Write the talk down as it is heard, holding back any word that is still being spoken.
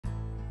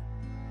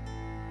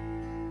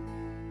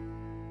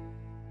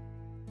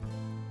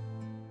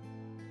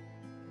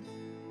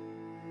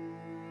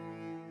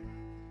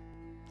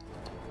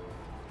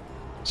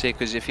See,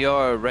 because if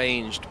you're a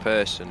ranged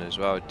person as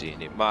well,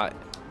 Dean, it might,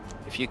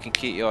 if you can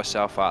keep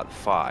yourself out of the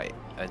fight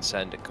and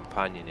send a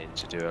companion in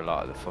to do a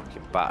lot of the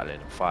fucking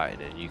battling and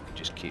fighting, and you can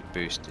just keep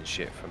boosting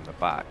shit from the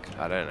back.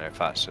 I don't know if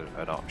that's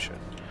an option,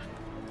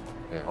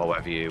 or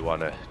whether you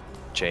want to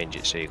change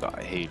it so you got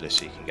a healer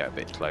so you can get a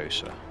bit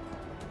closer.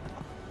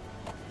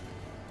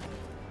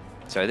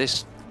 So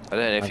this, I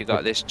don't know if you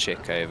got this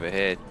chick over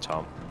here,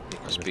 Tom. You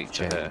can speak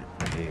to her.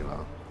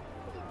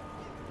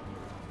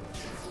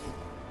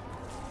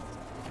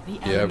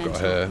 Yeah, I've got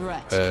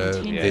her.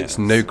 It's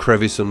no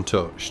crevice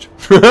untouched.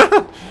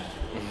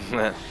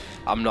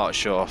 I'm not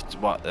sure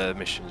what the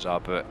missions are,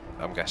 but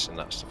I'm guessing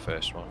that's the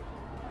first one.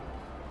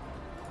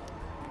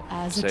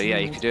 So yeah,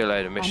 you can do a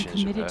load of missions. I'm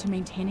committed to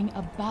maintaining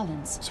a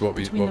balance. So what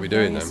we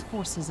doing then?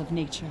 Forces of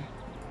nature.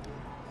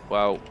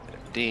 Well,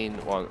 Dean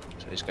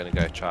is going to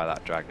go try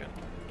that dragon.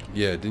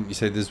 Yeah, didn't you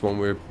say there's one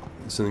where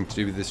something to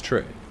do with this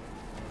tree?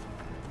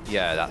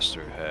 Yeah, that's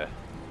through her.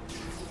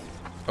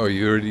 Oh,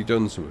 you already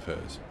done some of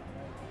hers?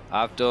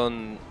 I've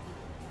done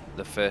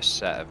the first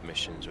set of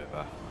missions with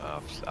her.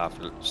 I've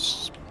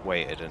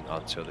waited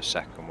until the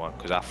second one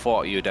because I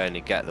thought you'd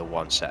only get the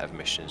one set of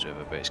missions with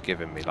her, but it's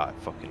given me like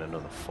fucking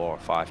another 4 or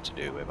 5 to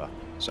do with her.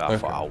 So I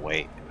thought I'll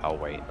wait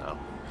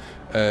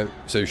now.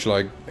 So shall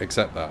I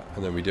accept that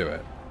and then we do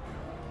it?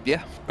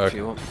 Yeah, if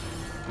you want.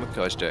 We can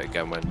always do it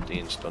again when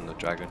Dean's done the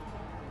dragon.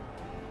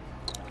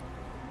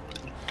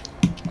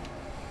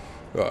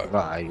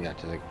 Right, you got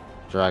to the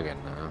dragon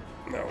now.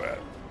 No,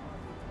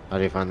 how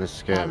do you find this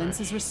skirmish? Balance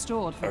is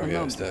restored for the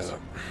moment.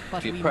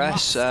 If you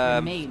press, I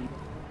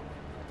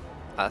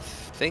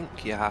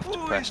think you have to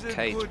press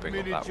K to bring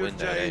up that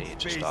window, don't you,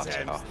 to start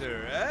it off.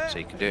 So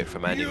you can do it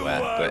from anywhere,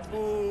 but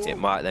it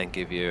might then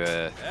give you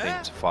a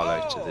thing to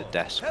follow to the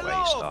desk where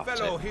you started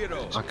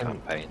the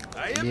campaign.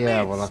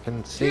 Yeah, well I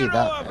can see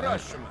that there.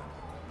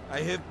 I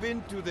have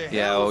been to the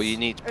yeah, well you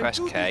need to press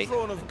K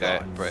and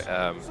go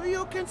so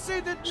you can say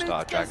that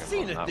start dragon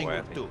hunt that way,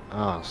 I think.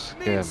 Oh,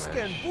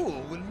 skirmish.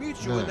 Will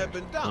meet you in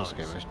No,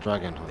 skirmish,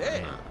 dragon hunt.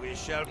 Then we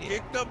shall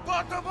kick the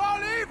butt of all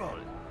evil.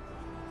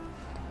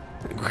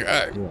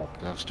 Okay.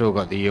 Yeah, I've still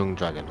got the young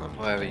dragon hunt.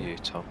 Where are you,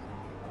 Tom?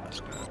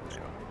 Let's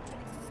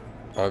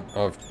go.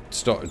 I've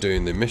started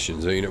doing the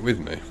missions. Are you not with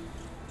me?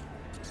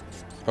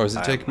 Oh, is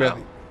it taking me out?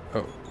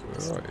 Oh,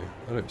 where are you?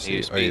 I don't see you.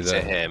 You speak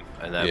to him,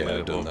 and then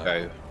we'll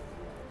go.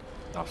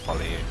 I'll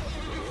follow you.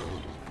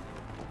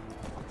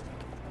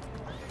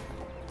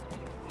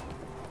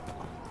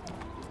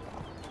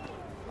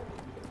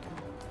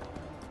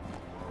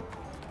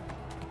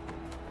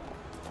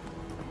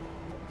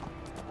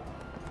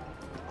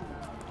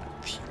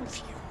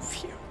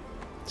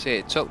 See,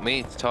 it told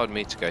me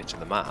to go to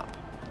the map,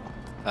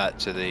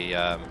 to the.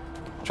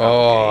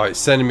 Oh, it's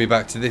sending me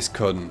back to this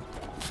cunt.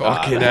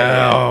 Fucking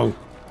hell!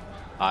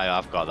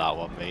 I've got that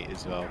one, mate,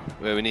 as well.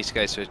 We need to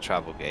go to a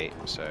travel gate,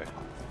 so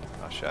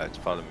I'll show you to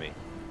follow me.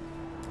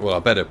 Well, I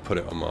better put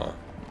it on my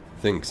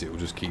thing, because it will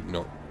just keep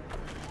not.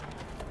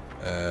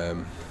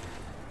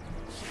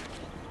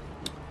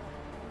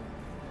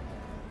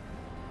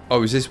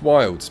 Oh, is this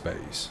wild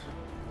space?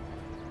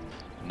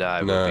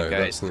 No, we'll be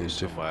going to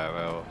somewhere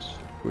else.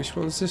 Which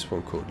one's this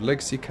one called?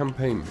 Legacy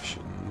Campaign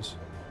Missions.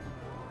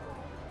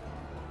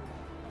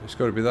 It's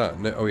got to be that.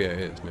 No, oh yeah,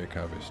 it is. No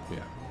Cavis.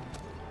 Yeah.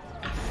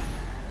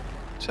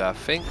 So I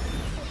think.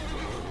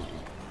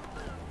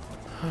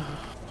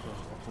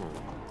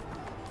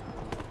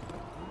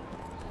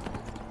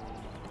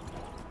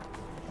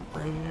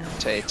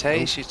 It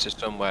takes you to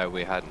somewhere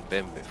we hadn't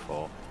been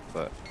before,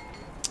 but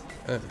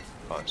I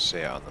can't see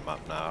it on the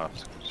map now.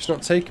 It's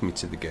not taking me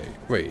to the gate.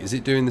 Wait, is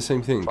it doing the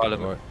same thing?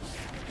 Right.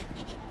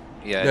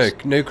 Yeah. No,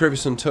 no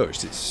crevice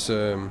untouched. It's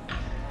telling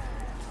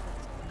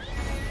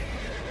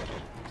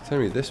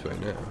me this way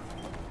now.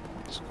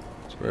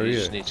 Where are you? You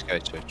just need to go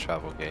to a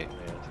travel gate.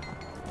 Yeah.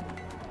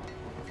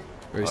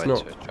 Wait, it's not.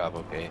 To a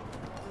travel gate.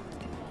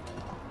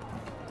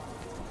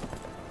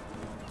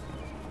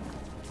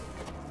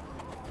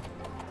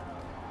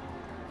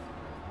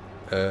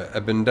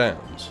 Eben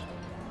Downs.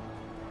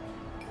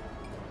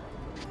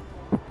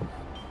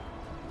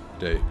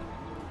 Dude.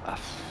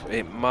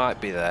 It might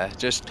be there.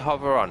 Just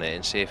hover on it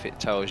and see if it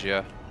tells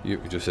you.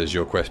 It just says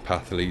your quest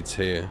path leads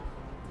here.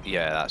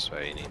 Yeah, that's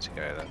where you need to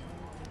go then.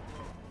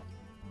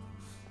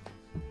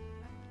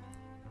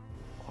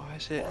 Why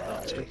is it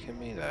not taking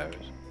me there?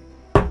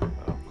 Oh,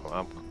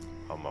 I'm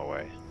on my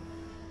way.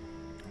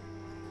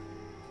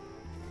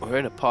 We're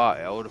in a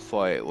party. I would have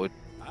thought it would.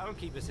 I'll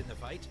keep us in the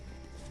fight.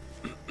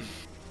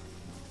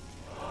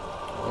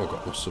 Oh,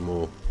 I've got some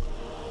more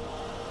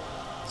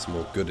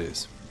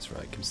goodies. That's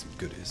right, give me some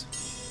goodies.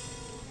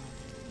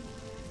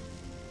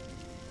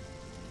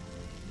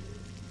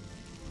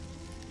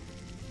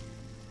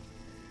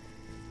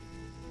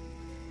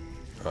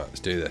 Right,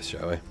 let's do this,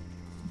 shall we?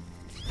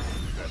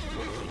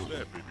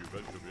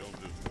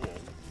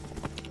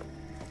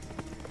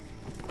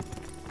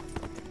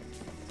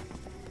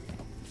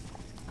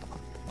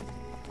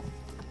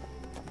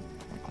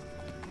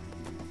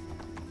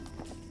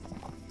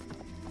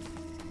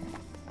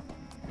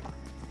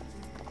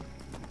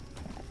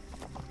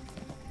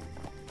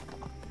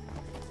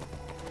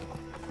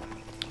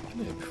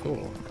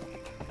 before.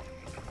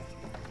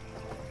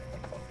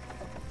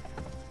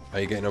 How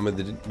you getting on with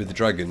the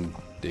dragon,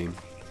 Dean?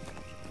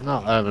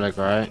 Not overly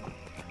great.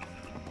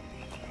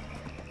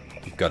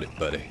 You've got it,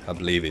 buddy. I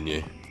believe in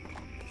you.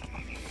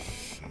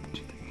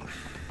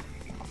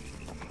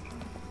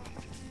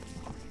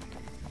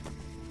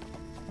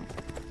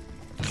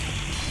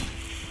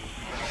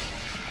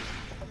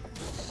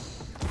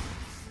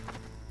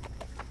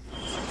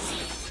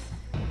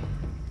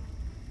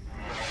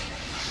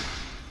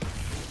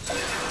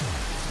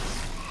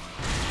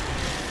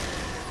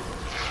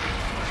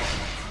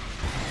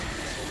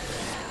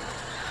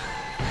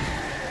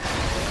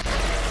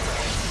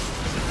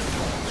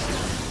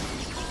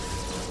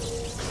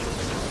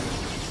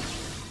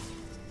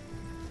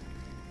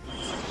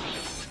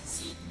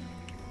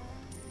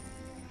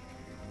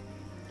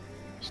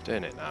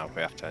 Doing it now,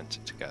 we have to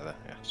enter together,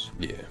 yes.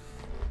 Yeah.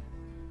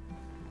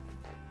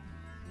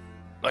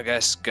 I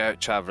guess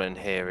travelling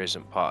here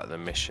isn't part of the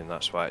mission,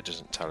 that's why it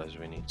doesn't tell us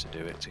we need to do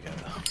it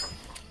together.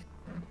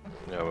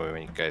 You know,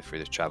 when you go through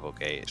the travel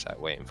gate, it's like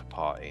waiting for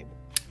party.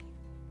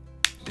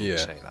 Yeah.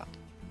 Say that.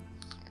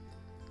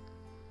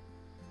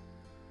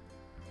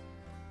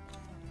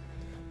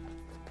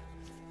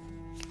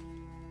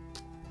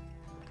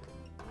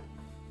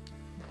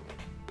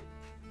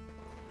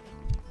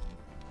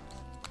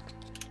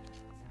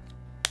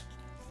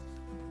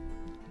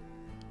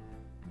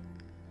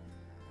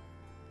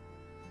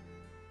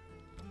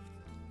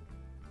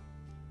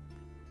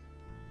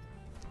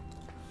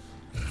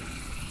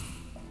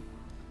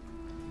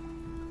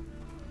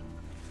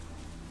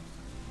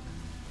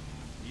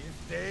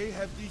 They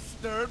have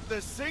disturbed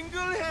the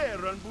single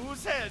hair on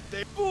Boo's head.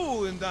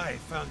 Boo and I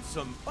found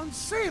some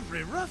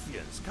unsavory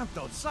ruffians camped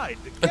outside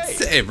the gate.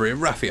 Unsavory When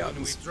we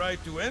ruffians.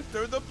 tried to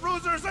enter, the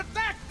bruisers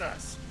attacked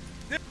us.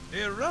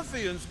 The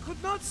ruffians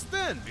could not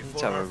stand before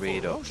Let's have a our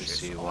read up to ferocious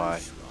see why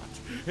onslaught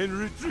and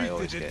I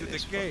always retreated get into the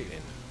this cave.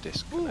 fucking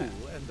Boo disconnect.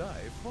 and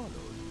I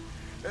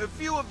followed. A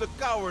few of the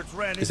cowards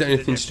ran Is there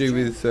into anything the to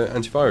do next with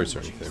antivirus or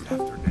anything? after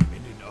them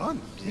in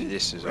an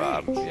This is what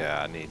I'm,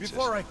 yeah, I need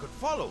Before to. I could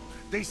follow,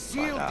 they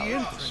sealed out. the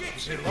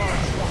entrance with a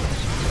large box.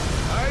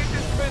 I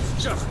dispensed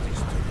justice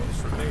to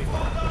those remaining.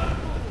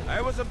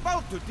 I was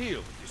about to deal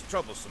with this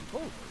troublesome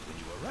boulder when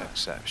you arrived.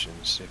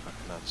 Exceptions, see if I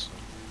can add some.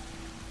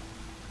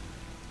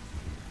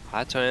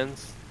 Hi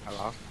twins.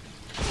 Hello.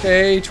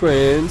 Hey,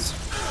 twins.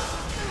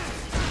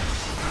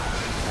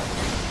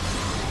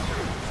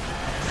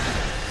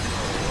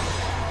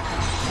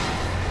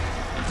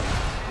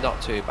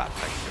 Not too bad,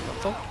 thank you,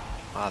 Ruffle.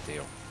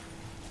 Ideal.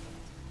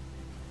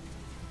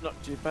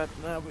 Not too bad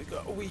now, we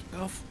got a week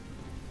off.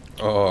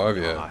 Oh, have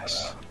you?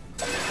 Nice.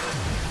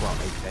 Well,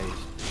 8 days.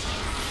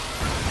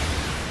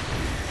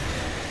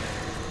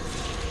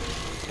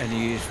 And you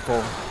use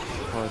 4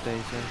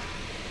 holidays then?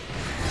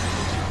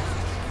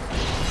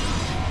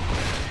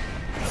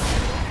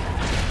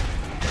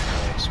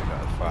 Yes, we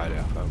got a Friday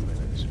off, haven't we?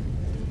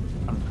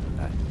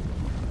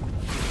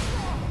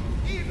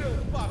 Evil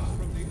box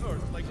from the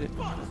earth like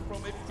box from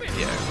a pit.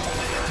 Yeah.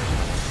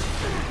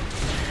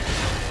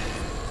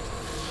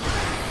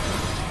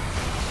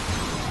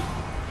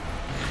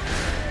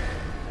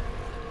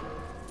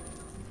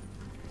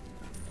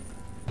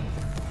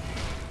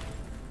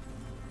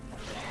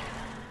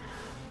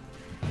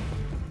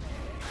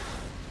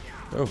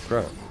 Oh,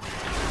 crap.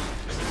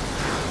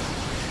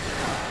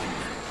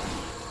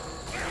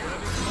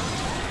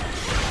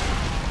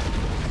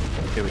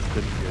 Okay, we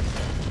couldn't do it.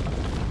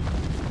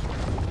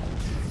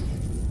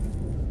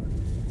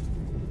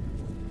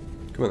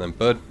 Come on then,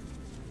 bud.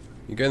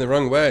 You're going the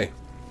wrong way.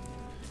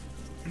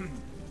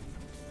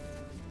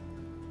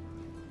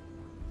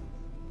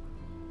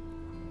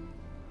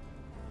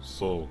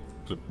 So,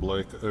 the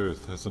Black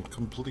Earth hasn't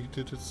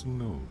completed its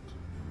node.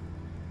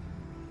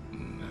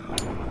 No.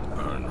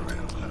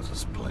 Burnrail has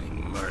us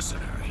playing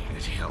mercenary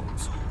at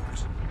Helm's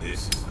Horse.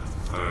 This is the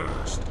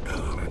first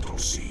elemental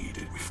seed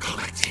that we've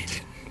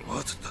collected.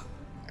 What the?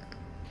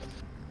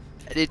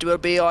 And it will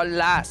be our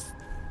last.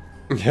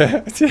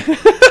 Yeah.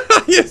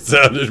 You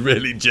sounded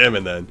really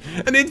German then.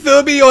 And it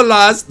will be your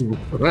last.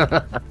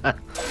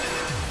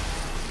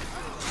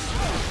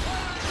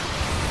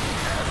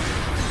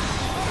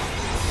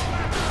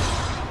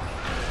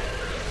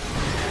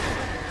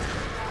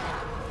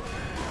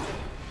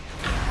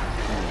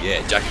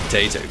 Yeah, Jack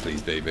Potato,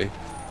 please, baby.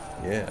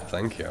 Yeah,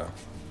 thank you.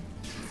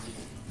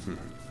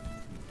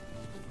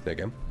 There you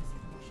go.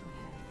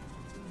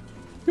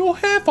 Your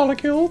hair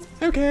follicles.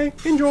 Okay,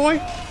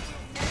 enjoy.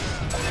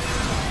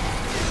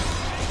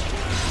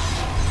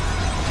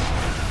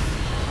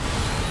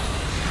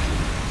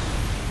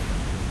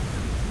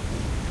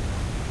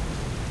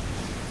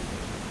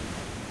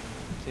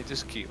 You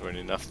just keep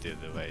running off the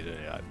other way, don't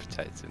you? Like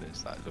protecting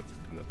us, like look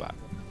in the back.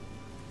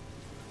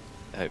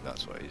 I hope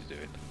that's what he's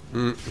doing.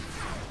 Mm.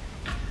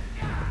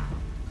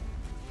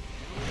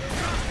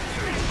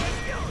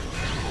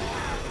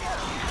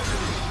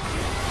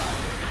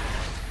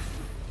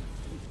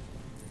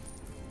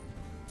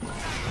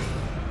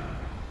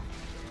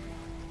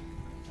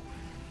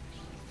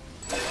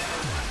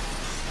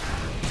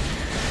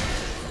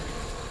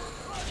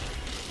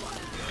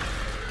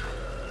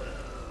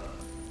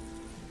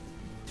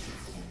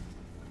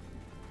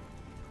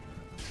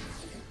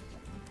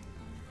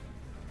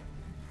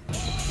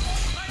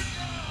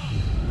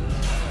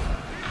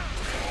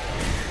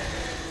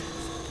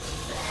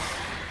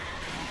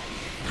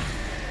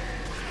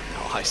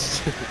 twice.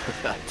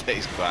 That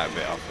takes quite a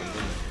bit off him,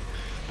 doesn't it?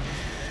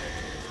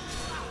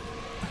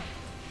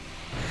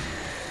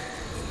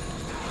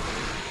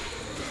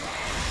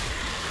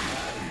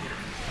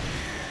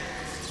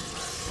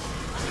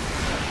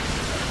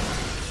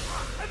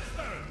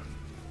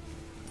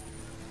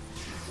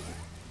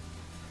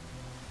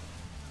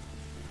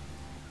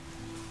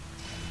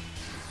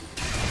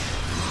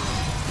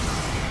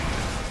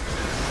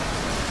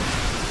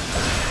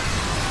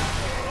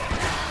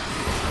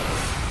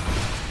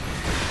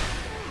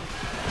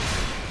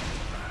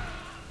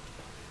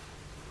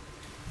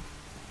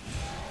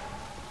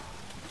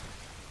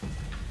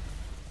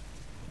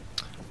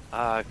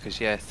 Because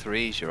yeah,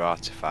 3's your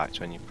artifact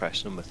when you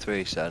press number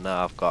 3. So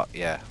now I've got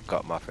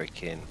my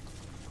freaking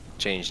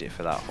changed it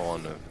for that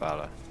Horn of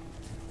Valor.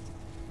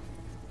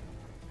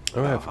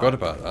 Oh yeah, I forgot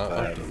about that.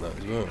 I've done that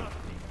as well.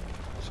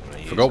 So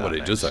forgot what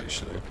it does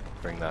actually.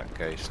 Bring that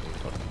ghost and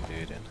fucking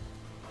dude in.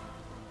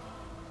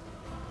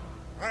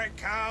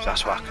 So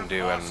that's what I can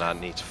do when I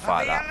need to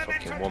fight that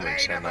fucking woman.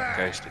 Send that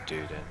ghost to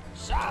dude in.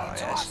 Oh,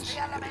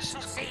 yeah, this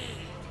is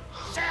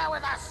cool. Share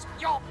with us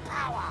your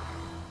power.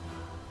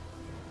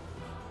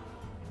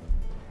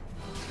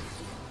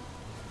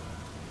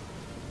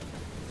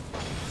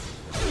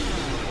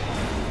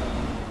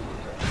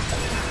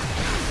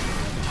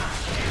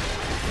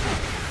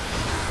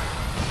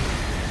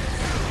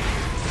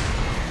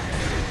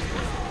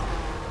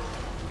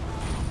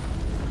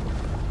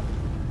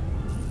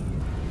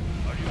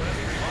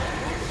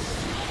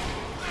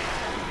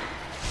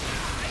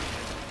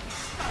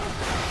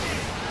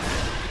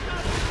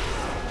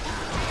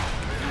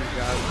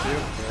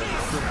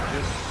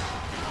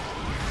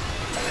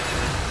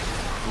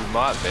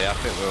 Might be, I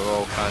think we're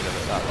all kind of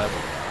at that level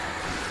now.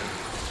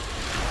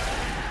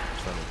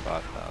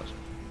 25,000.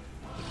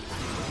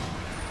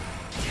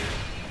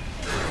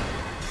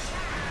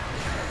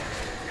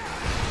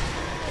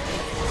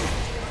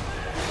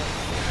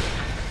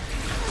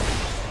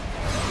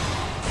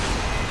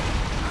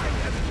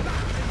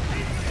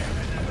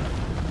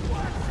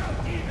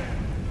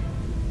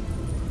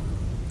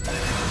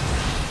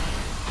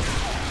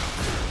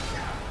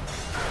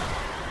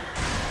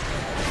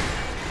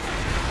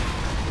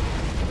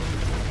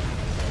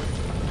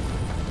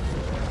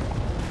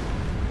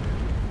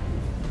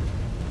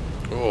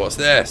 What's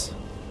this?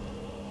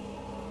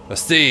 A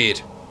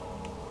seed.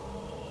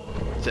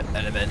 It's an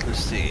elemental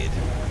seed.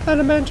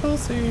 Elemental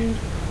seed.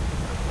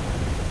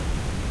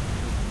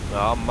 No,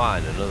 on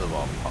mine another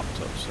one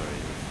popped up, so you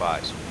can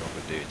fight some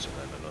other dudes and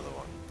then another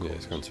one. Yeah,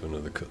 it's gone to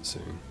another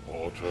cutscene.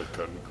 Water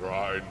can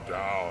grind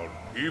down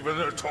even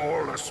the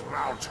tallest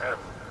mountain.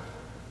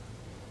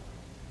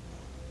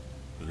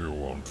 You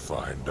won't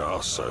find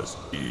us as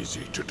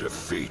easy to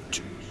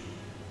defeat.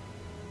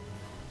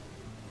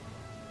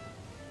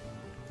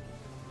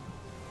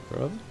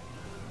 Brother?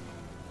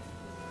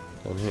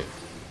 Down here.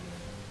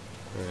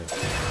 Yeah.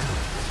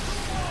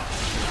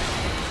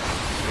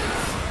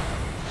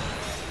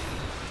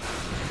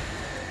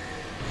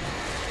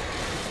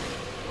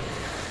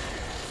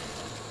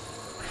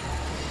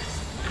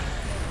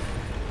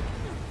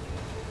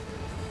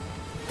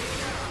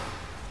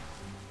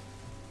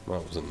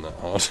 That wasn't that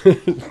hard.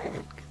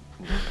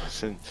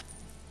 And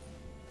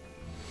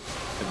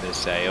they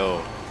say,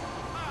 oh,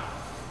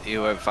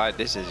 you won't find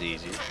this as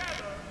easy.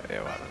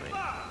 Yeah, well, I mean,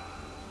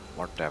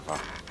 whatever.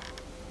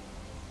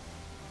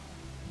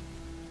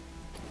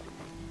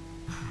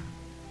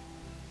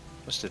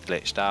 Must have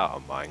glitched out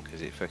on mine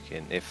because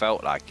it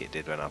felt like it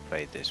did when I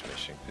played this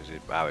mission because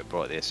how it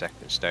brought the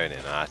second stone in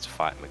and I had to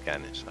fight him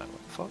again. It's like,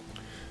 what the fuck?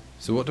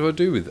 So what do I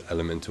do with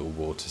elemental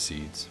water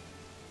seeds?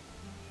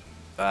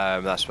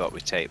 That's what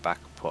we take back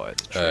and put at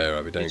the tree.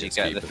 Right, we don't Did you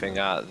get the thing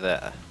out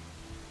there?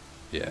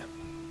 Yeah.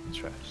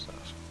 Interesting.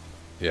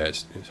 Yeah,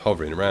 it's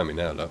hovering around me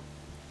now, look.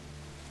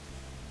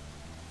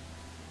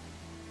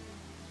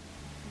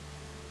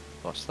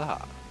 What's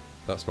that?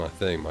 That's my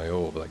thing, my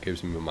orb. That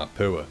gives me my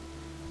power.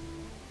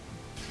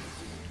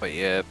 But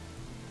your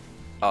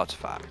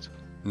artifact?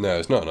 No,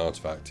 it's not an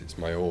artifact. It's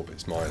my orb.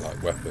 It's my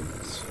like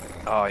weapons.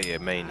 Oh, your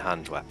main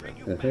hand weapon.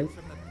 Okay.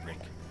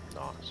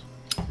 Nice.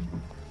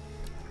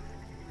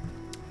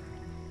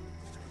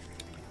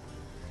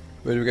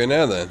 Where do we go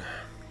now then?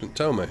 Don't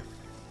tell me.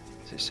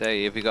 Does it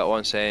say, have you got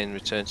one saying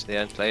return to the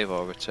enclave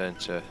or return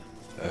to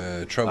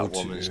travel that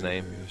woman's to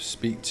name?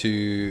 Speak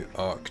to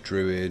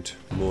Archdruid,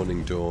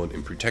 Morning Dawn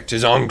in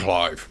Protectors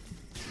ONCLAAAAAVE.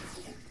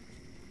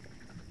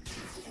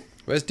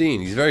 Where's Dean?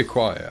 He's very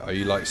quiet. Are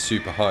you like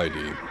super high,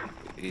 Dean?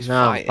 He's No,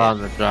 I'm fighting.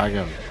 fighting the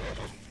dragon.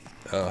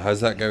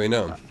 How's that going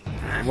on?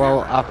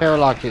 Well, I feel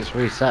like it's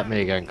reset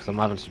me again because I'm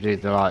having to do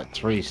the like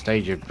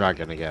 3-stage of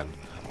dragon again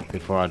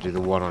before I do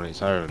the one on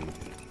its own.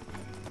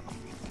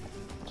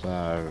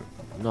 So,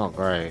 not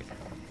great.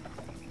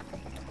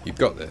 You've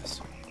got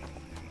this.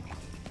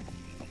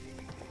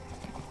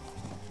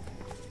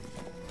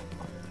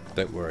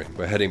 Don't worry,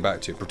 we're heading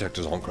back to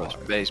Protectors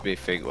ONCLAAAAVE. Makes me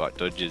think what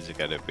dungeons are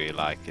going to be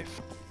like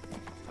if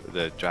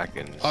the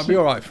dragons. I'll be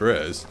alright for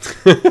us.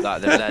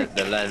 Like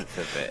the length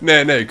of it.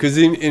 No, because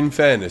in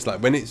fairness,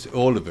 like when it's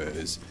all of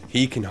us,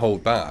 he can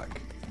hold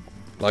back.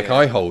 Like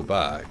I hold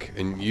back,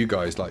 and you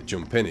guys like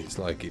jump in. It's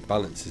like it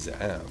balances it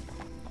out.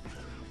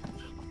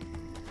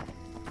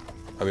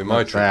 I mean,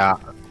 my trick.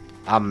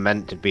 I'm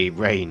meant to be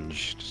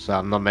ranged, so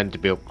I'm not meant to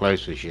be up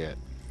close with shit.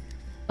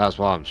 That's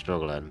why I'm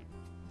struggling.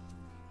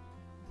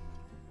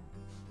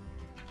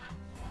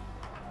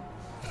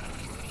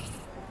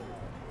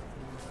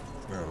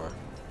 Where am I?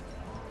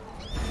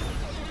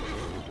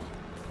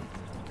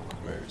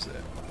 Where is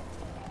it?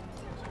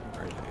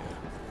 Right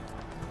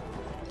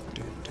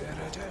here.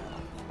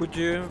 Would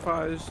you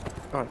invite us?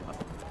 Oh,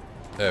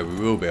 Yeah, we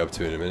will be able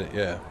to in a minute.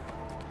 Yeah.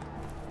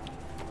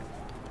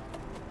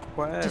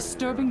 where?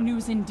 Disturbing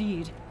news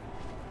indeed.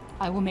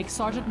 I will make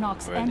Sergeant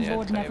Knox We're in and the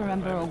Lord end table at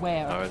the Neverwinter moment.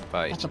 aware I'll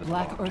invite you that to the the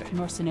Black party. Earth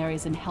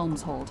mercenaries in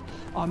Helmshold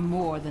are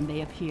more than they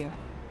appear. It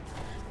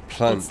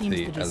Plant seems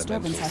the the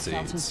disturbance elemental I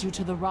felt is seeds. due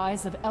to the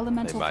rise of They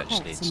elemental might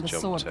just need cults to in the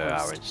jump Sword to our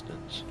Coast.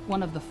 instance.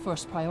 One of the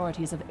first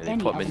priorities of And they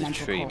any put 'em in the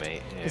elemental tree, cult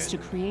mate, here is to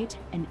in the- create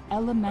an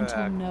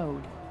elemental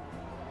node.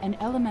 An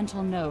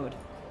elemental node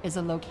is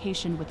a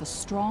location with a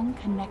strong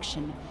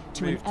connection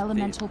to an Move to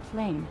elemental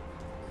plane.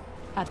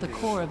 At the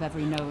core of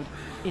every node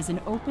is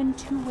an open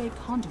two-way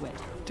conduit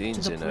Dean's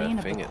to the in plane a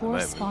of thing the at the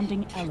moment.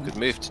 corresponding You element. could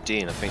move to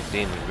Dean. I think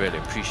Dean would really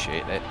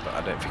appreciate it, but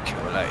I don't think he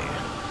will let you.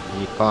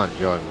 You can't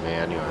join me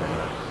anyway.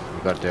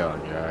 You got to do it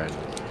on your own.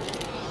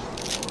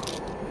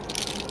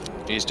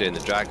 He's doing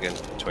the dragon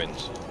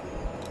twins.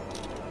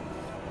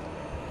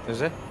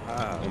 Is it?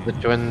 Have the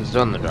twins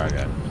done the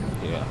dragon?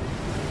 Yeah.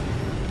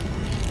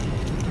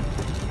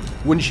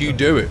 Once you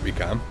do it, we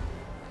can.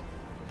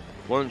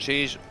 Once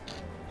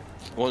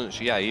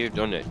yeah, you've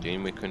done it,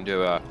 Dean. We can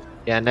do a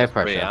Yeah, no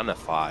 3 pressure. and a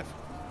 5.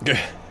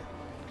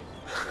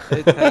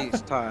 It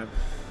takes time.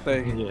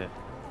 But Yeah.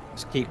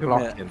 just keep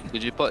Correct. blocking.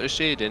 Did you put the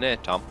seed in here,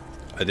 Tom?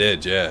 I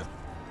did, yeah.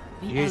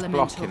 The Use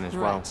elemental blocking as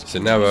well. threat So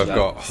now I've Yeah.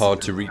 got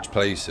hard to reach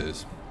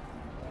places.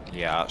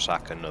 Yeah, that's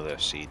like another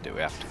seed that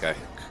we have to go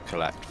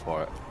collect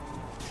for it.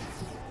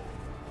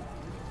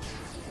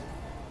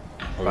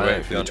 I'm Right, waiting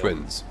if for you the want to-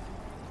 twins.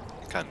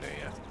 You can do,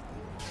 yeah.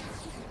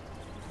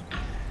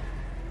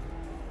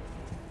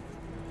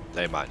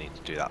 They might need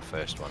to do that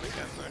first one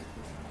again,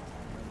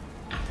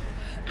 though.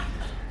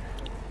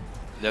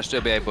 They'll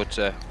still be able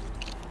to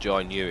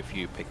join you if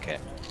you pick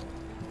it.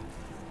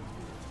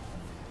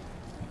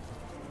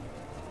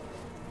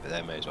 But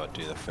they may as well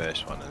do the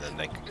first one and then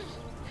they can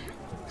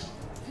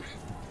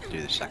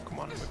do the second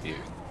one with you.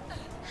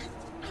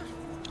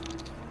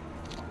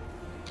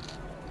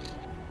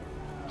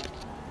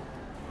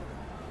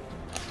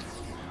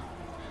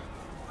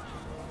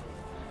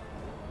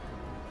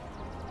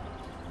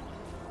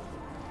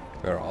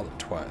 Where are the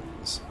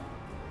twins?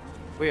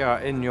 We are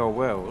in your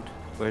world.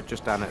 We're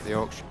just down at the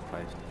auction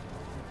place.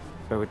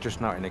 But we're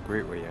just not in a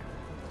group with you.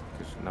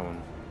 Because no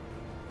one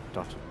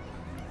dotted.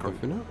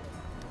 Open up.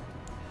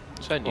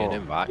 Send you an Or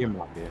invite. You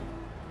might be in.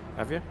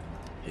 Have you?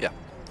 Yeah.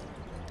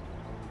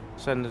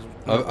 Send us.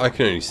 I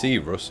can only see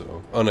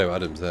Russell. Oh no,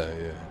 Adam's there,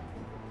 yeah.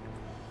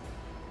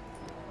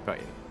 Got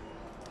you.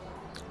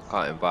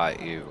 Can't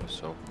invite you,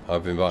 so.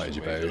 I've invited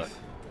you Just wait both.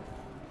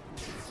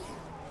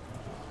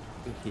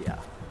 Yeah.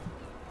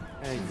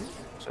 Hey,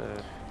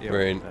 yeah,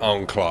 We're in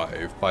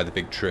Enclave by the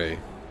big tree.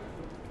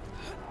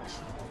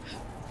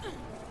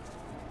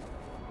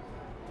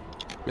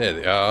 There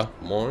they are.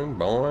 Boing,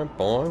 boing,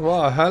 boing.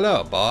 Well,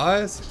 hello,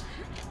 boys.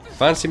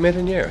 Fancy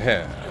meeting you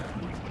here.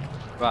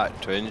 Right,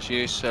 twins,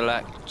 you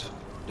select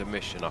the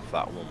mission off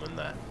that woman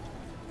there.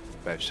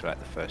 Both select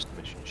the first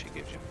mission she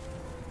gives you.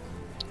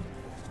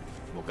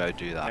 We'll go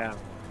do that. Yeah.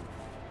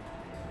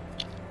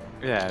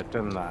 Yeah, I've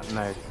done that.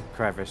 No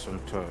crevice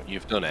untouched.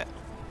 You've done it.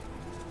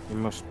 You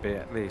must be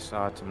at least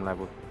item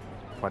level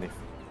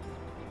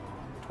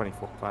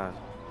 24,000.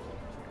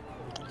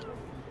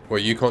 Well,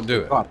 you can't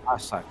do it. Got to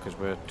pass that because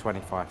we're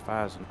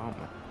 25,000, aren't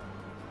we?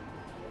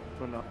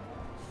 We're not.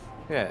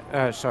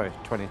 Yeah, sorry,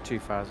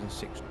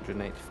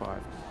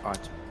 22,685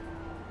 items.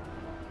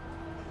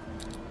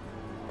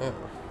 Oh.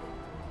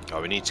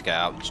 Oh, we need to get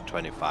out to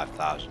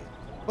 25,000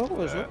 What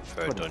was it?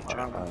 for a dungeon.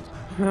 25,000.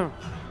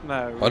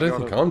 No. I don't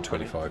think I'm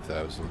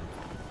 25,000.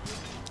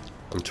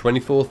 I'm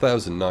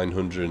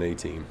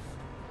 24,918.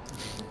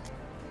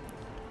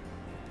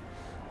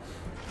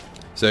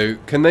 So,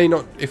 can they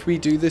not, if we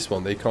do this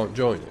one, they can't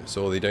join us,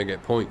 or they don't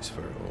get points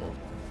for it, or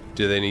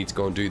do they need to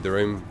go and do their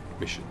own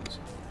missions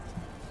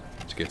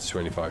to get to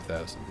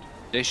 25,000?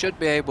 They should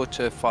be able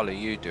to follow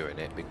you doing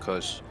it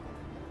because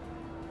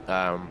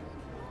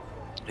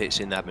it's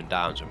in Eben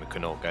Downs and we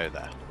can all go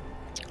there.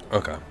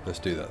 Okay, let's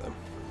do that then.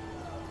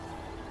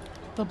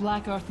 The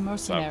Black Earth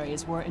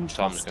mercenaries were Tom's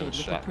entrusted going with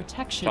to the set.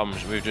 protection.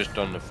 We've just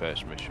done the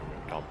first mission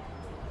with Tom.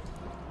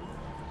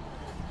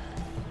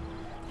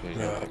 So you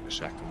don't pick the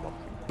second one.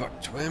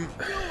 Back to him.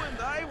 You and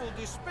I will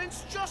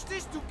dispense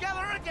justice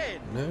together again.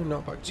 No,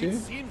 not back to It you.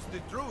 seems the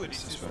druid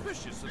is This way.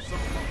 suspicious of some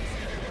monks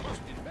we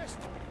must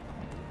investigate.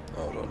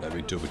 Hold on, let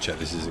me double check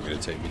this isn't going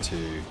to take me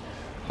to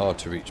hard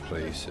to reach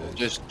places.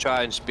 Just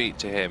try and speak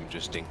to him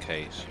just in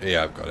case.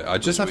 Yeah, I've got it. I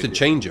just have to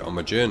change it on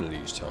my journal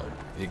each time.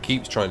 It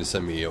keeps trying to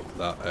send me up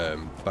that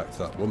back to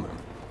that woman.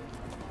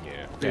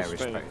 Yeah. Yeah,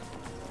 respect.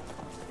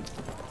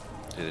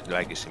 The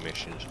legacy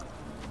missions.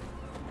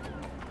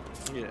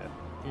 Yeah.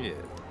 Yeah.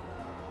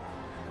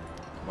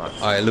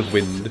 Isle of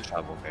Wind.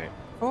 Travel game.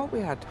 Oh,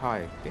 we had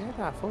high. Yeah,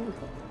 I thought we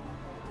got.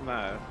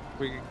 No,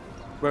 we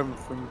went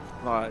from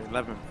like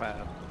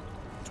 11,000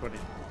 to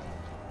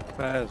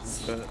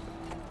 20,000, but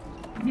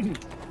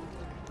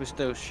we're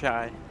still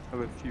shy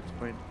of a few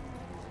points.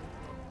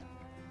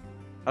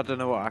 I don't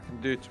know what I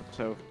can do to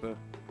myself to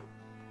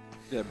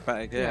get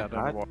better gear. Yeah, I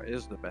don't know what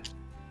is the best.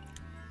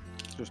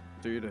 Just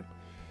do the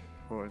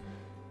point.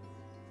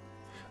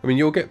 I mean,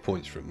 you'll get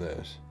points from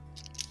this.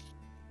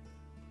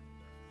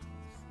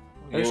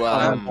 I just Well,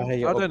 can't remember how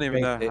you I don't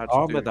even know upgrade how the to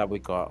armor do that we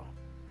got.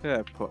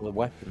 Yeah, put The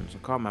weapons. I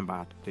can't remember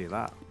how to do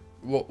that.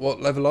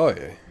 What level are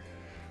you?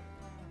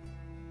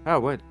 Oh,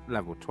 we're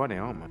level 20,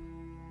 aren't we?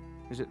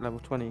 Is it level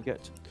 20 you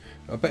get to?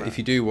 I bet if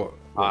you do what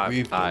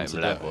we've done I'm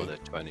today, level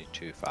at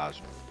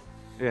 22,000.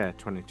 Yeah,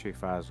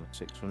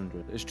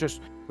 22,600. It's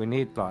just, we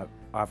need like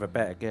either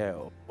better gear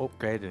or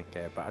upgrading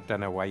gear, but I don't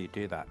know why you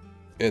do that.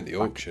 yeah, the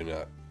auction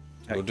app.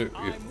 We'll do.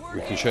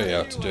 We can show you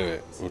how to do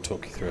it. We'll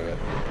talk you through it.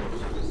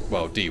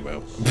 Well, Dee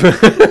will.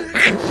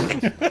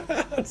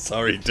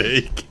 Sorry,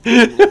 Dee.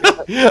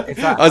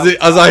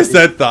 As I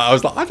said that, I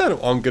was like, I don't know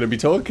what I'm going to be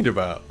talking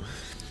about.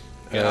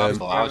 Yeah,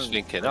 I was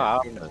thinking, oh,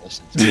 I'm going to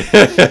listen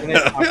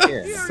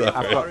to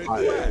I've got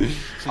like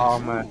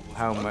armor,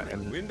 helmet,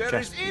 and When there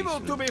chest is evil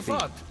piece to and be feet.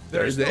 fought,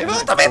 There is no evil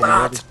hope. to be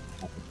fought.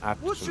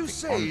 Add What you something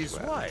say is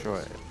onto it, I'm wise. sure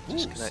it- Who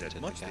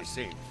said much the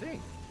same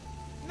thing?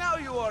 Now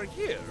you are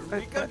here,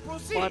 we can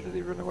proceed. why did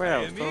he run away? I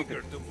I was am talking.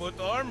 eager to put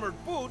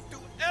armored boot to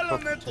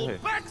elemental who?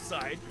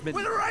 backside Mid-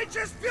 with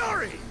righteous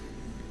fury.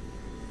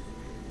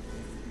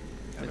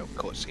 a little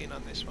cutscene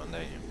on this one,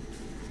 don't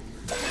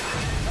you?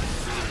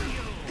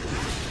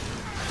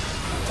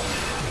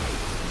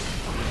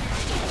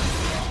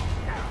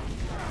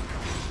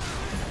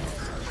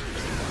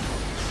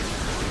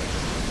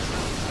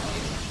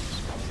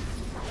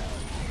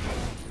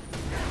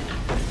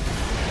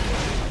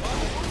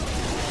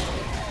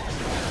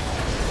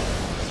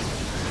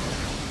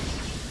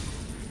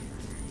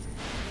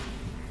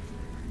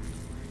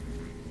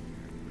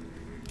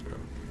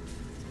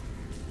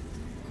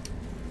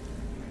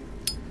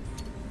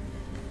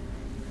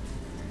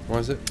 Why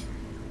is it?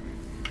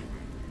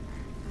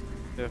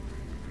 Yeah.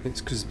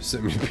 It's because so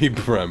many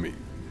people around me.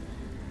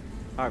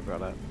 I've got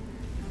that.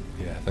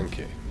 Yeah, thank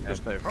you.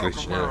 Just over. How come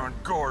Glitching we're out. on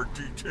guard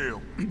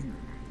detail?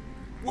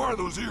 Why are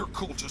those ear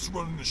cultists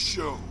running the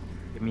show?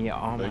 Give me your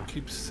armor. They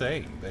keep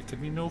saying there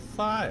can be no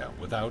fire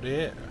without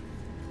air.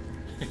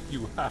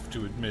 You have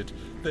to admit,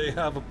 they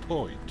have a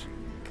point.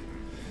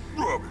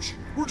 Rubbish!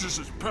 We're just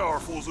as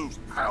powerful as those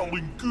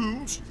howling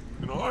goons.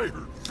 And I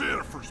heard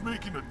Venifer's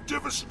making a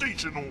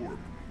devastation orb.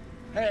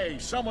 Hey,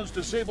 someone's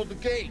disabled the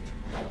gate.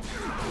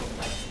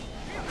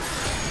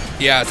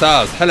 Yeah, it's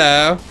us.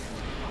 Hello.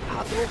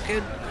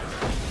 Hadouken!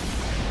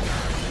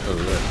 Oh,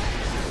 really?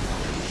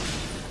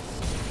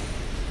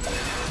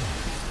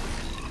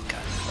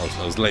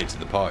 I was late to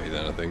the party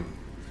then, I think.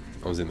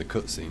 I was in the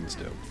cutscene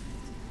still.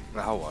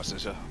 I was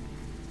as well.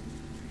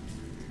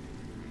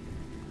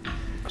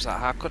 I was like,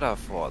 how could I have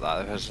thought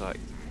that? It was like,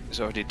 it's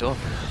already done.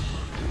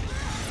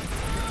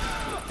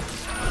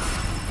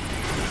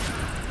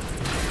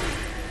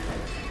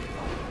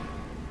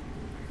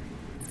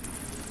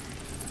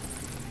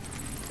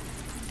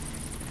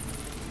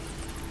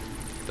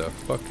 The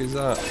fuck is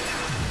that?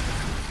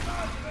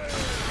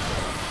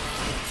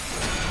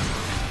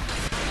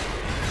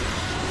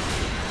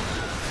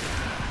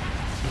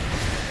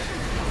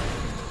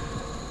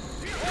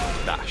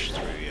 Dash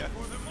through, yeah.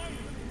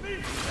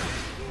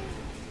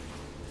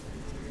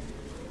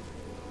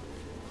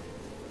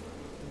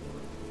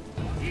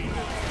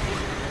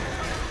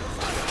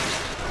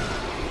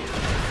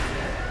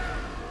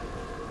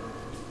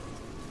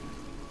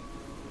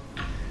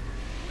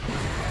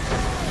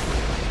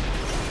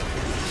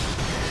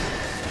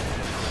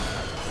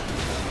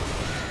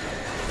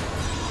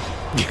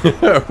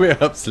 We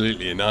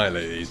absolutely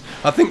annihilate these.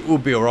 I think we'll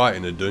be alright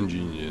in a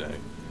dungeon, you know.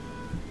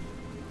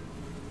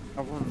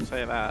 I wouldn't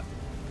say that.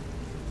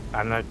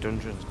 I know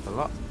dungeons are a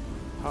lot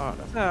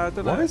harder. No, I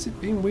don't know. Why is it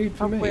being weird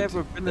for Have me? we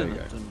ever been There in you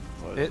a go. dungeon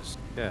before? It's,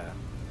 yeah.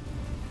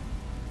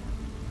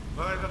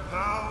 By the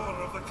power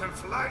of the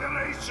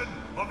conflagration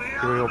of the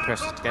Do we all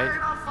press elemental escape?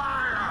 plane of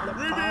fire,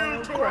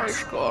 reveal to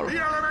us the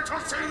elemental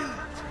seed.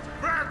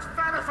 Grant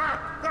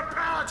Venifer the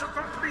power to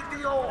complete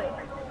the orb.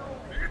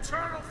 The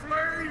eternal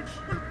flame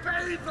will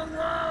bathe the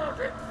world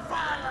in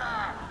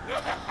fire.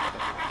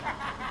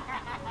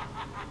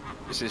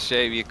 It's a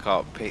shame you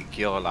can't pick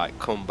your like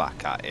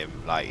comeback at him.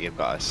 Like you've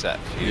got a set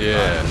few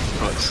Yeah.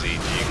 cutscenes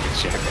you can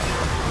check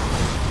out.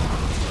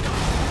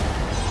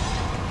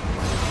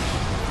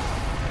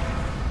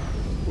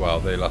 Wow,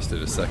 they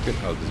lasted a second.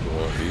 Oh, there's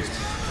more of these.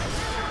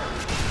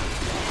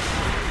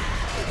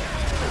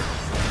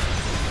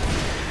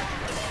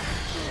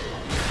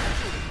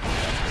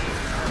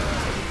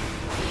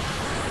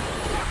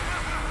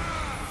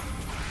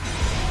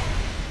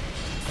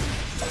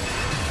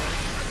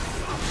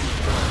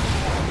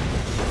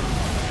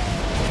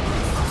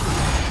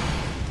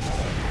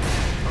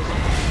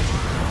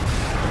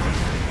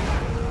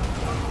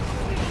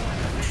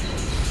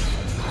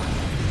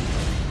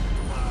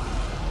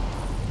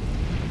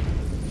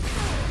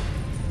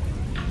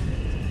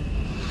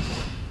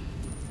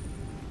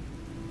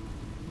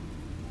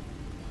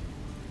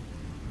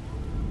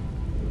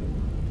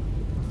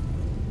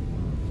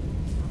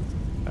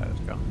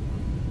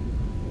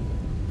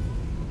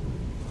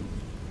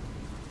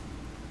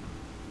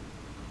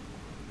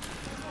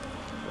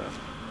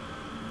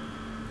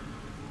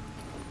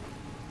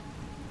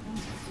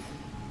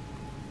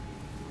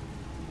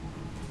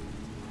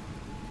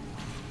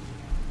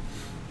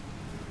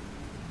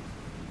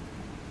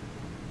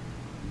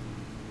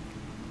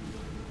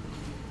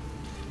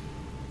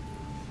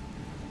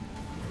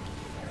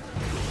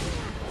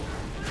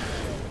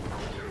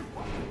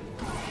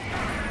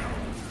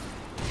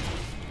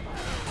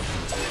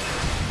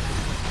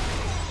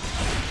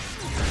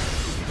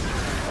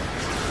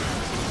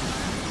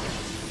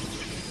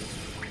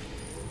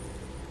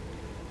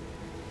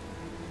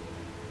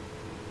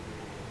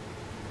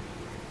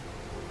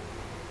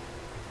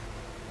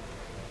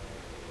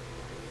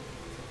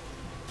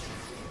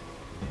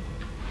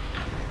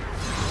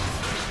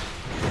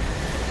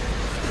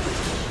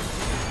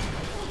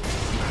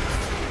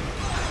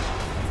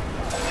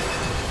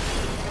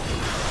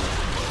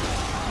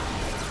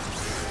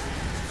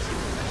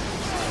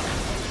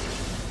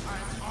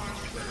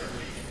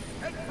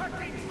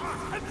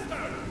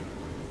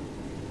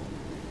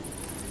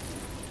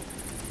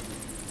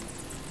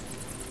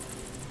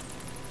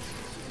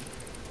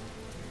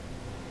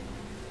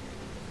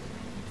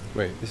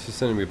 Wait, this is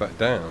sending me back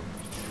down.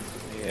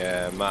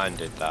 Yeah, mine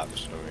did that for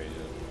some reason.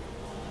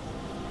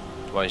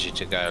 It wants you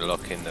to go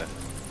look in the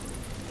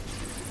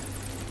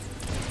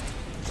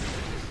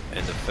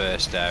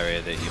first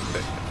area that you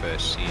put the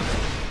first seed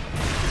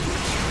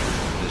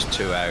on. There's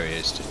 2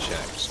 areas to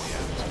check, so you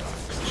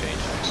have to change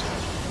this.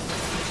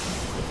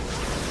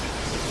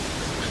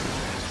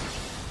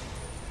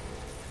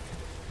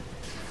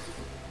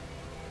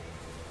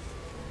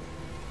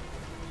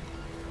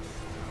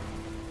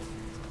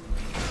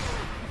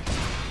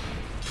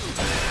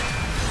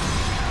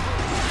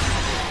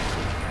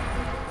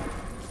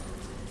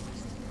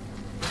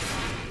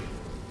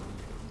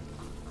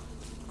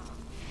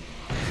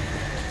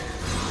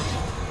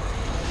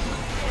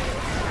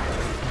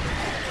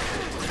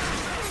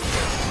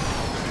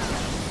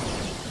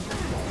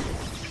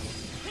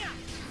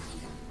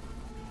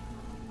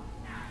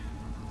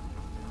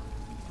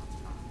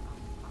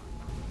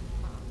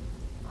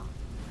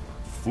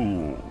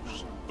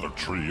 Fools! The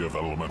Tree of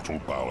Elemental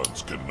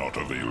Balance cannot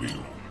avail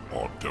you.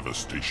 Our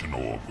devastation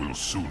orb will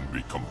soon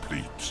be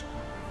complete.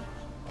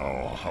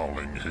 Our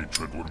howling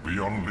hatred will be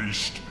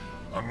unleashed,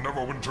 and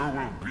Neverwinter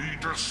will be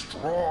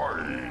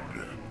destroyed!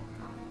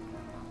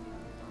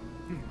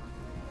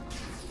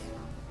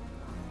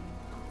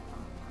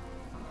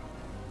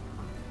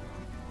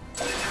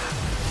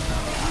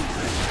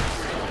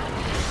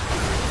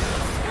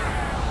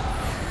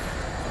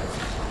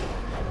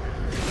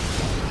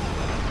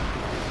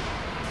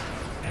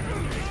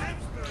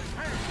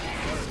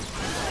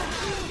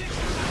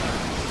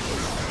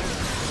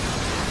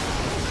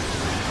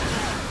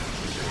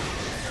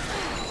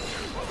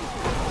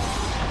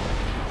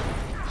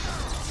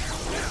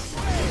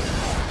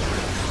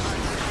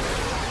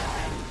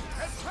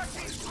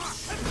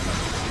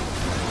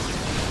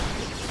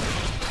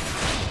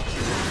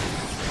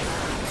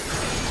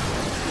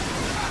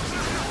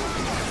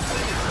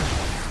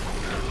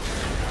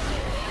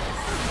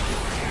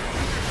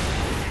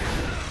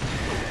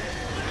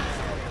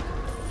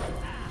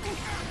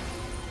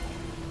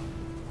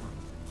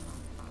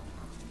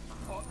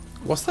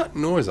 What's that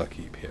noise I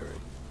keep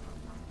hearing?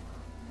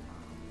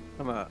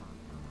 Come on.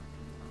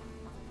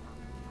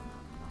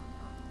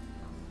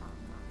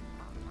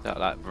 That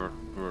like brr,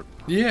 brr.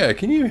 Yeah,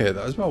 can you hear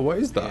that as well? What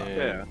is that?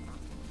 Yeah.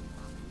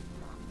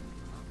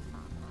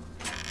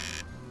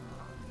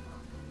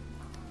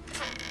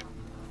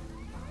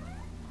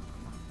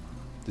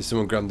 Did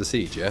someone grab the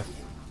siege, yeah?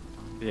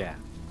 Yeah.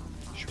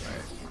 Sure.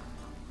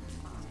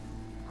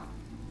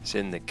 It's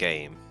in the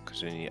game,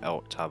 because when you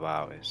alt tab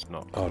out, it's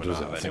not. Oh, coming does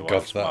out it? of I think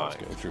anyone's of that. I was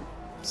mind. going through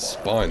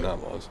spine, that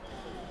was.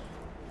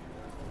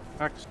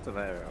 Axe to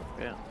there,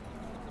 yeah.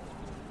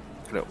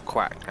 Little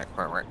quack, quack,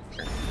 quack, quack,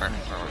 quack,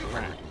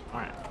 quack,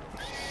 quack.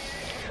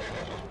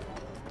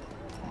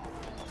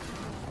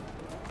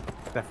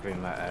 Definitely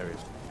in that area.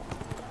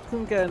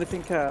 Couldn't get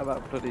anything out of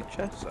that bloody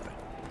chest though.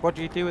 What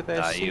do you do with their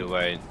Nah, seed? you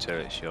won't until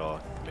it's your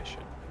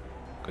mission.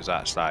 Because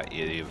that's like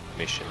your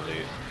mission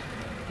loot.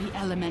 The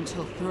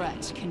elemental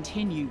threat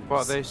continues.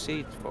 What are those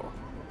seeds for?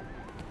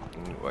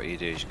 And what you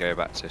do is you go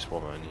back to this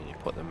woman and you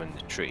put them in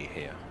the tree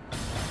here.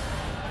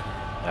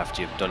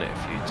 After you've done it a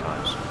few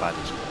times, some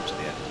baddies come to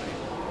the enemy.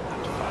 You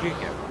have to fight You them.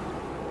 get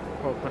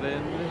What, put it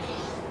in this?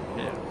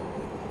 Yeah.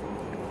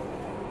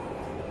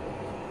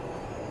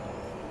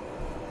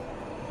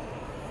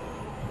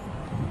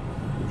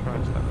 try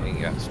and stuff. I think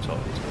you have to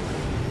talk to them.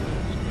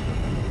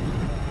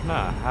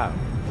 Nah, how?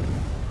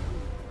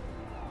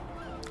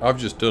 I've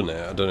just done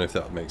it. I don't know if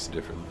that makes a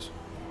difference.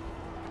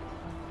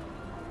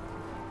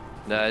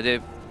 No,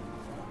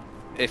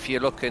 if you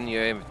look in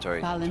your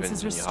inventory Balance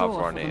twins is and you hover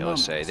restored on for it, the it'll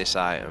say moment, this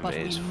item but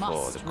is we for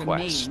must the remain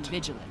quest.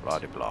 vigilant. Blah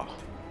de blah.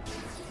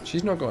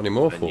 She's not got any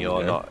more for And me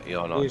you're now.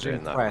 not Using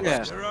doing that. quest.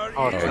 Yeah. There are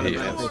Oh, even he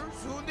is. those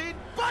who need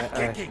butt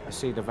kicking. A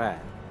seed of air.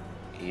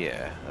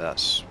 Yeah,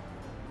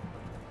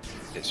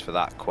 it's for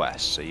that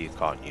quest, so you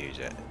can't use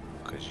it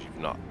because you've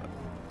not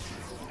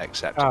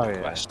accepted Oh, the yeah.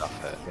 quest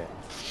off it. Yeah.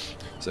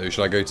 So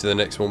shall I go to the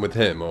next one with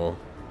him, or?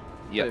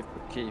 Yep,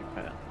 Keep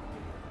it.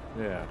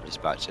 Yeah. it's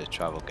back to the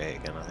travel gate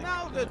again, I think.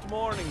 Now isn't it? that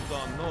Morning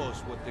Dawn knows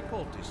what the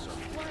cultists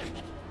are planning,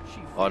 she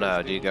Oh, no,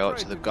 fears do they you will go up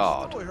try to the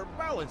guard? destroy her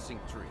balancing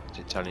tree. Is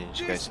it telling you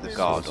to go This to the will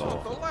guard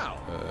not or? allow.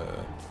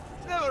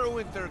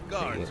 Neverwinter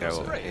guards go are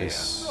up brave, here.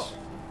 no,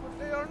 but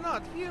they are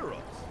not heroes.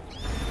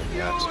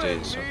 You have to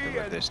and do something me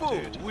with and this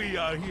boom, dude. we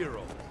are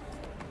heroes.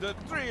 The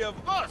three of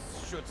us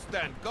should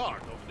stand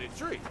guard over the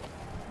tree.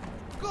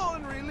 Go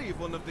and relieve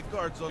one of the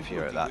guards on If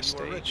you're duty at that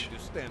when you are ready stage. to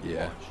stand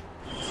Yeah.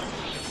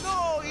 watch.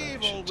 No It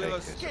evil should will take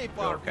us. escape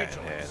We'll our get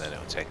in here, and vigilance. then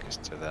it'll take us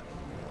to that.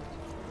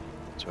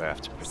 To where I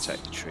have to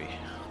protect the tree.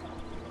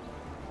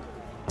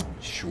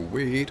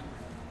 Sweet.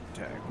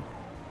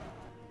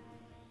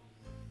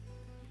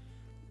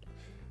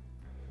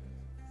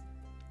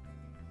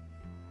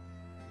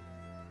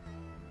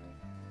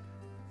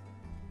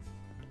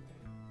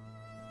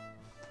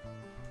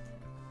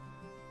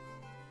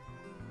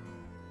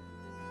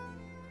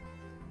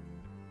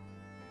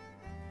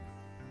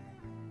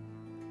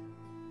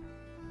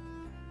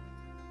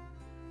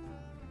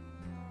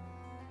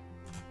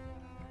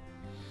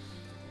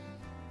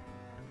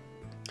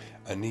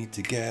 I need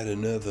to get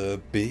another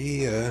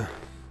beer.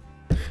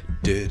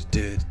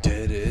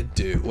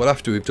 Well,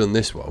 after we've done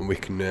this one, we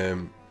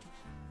can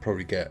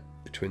probably get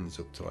the twins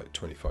up to like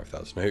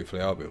 25,000.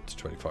 Hopefully, I'll be up to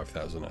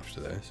 25,000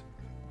 after this.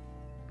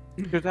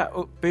 Does that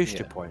boost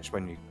your points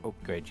when you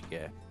upgrade your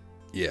gear?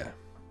 Yeah,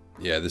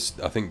 yeah. This,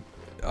 I think.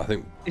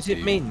 Is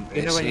it mean?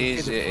 You know,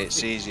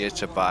 It's easier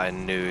to buy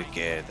newer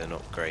gear than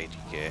upgrade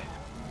your gear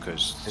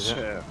because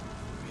the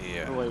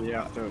way you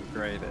have to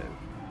upgrade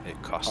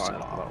it costs a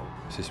lot.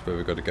 Is this where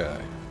we got to go?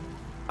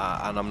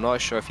 And I'm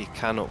not sure if you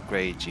can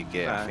upgrade your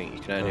gear. I think you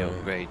can only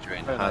upgrade your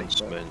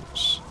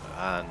enhancements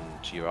and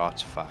your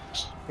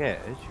artifacts. Yeah,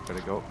 it is. You've got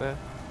to go up there.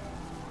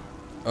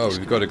 Oh,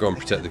 we've got to go and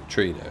protect the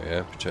tree now,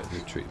 yeah? Protect the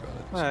tree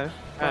balance.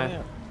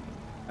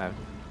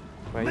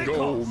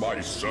 Go, my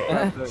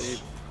son.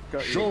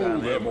 Show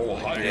them all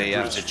how Yeah, you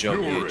have to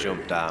jump. You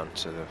jump down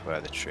to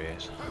where the tree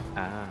is.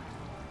 Ah.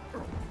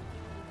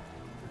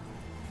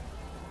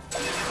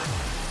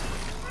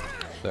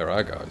 There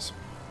are guys.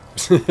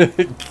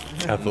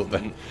 I thought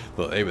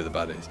they were the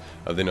baddies.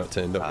 Have they not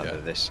turned up yet?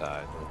 Either this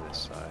side or this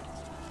side.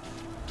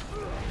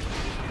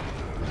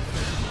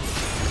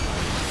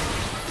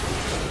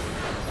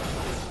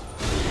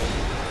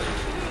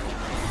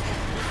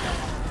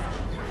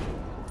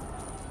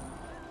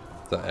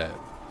 Is that it?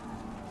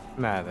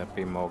 Nah, there'll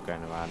be more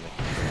going around it.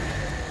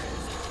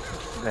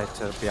 They're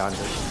behind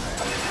us.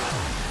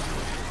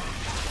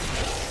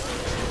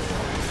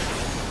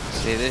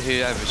 See,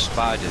 whoever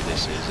spider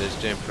this is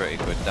doing pretty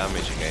good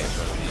damage against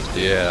one of these dudes.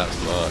 Yeah, that's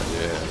mine,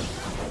 yeah.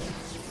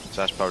 So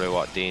that's probably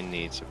what Dean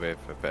needs a bit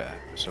for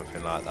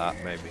something like that,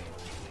 maybe.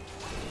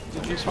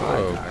 Did you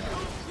find that?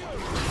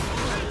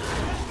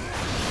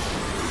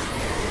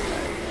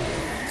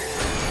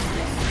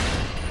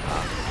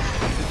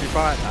 Did you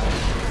buy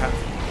that?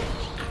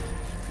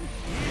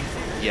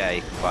 Yeah,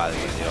 you can buy them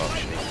in the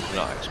auction.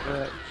 Not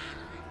expert.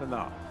 But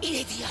not.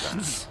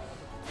 Idiots!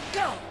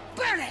 Go,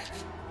 burn it!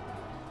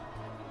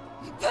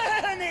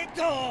 Burn it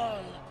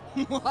all!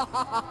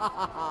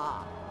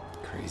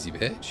 Crazy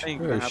bitch.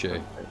 Ain't Where gonna is she?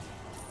 happen.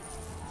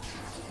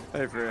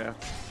 Over here.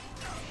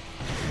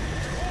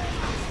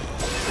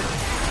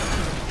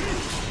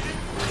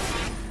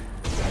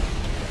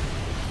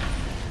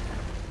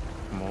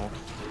 More.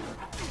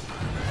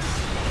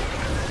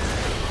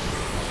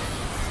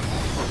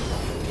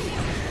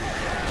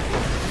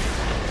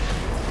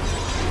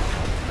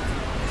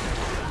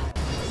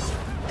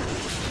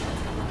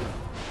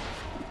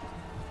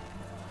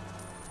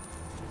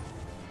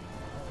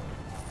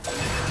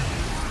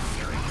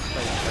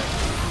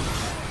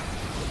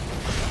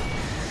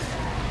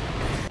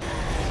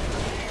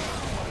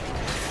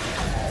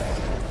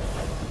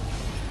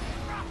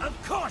 Of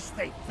course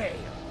they fail!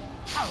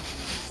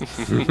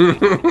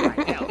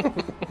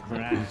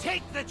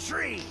 Take the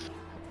tree,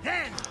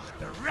 then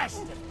the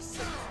rest of the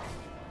city.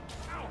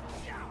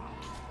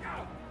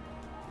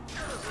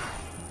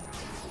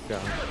 Go.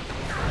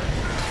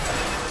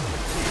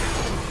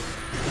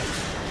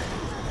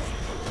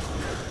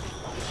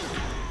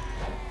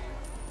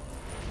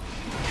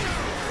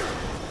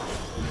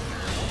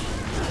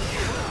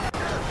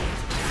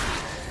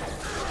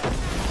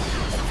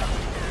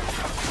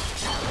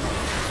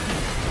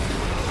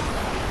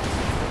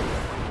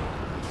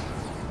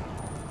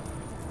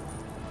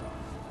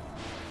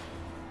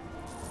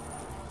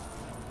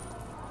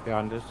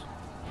 Behind us.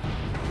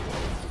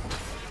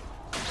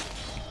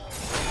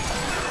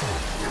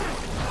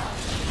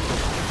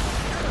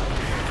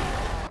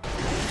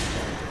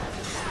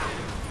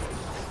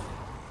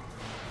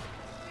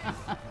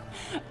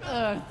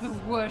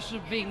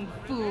 Earth-worshipping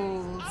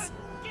fools.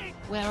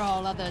 Where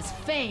all others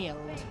failed,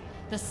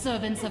 the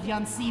servants of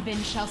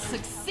Yansibin shall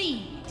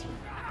succeed.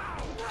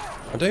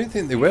 I don't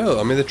think they will.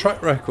 I mean, the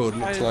track record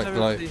looks like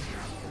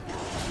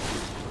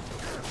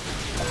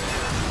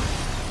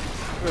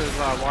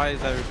Why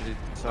is everybody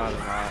deciding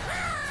that?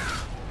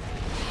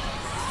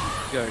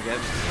 Go again.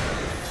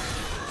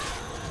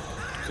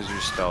 Because we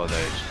stole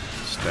those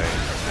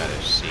stones out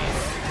of seed,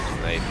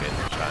 and they've been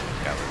trying to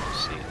gather the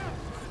seed.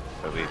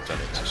 But we've done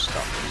it to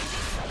stop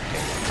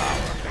getting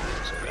power.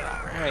 So we're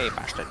like, hey,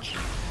 bastards.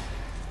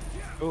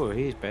 Oh,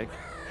 he's big.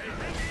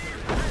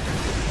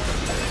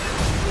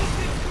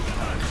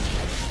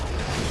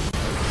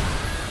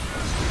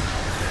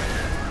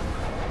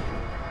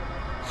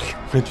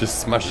 we're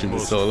just smashing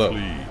this all up.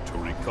 Flee to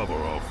recover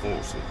our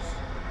forces.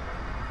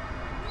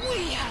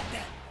 We have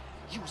them,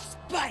 you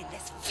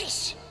spineless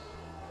fish!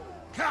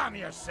 Calm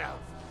yourself.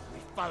 We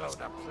follow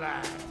the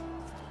plan.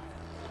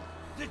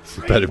 The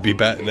Better be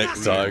better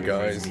next time,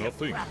 guys.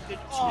 Nothing.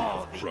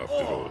 all the Crafted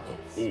all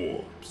the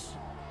orbs.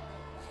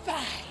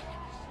 Fine.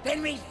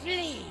 Then we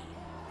flee.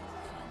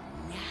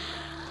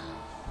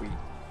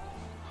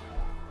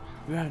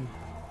 Run.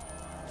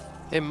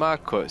 In my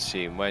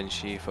cutscene, when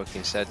she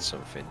fucking said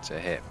something to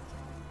him,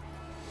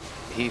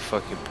 he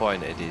fucking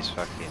pointed his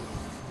fucking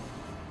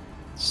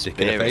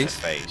spear in his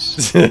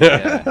face.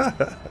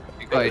 Yeah.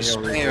 He got his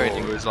spear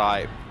and he was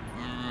like,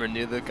 and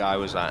the other guy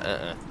was like,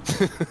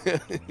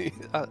 He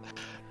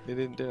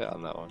didn't do it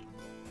on that one.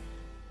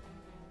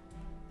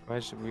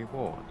 Where's the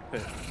reward?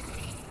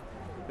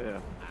 Yeah.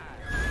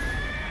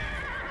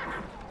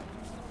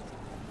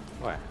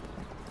 Where?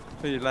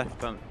 So you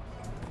left on.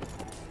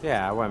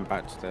 Yeah, I went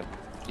back to the.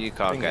 You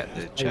can't get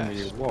the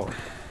chest. Reward.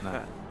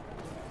 No.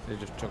 They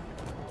just took.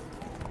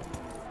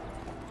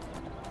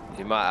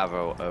 You might have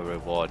a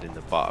reward in the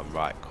bottom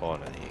right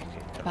corner that you can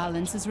get.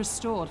 Balance is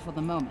restored for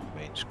the moment.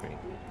 Main screen.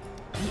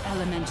 The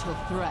elemental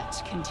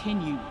threat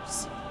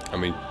continues. I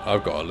mean,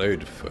 I've got a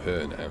load for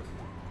her now.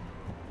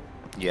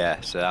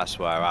 Yeah, so that's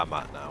where I'm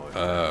at now.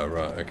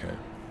 Right, okay.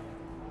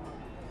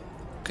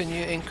 Can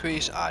you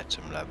increase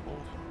item level,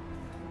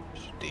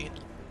 Dean?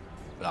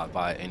 Like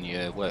by in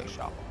your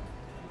workshop?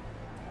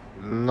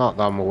 Not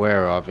that I'm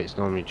aware of. It's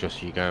normally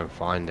just you go and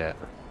find it.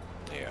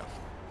 Yeah.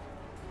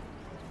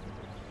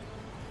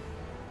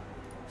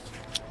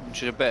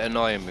 Which is a bit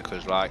annoying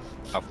because, like,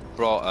 I've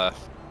brought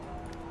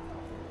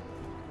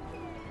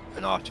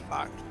an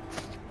artifact.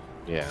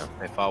 Yeah.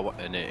 If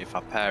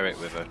I pair it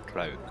with a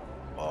cloak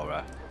or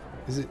a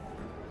Is it?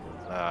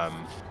 A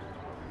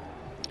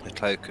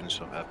cloak and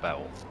a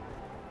belt,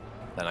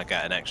 then I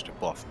get an extra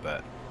buff.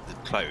 But the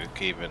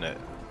cloak, even at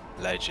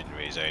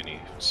legendary, is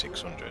only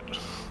 600.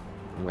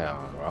 Yeah,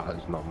 right,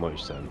 it's not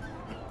much then.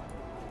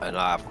 And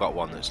I've got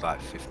one that's like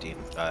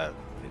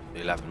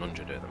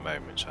 1100 at the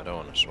moment, so I don't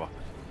want to swap.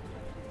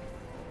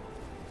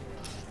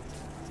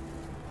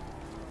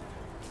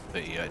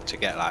 But you know, to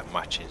get like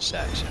matching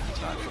sets, you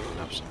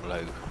have some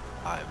low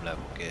item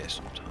level gear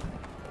sometimes.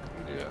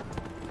 Yeah.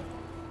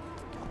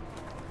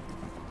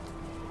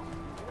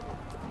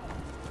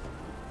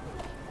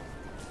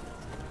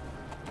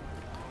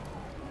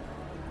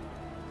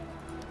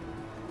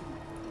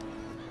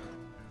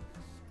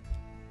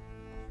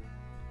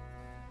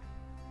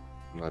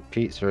 My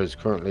pizza is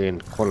currently in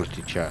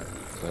quality check,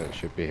 so it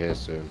should be here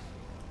soon.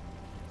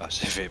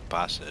 That's if it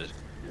passes.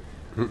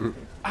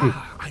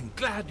 I'm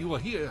glad you are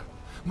here.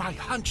 My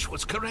hunch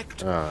was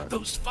correct.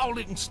 Those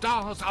falling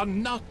stars are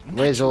not natural.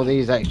 Where's all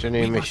these extra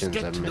new missions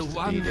then, then, the Mr.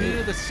 one DD?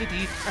 near the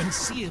city and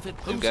see if it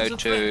Then poses go a to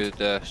threat.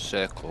 the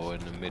circle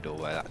in the middle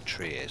where that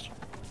tree is.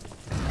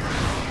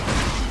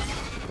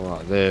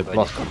 What, the When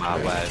boss you come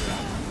out country?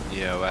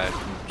 where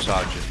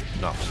Sergeant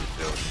Knox's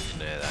building's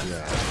near there.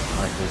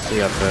 Yeah, I can see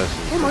a person.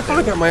 Oh my god,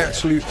 I got my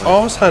absolute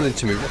arse handed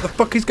to me. What the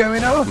fuck is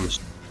going on?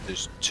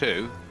 There's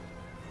two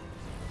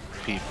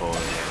people in the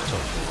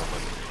top woman.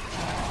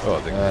 Oh, I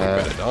think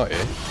we're gonna die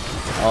here.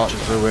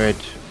 Arch-Druid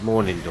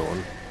Morning Dawn.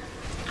 Is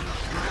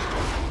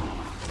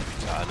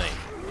that her name?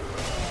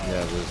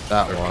 Yeah, there's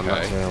that one.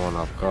 That's Okay. the only one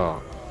I've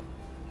got.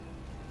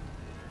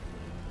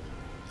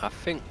 I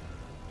think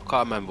I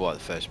can't remember what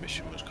the first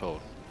mission was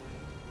called.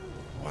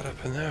 What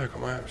happened there? I got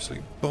my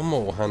absolute bum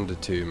all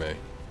handed to me.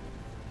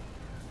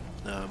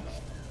 Are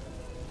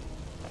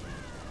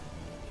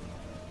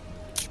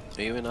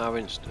you in our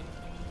instant?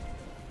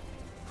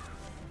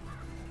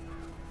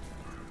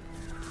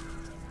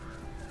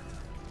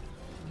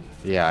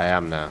 Yeah, I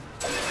am now.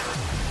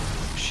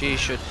 She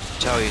should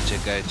tell you to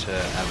go to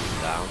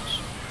Ellen Downs.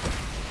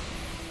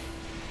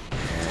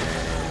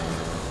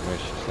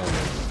 Where's she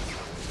sending?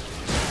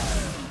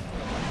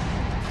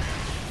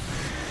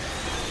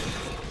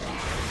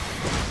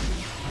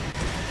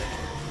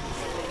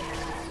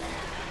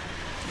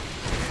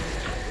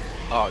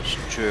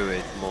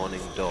 Arch-Druid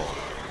Morning Dawn.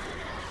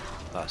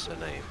 That's her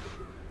name.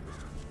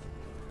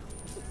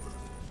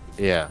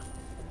 Yeah.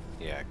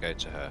 Yeah, go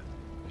to her.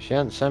 She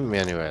hasn't sent me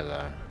anywhere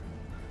though.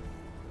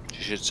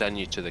 She should send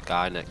you to the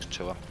guy next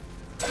to her.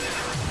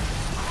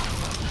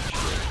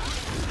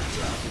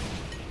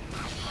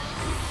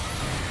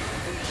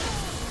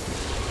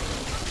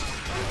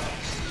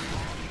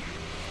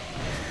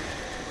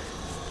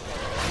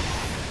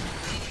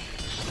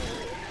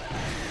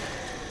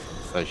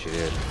 So she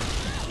did.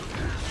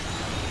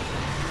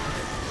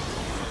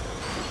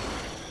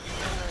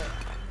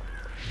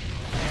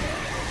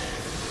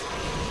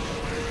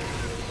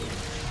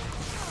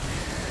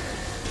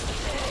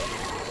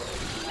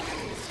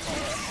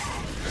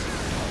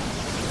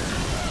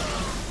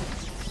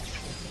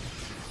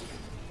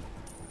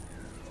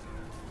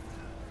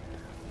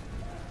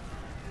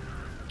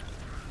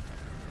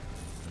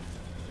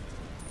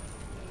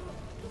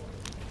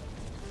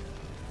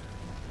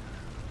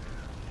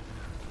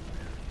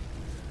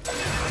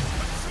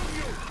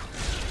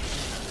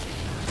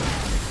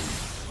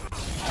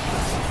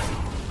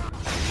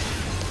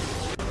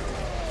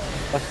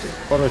 That's it.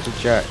 Quality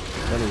check.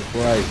 That is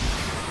great.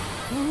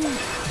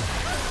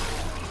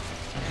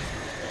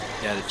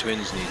 Yeah, the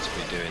twins need to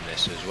be doing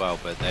this as well,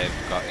 but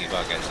you've got to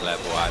get to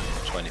level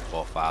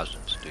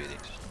 24,000 to do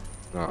this.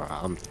 Alright,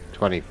 I'm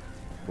 20.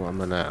 What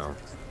am I now?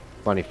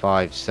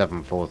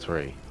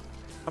 25,743.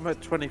 I'm at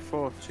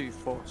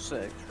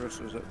 24,246.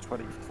 Russell's at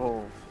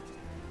 24.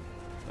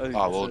 Oh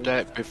well,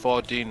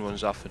 before Dean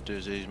runs off and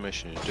does his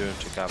missions, do them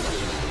together.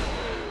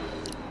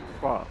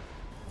 What?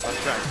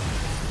 Okay.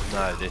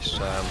 No, this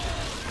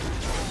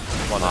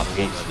one up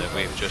that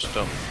we've just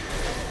done.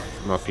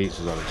 My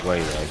pizza's on its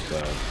way though,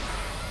 so.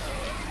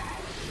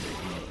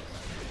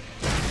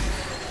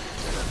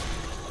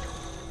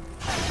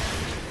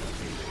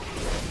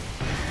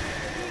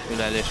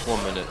 then this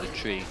woman at the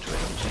tree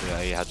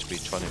twins, he had to be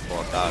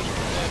 24,000.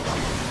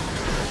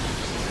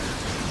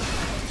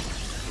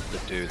 You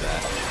could do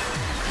that.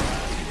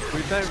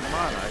 We don't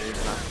mind, I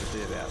even have to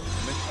do that.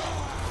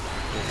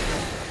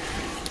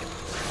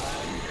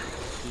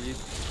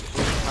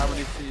 How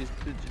many seas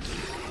did you do?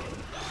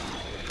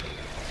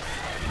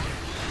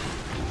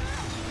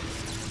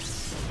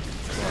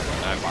 Well, I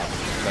don't know, but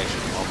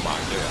PlayStation 1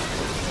 might do it.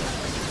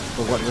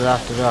 But what did I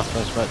have to do after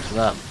I spoke to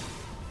them?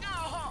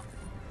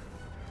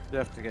 You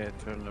have to go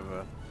to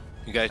another.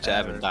 You go to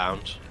Evan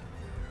Downs.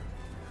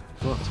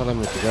 They're not telling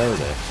me to go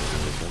there.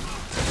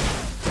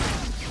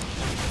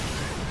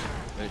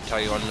 They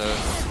tell you on the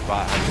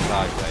right hand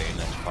side there, your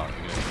next part of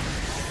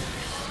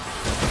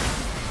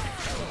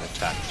the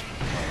text.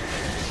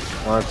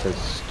 I said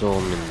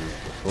storming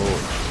the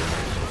fort.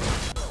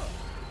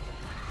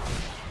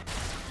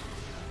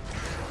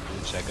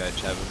 You say go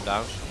to Evan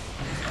Downs.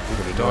 I'm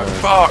gonna die.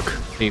 Fuck!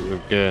 Speak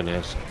with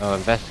Gurnis. Oh,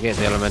 investigate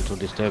the elemental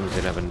disturbance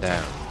in Evan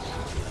Downs.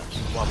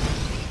 One.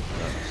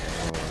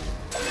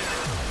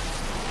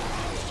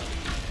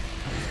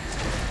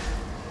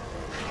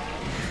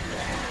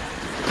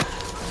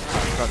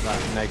 I've got that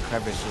no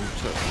crevice and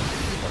touch.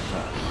 What's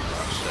that?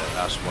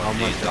 That's what I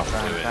need to do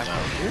it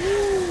now.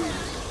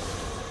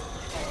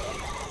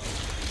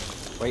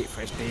 Wait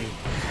for it, Steve.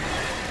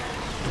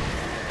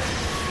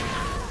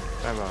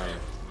 Where are you?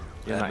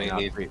 Let me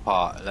leave the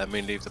part. Let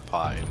me leave the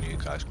party, and you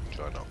guys can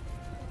join up.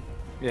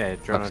 Yeah,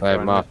 join I'd say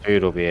my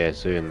food will be here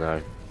soon,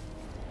 though.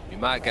 You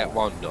might get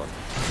one done.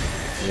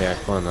 Yeah,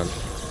 come on then.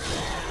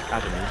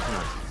 Adam, isn't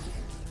it?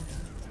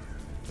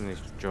 He needs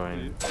to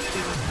join.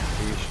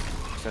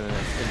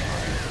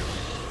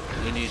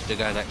 He needs to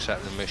go and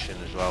accept the mission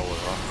as well,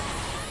 with us.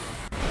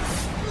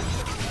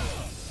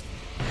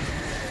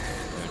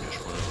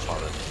 Just want to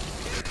follow them.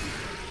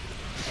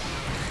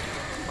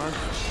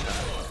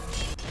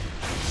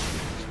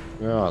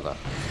 Where are they?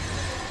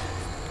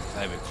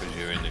 Maybe because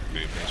you're in the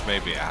group,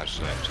 maybe it has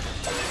selected.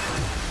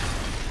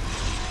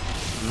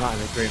 I'm not in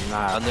the group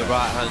now. On the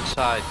right hand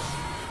side,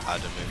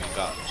 Adam, have you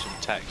got some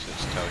text that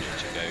tells you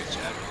to go to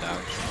Evan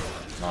Downs?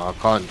 No, I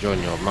can't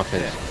join your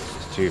muffins.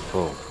 It's too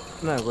full.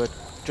 No, we're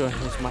joining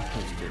his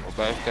muffins, dude. We'll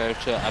both go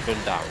to Evan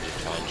Downs and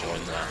try and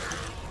join that.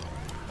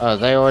 Oh, are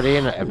they already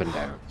in at Evan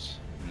Downs?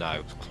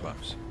 No,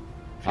 close.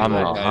 If I'm you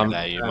not. go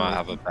there, you might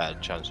have a better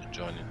chance of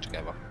joining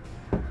together.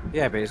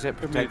 Yeah, but is it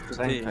Protectors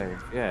to Dean.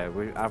 ONCLAAAAVE? Yeah,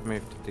 I've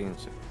moved to Dean,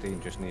 so Dean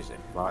just needs it.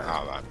 Right.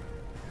 Alright.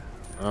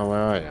 Oh,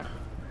 where are you?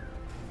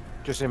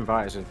 Just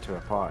invite us into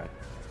a party.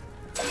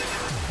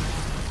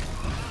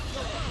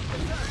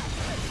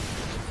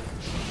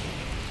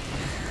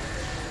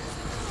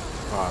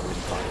 Right, we'll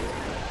invite you.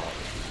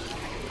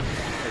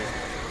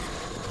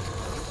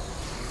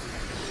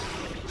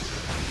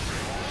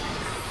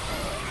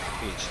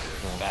 It's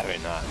very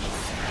nice.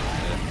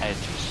 The edge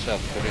is so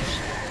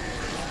crisp.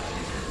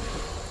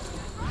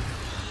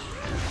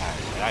 I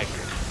like it.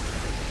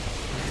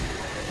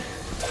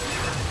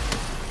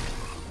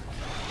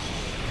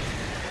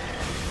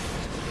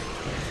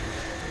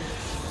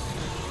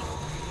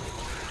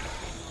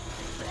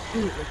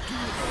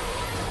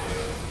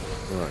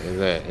 Right, is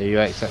it? Are you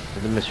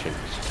accepting the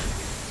missions?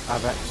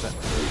 I've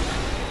accepted.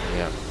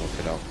 Yeah, look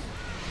it up.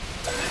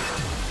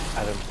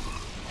 Adam.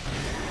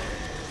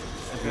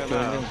 If You you're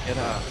join now, in, get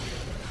out.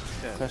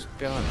 yeah. Press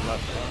behind the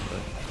left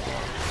button.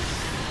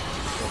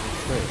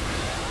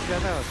 Yeah,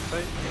 no, it's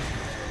fine.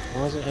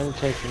 Why is it only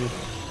taking me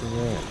to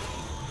there?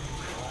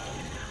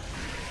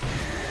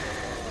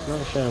 It's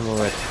not showing me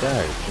where to go,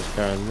 it's just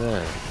going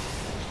there.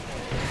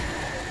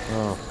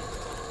 Oh.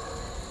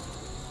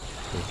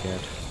 Pretty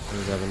good.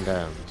 Where's Evan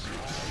Downs?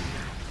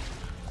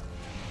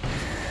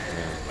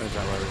 Yeah. Is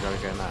that where we're going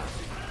to go now?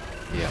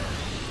 Yeah.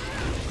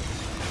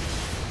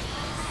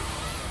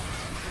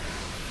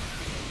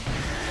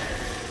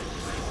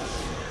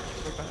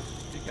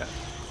 You get.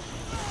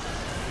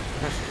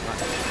 Press it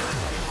right.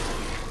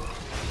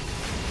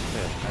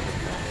 Yeah, Evan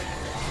Downs.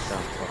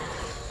 Down front.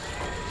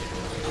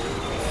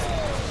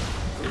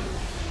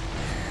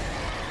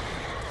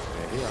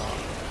 There we are.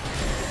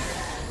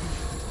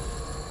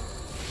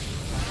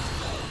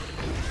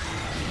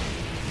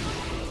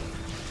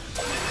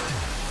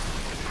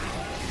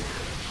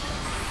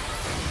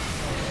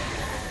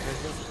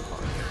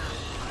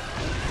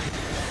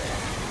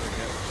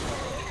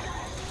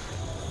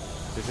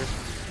 Is this?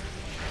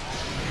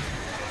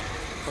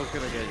 I was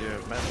gonna get you a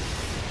medal.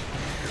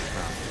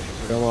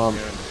 Come on,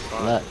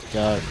 let's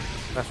go.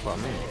 That's what I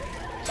mean.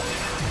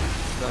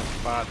 That's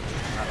bad.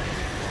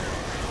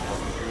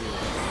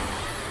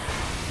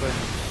 When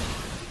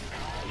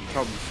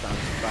Tom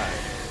stands back,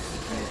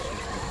 it means you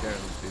can go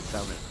and do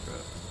damage to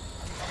it.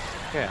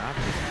 Yeah, I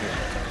can do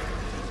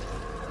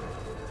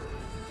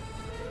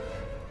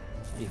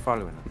it. You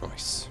following him?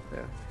 Nice.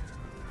 Yeah.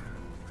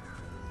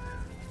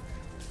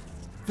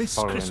 This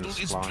Following crystal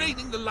the is slime.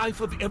 draining the life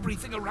of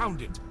everything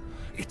around it.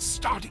 It's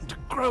starting to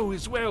grow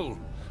as well.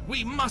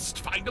 We must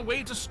find a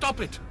way to stop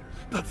it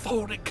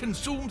before it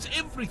consumes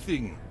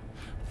everything.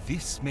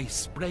 This may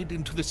spread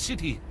into the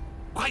city,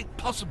 quite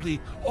possibly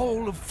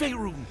all of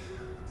Faerun.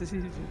 Did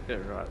you get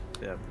it right?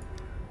 Yeah.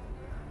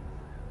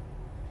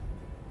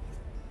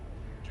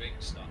 Drink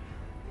stuff.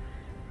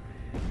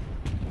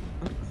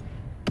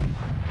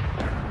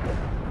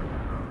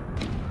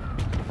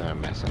 No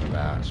messing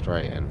about,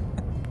 straight in.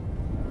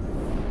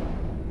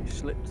 You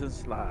slipped and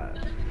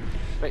slide.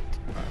 Wait.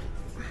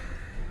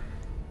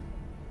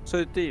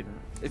 So, Dean,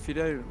 if you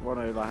don't want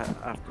to like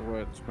after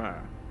work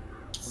tomorrow,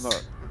 I'm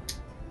not.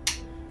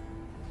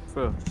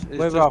 First, it's We're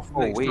just off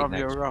all next week time next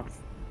you're off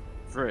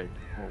free,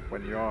 or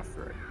when you are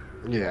free.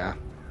 Yeah,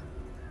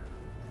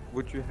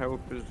 Would you help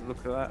us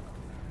look at that?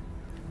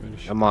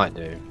 I might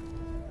do.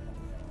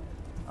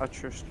 I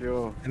trust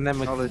your And then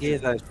we can knowledge hear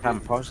of- those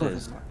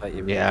pamposes that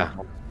you Yeah.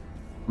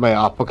 Mate,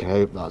 I fucking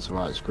hope that's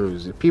right,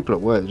 screws. People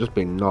at work, just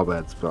being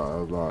knobheads, but I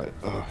was like,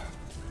 ugh.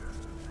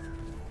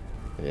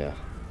 Yeah.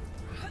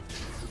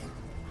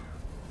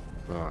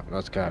 Right,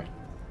 let's go.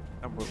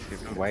 And we'll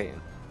give you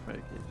waiting. make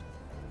it.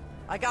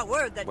 I got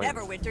word that Wait.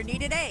 Neverwinter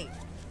needed aid.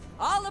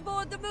 All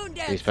aboard the Moon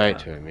Dancer. You spoke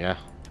to him, yeah?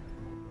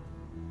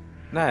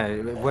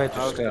 No, we're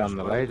just still on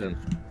the loading.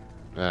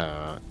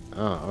 Yeah, right.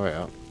 Oh,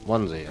 alright.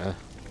 Onesie, yeah?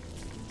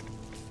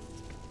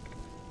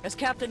 As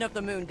captain of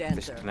the Moon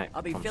Dancer, Disconnect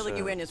I'll be from filling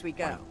you server. in as we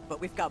go.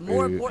 But we've got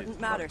more Ooh. important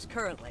matters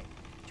currently.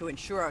 To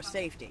ensure our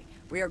safety,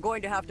 we are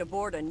going to have to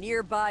board a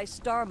nearby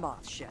Star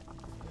Moth ship.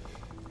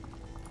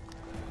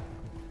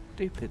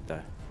 Stupid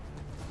though.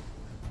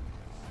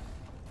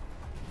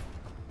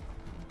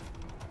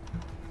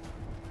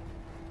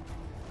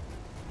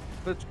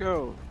 Let's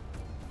go.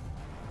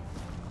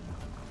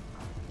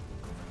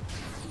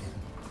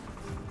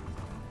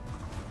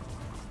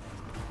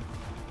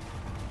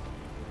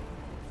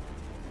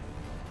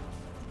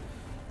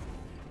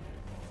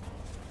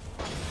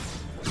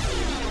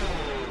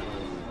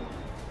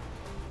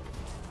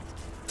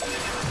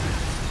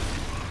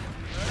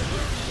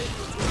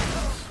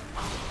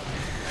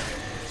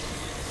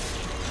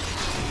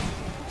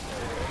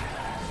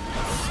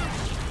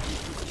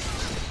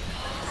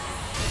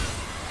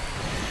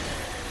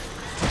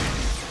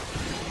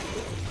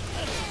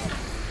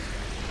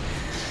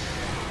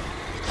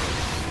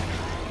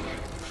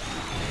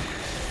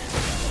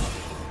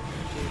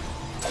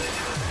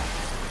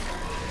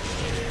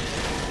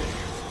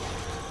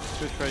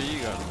 Which way you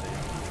going?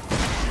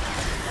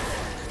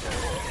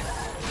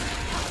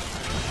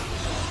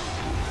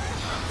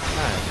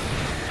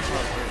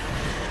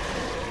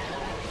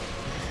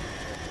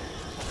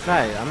 No,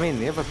 I mean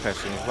the other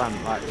person is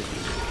one like is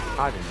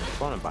hiding in the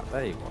corner back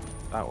there. You go,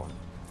 that one.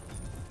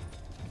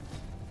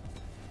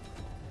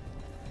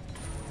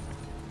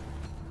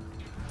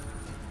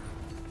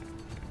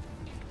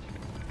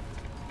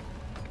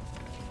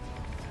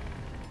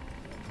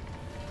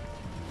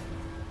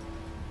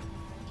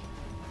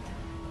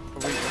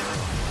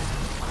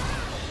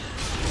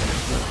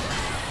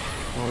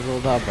 What was all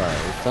that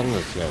about? It's done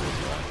this go this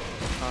way.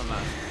 Oh no.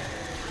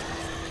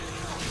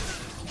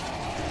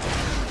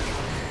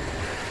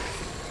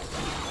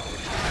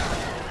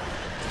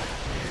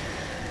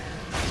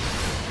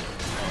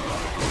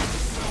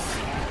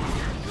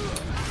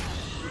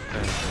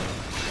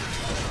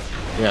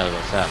 Yeah,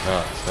 that's that,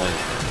 right, so.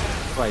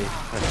 Wait.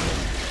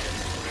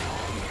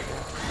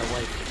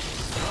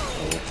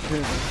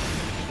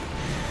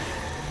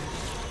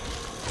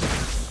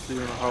 Do you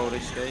want to hold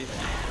escape?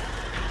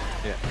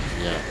 Yeah.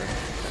 Yeah.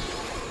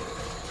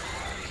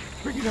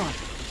 Bring it on.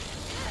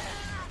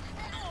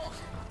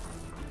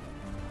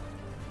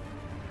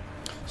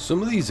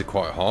 Some of these are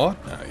quite hard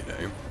now, you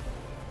know.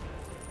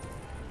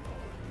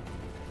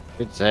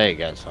 Could say it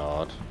gets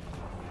hard.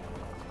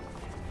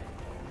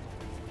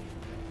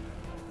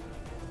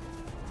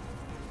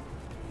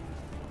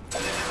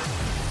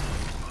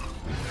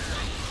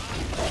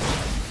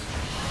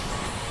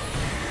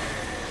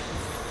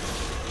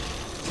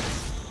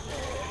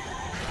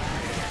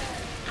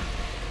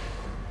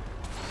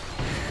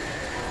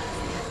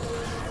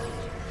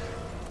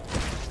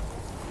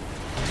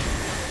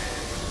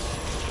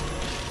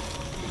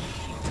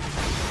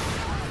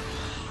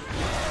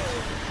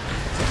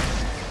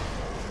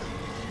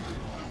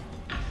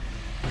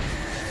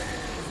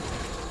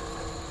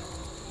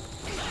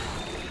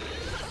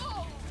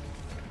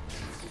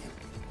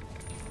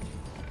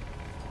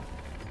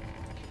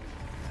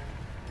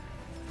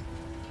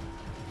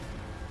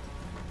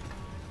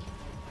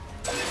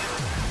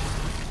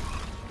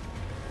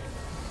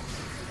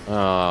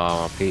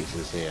 Oh, my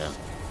pizza's here.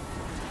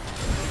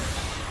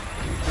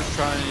 Just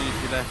try and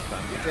use your left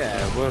hand.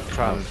 Yeah, we'll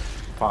try and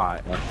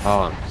fight. I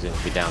can't, because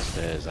it'll be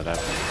downstairs, I don't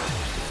think.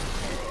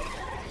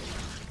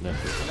 No.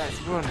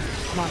 Let's run.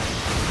 Come on.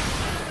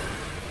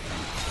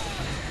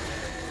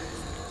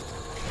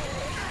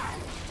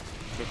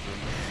 Good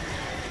one.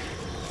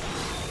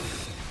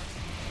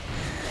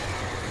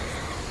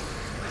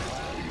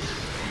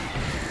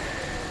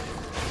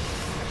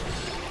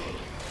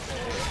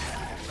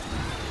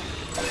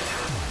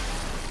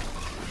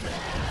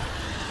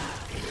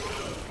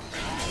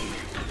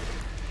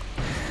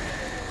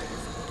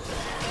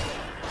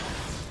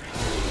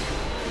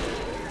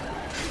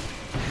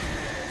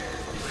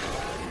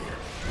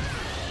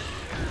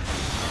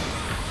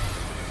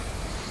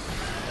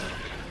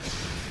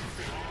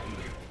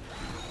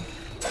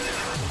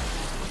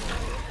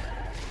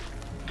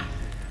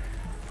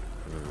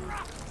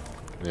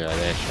 Yeah,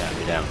 they're shutting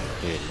me down.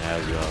 Here, now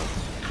you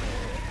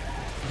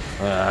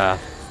are.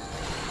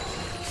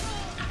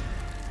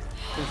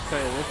 Just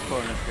stay at this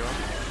point if you want.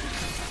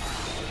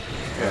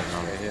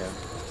 Yeah.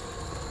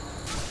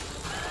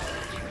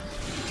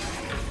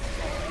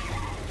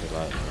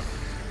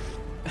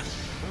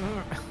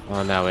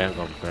 Oh no, we haven't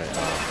gone for it.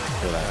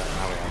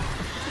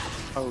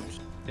 Oh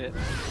shit.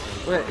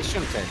 Well, it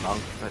shouldn't take long.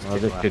 Oh,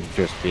 this could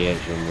just be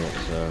it, shouldn't it?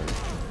 So.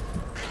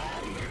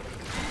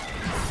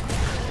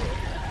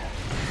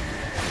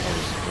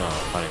 No, I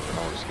think the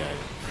whole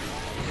game.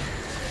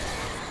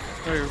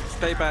 No,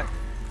 stay back.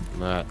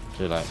 No,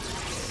 too late.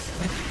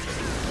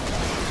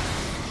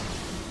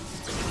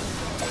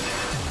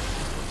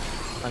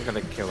 I'm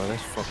gonna kill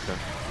this fucker.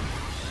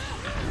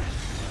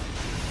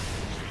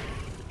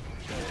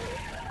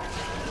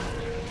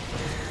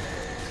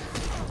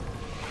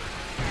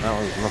 That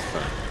one's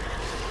nothing.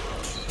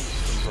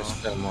 There's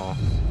still more.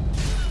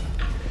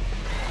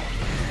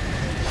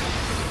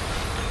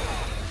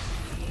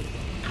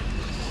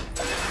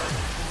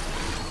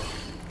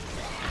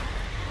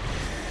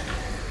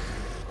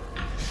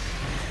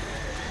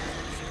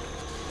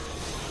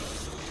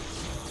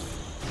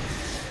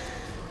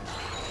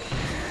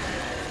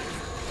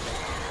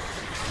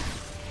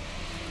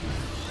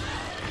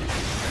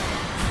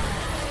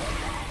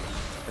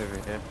 Over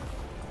here.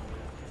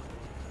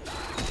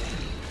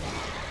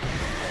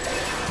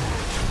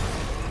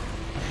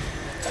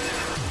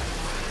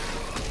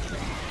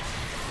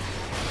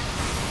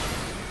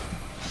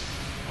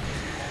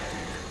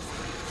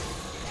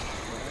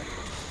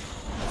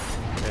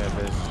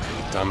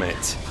 Damn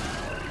it.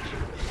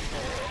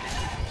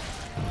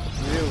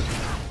 Real.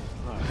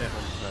 No,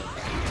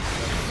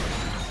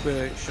 but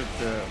it should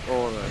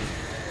aura.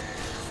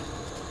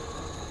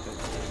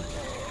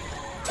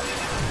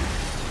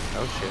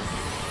 Oh shit.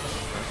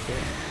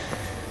 Okay.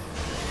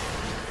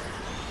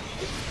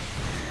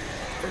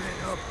 Fill it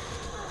up.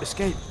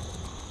 Escape.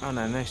 Oh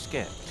no, no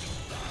escape.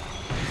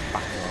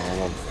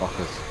 Oh,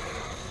 fuckers.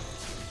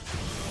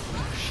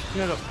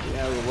 Shut up.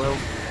 Yeah, we will.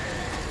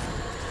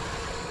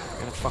 You're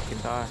gonna fucking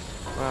die.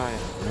 Where are you?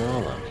 No,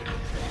 man.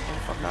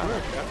 Fuck out.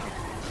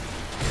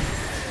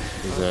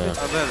 He's Oh,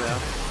 there they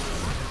are.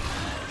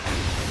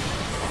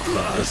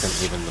 This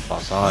isn't even the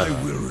boss either.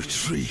 I will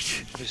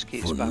retreat. Just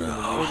keeps For back.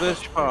 now. Well,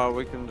 this far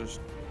we can just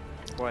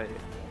wait.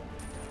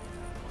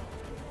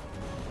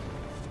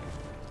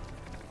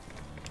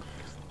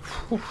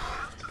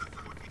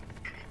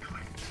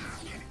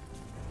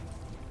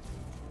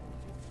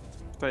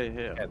 Stay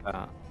here. Get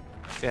that.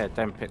 Yeah,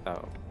 don't pick that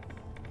up.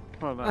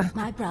 Well, no.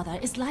 My brother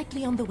is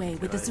likely on the way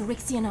with the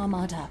Zerixian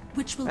armada,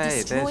 which will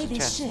Hey, destroy there's a this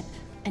chest. ship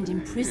and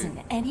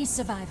imprison any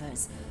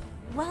survivors.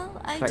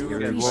 Well, I Thank do you,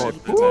 appreciate reward.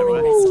 the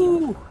daring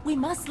rescue. We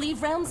must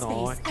leave realm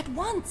space at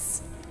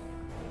once.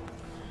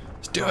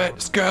 Let's do it.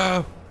 Let's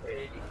go.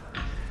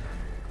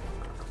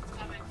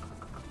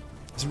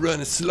 Let's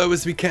run as slow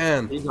as we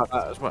can. You got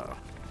that as well.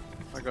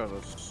 I got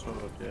a sword,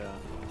 yeah.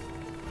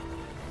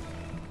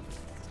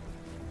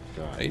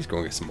 Right, he's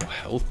going to get some more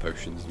health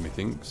potions,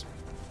 methinks.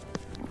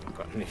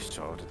 Got a new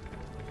sword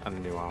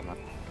and new armor.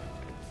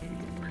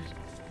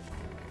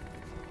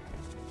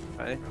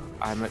 Hey,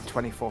 I'm at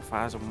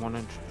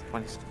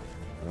 24,120.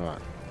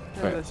 Alright.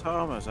 yeah, this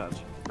armor's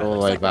actually. All the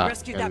Looks way like we back.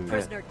 rescued that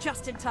prisoner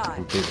just in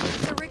time. business.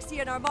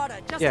 Zerixian armada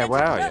just Yeah, entered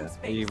where are realm you?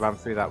 space. You ran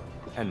through that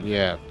end.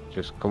 Yeah,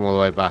 just come all the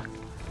way back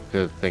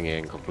to the thingy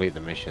and complete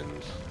the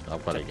missions.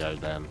 I've got to go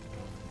then.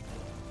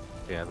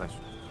 Yeah, that's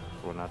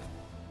one ad.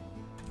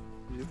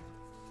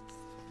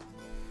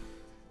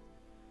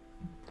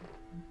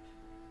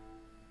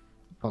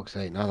 Fuck's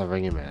sake, now they're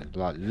ringing me.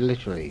 Like,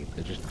 literally,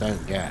 they just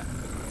don't get.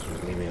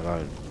 Just leave me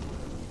alone.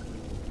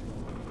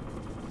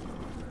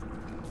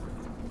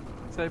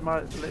 They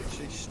might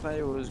literally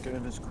snail us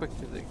going as quick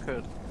as it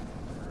could.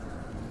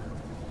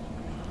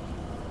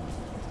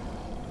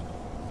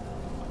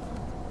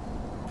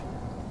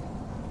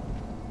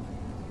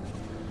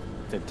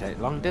 Didn't take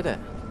long, did it?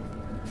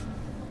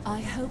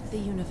 I hope the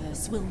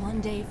universe will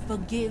one day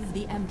forgive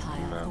the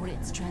Empire for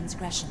its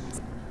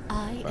transgressions.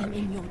 I am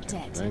in your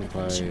debt,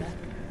 adventurer.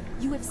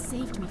 You have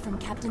saved me from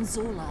Captain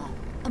Zola,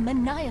 a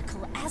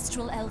maniacal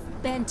astral elf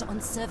bent on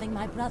serving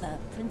my brother,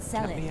 Prince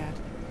Elith.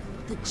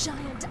 The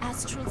giant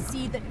astral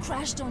seed that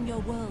crashed on your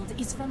world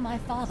is from my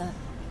father,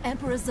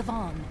 Emperor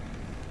Zavan.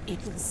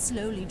 It will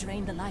slowly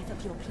drain the life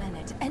of your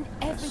planet and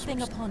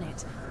everything upon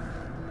it.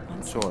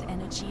 Once that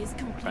energy is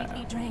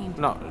completely drained,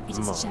 it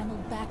is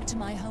channeled back to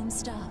my home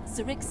star,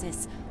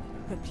 Zerixis,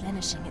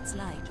 replenishing its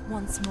light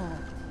once more.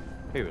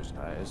 Who was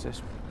that? Is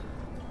this?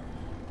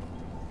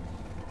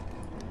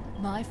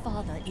 My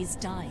father is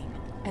dying,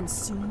 and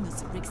soon the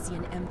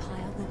Zerixian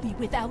Empire will be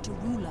without a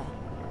ruler.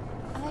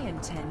 I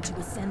intend to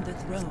ascend the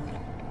throne,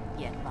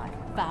 yet my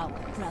foul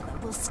brother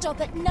will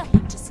stop at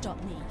nothing to stop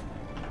me.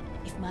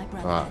 If my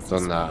brother has done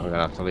his that, way, we're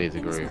gonna have to leave the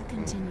things group. will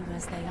continue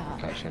as they are.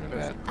 Catch you in a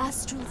bit.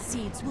 Astral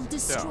seeds will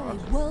destroy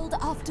world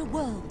after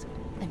world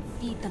and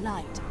feed the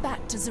light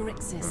back to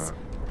Zerixis.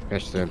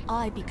 Catch you soon.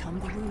 I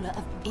become the ruler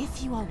of.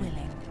 If you are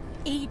willing,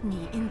 aid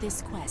me in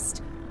this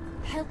quest.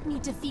 Help me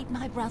defeat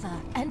my brother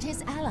and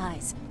his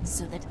allies,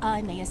 so that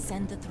I may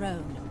ascend the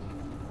throne.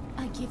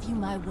 I give you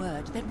my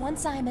word that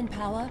once I am in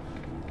power,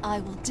 I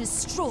will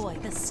destroy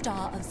the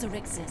Star of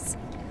Xerxes.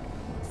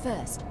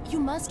 First, you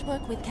must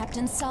work with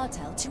Captain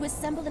Sartell to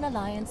assemble an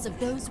alliance of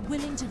those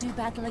willing to do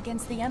battle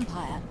against the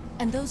Empire,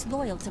 and those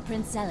loyal to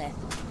Prince Zelith.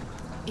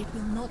 It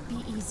will not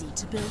be easy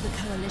to build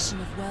a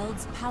coalition of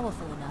worlds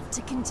powerful enough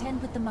to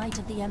contend with the might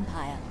of the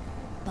Empire,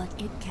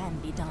 but it can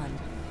be done.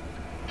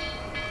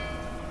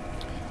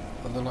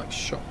 Are there like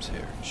shops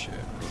here and shit?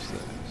 What's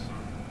this?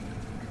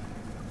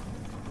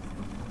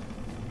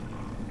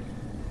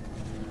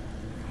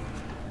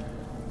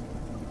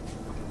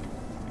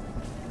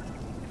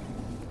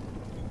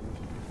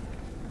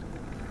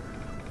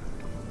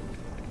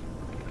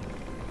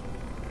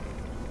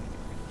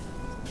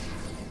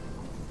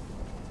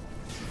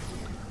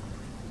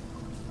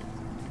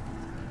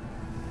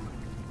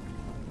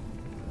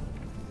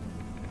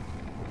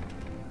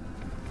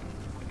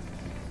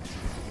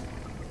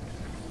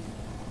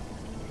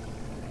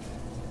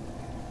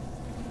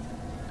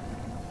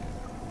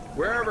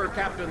 Wherever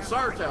Captain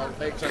Sartell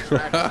takes us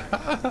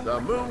next,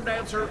 the Moon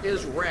Dancer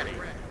is ready.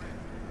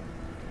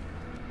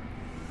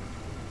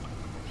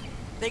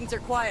 Things are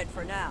quiet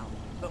for now,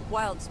 but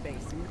wild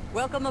space.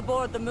 Welcome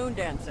aboard the Moon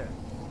Dancer.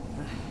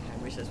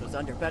 I wish this was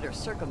under better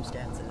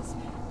circumstances,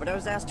 but I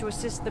was asked to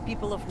assist the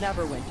people of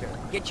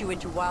Neverwinter, get you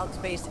into wild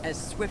space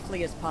as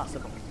swiftly as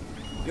possible.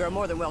 You are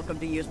more than welcome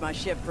to use my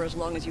ship for as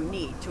long as you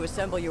need to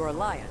assemble your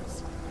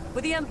alliance.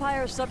 With the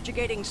Empire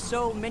subjugating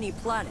so many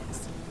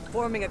planets,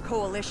 forming a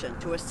coalition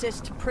to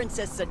assist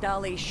Princess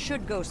Zadali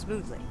should go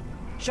smoothly.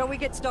 Shall we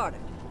get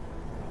started?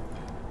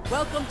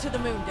 Welcome to the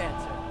Moon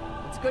Dancer.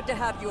 It's good to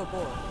have you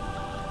aboard.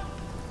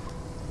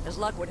 As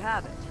luck would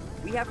have it,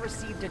 we have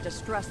received a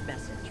distress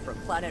message from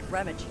planet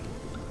Remichi.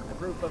 A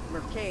group of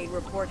Mercain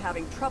report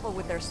having trouble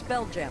with their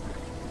spelljammer,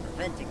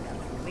 preventing them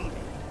from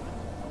leaving.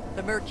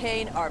 The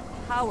Mercain are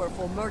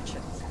powerful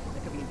merchants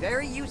that could be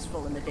very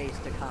useful in the days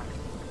to come.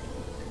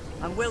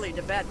 I'm willing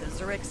to bet the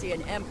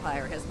Xerexian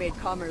Empire has made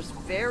commerce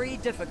very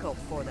difficult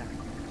for them.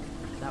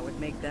 That would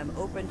make them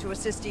open to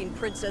assisting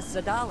Princess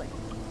Zadali.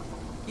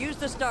 Use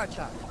the star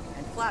chart,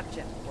 and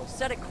Flapjack will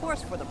set a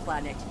course for the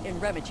planet in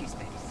Remichi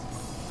space.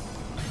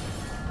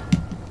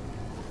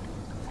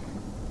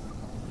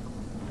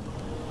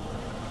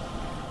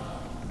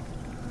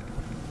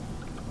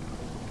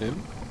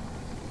 Him?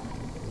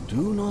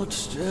 Do not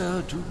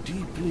stare too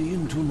deeply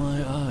into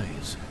my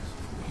eyes.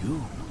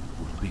 You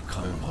will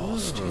become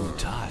lost in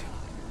time.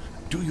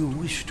 Do you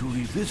wish to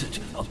revisit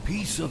a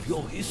piece of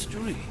your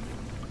history?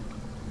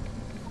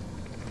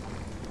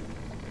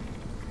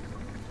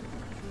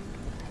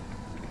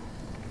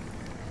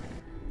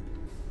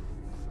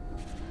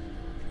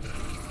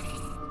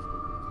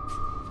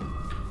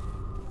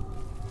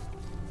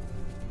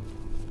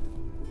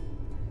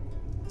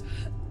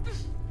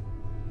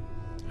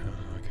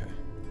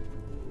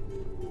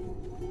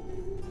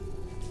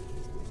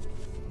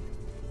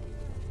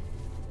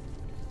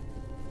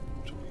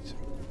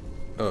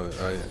 Oh,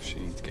 I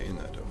actually need to get in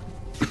that door.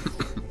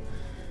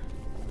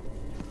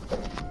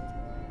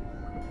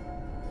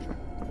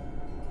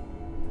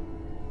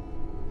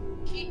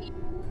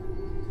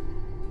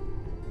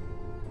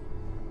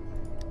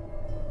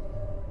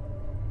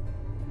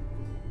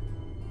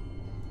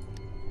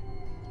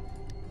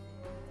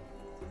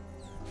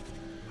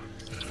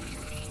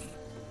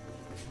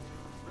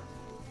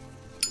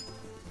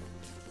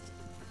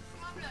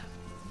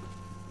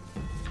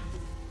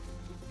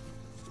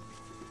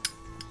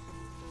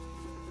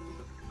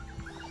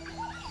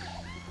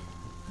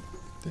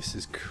 This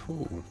is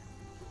cool.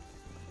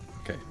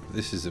 Okay,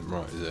 this isn't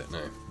right, is it? No.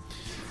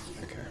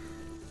 Okay.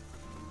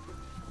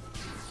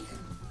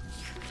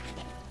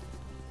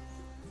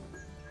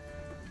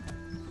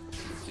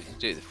 Did you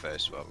do the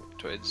first one with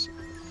twins?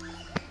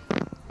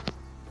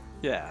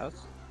 Yes.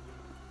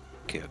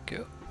 Cool,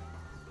 cool.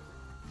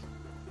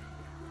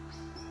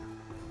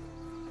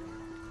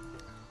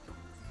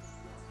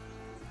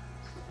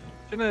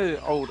 Do you know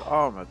old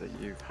armor that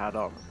you've had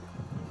on?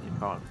 You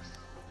can't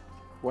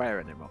wear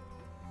anymore.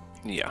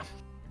 Yeah.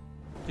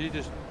 Do you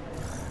just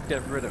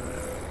get rid of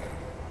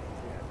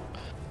it?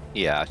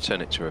 Yeah, I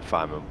turn it to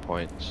refinement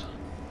points.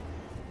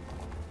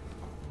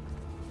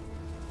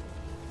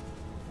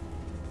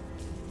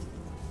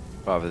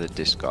 Rather than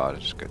discard, I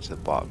just go to the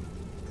bottom,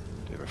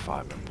 do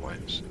refinement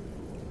points.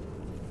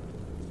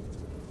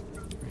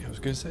 Yeah, I was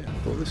going to say, I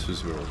thought this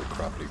was where all the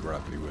crapply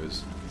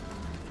was.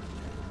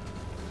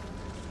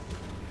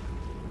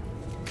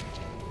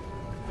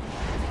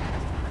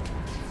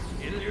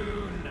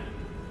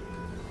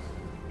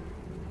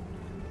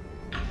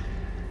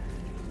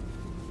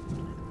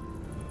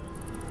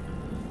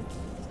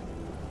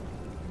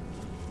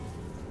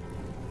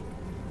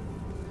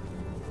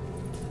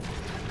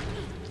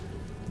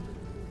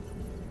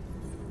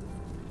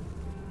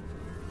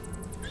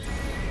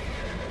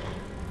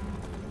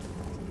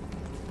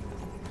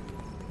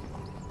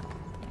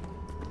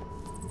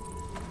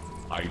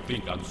 I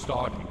think I'm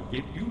starting to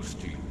get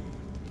used to you.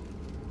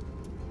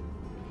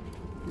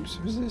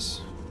 Who's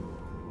this?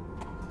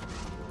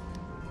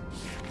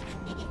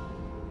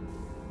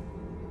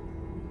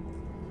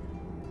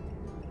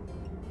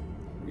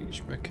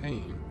 Such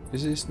cocaine.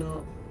 Is this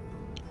not?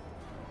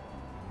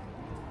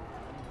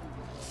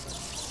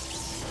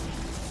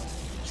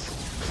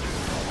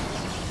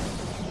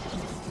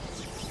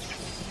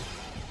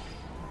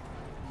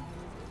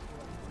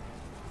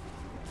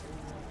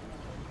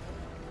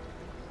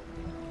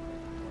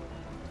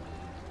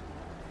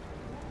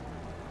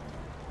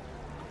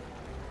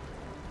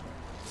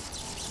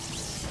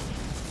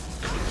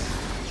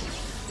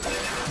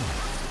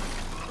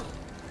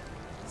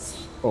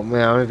 Oh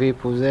man, how many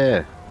people's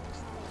there?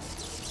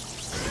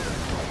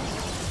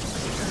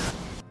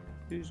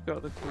 Who's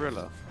got the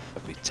gorilla?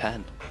 That'd be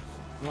 10.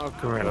 Not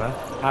a gorilla.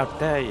 How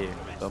dare you?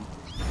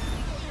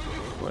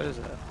 What is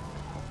it?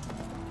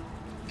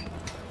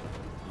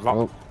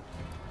 Oh.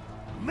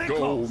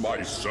 Go,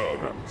 my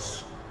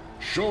servants.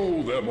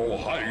 Show them O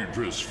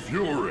Hydra's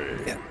fury.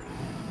 Yeah.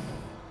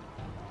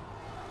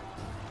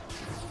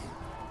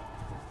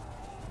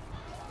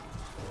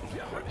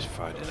 It's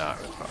Friday night,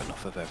 we've got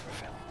enough of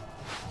everything.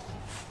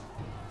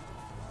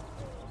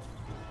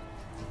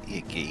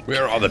 You geek.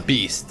 Where are the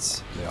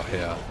beasts? They are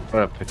here.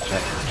 Gotta protect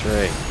the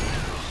tree.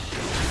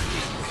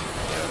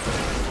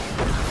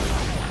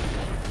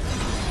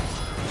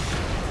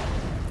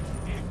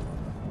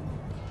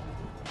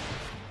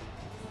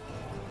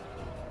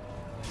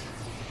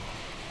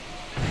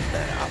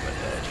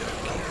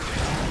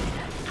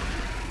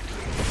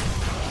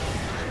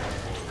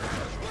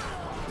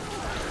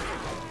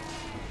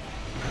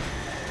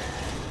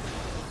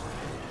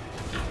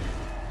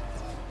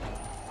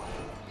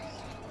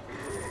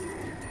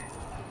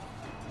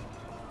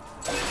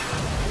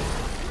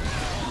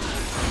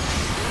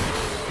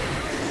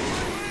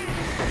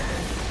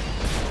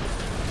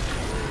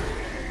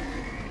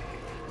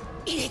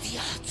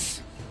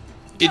 Idiots!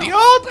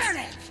 Idiots! Burn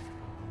it!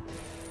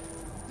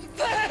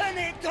 Burn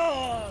it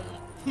all!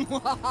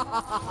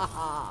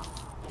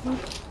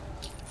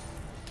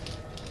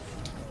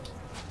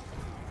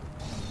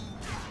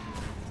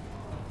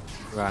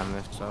 Around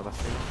this side, I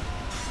think.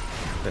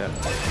 Yeah.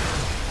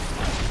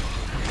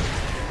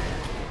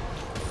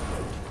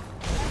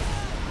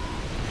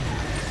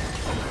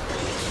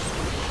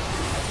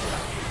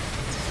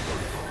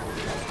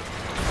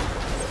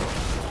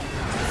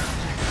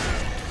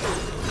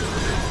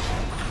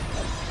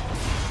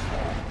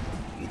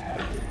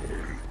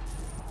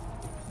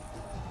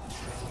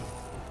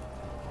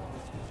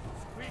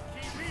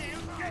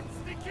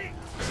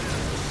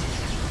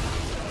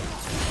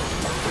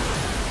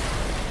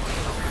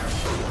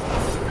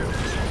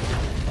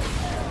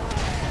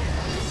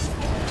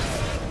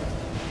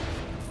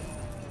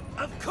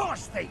 Of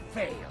course they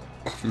failed.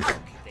 How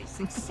could they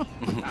succeed?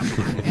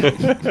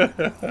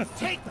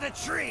 Take the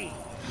tree.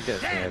 He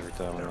gets me Then every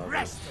time the I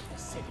rest of the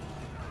city.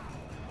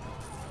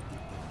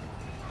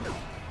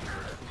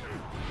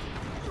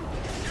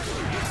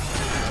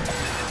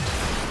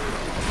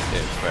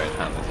 It's very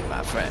handy,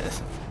 my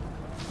friends.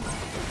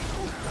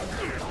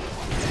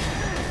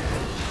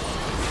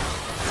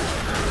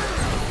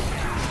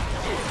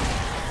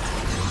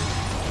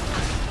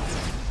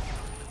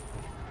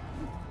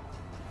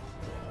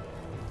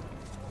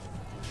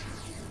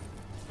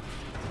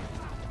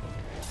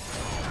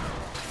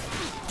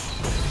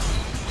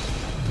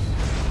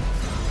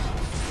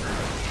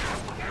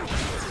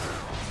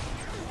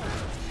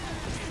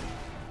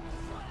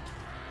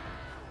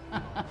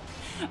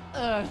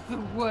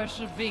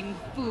 Earth-worshipping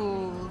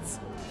fools.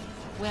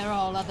 Where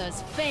all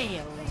others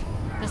failed,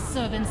 the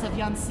servants of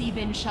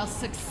Yansibin shall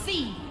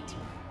succeed.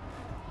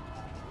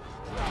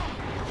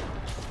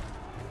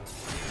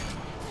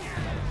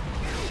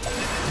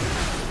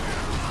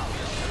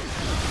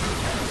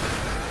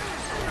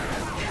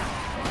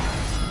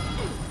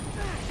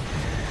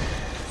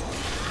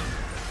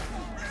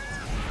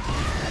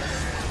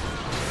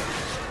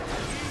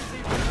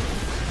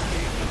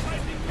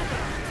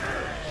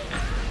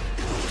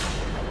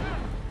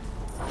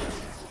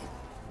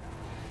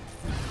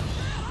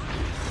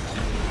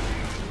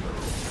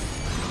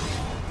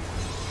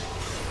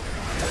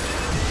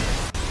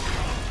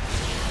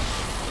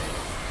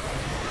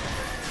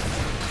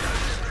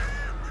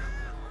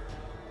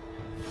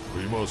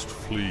 We must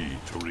flee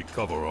to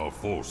recover our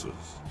forces.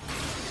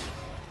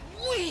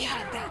 We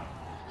had them,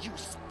 you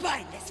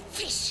spineless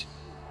fish.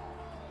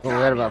 Well,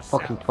 we had about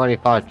fucking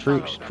 25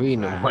 troops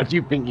between them. What do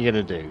you think you're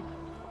gonna do?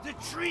 The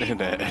tree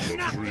Isn't it?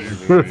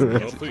 will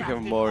It's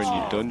even more in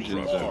your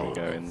dungeons when we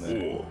go in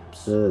there.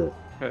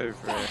 Go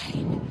for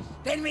it.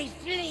 Then we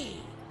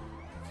flee.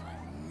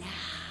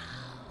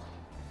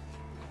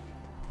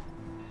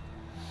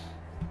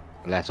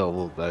 Unless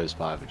all of those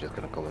five are just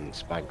gonna come and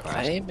spank us.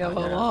 Claim your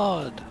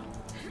lord.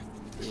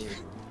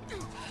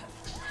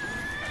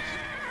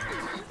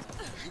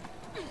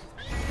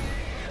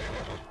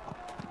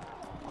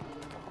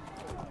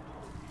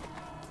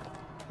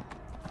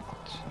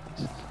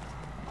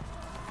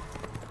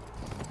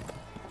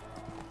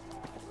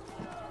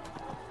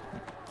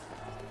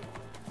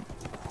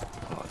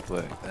 Hard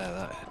work there,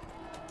 that.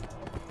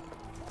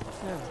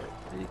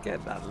 Yeah, you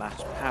get that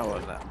last power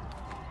that.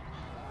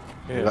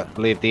 You got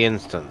to leave the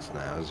instance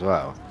now as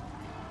well.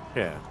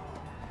 Yeah.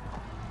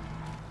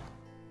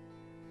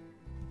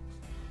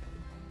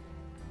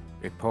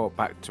 report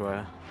back to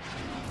her.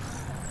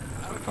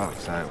 For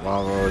fuck's sake,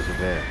 while we're always a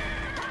bit.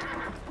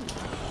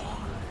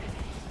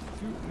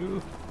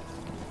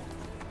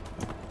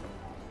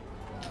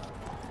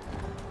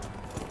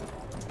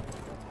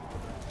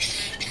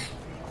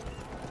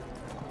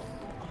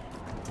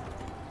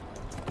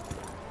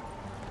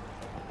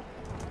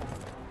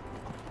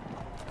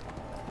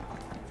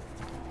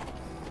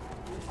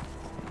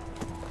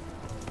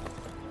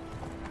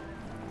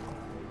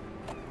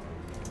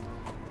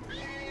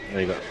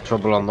 You got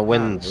trouble on the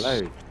winds.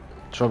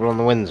 Trouble on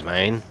the winds,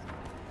 man.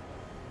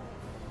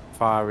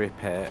 Fire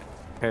repair,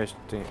 Coast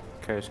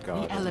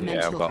Guard.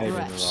 Yeah, I've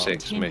got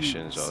 6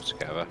 missions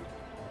altogether.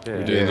 Yeah.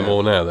 We're doing them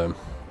all now then?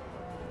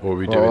 Or are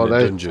we doing the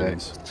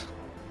dungeons?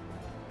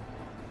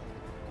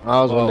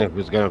 I was wondering if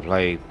we was going to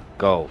play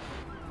golf.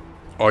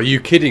 Are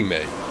you kidding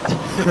me?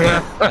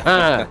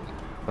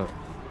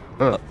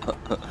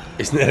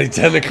 It's nearly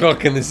 10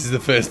 o'clock and this is the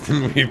first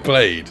thing we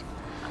played.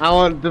 I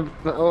want to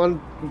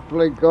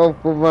play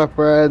golf with my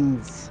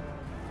friends.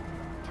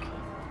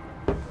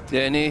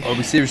 Are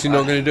we seriously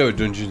not going to do a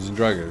Dungeons and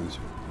Dragons?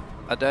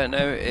 I don't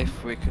know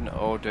if we can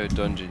all do a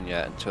dungeon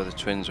yet until the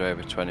twins are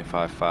over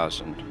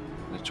 25,000.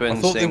 The twins.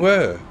 I thought they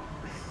were.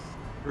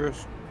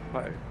 Bruce,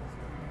 play.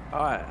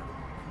 Alright.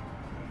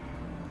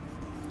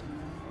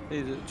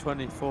 He's at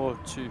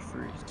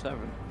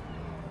 24,237.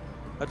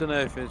 I don't know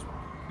if it's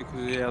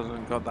because he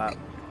hasn't got that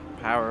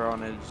power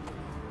on his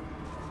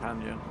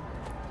companion.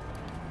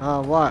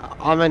 Oh, why?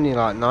 I'm only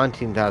like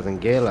 19,000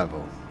 gear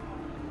level.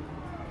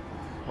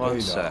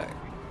 One sec.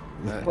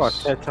 What,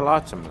 total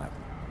item level?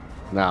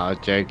 No, I was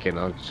joking.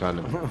 I was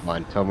trying to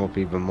find Tom up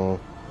even more.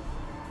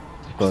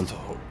 I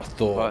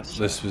thought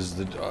this was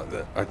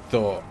the. I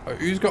thought.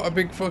 Who's got a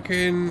big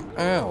fucking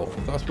owl?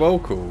 That's well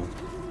cool.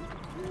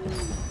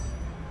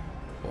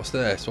 What's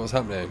this? What's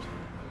happening?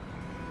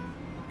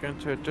 Going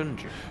to a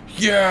dungeon.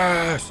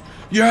 Yes!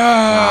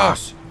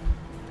 Yes!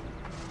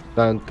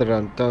 Dun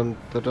dun dun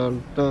dun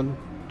dun dun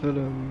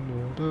dun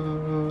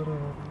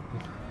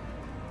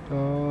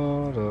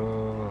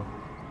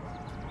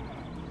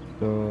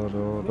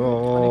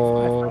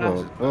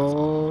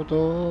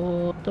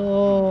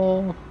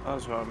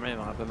That's what I mean,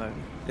 I don't know.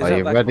 Are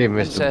you ready,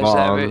 Mr.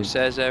 Bond? It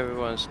says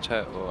everyone's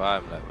total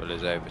item level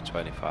is over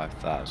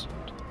 25,000.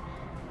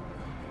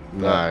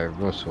 No,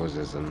 Russell's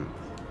isn't.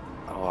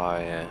 Oh,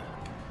 yeah.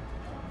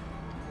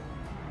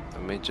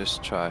 Let me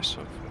just try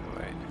something,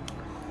 wait.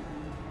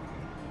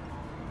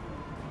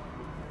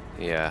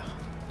 Yeah.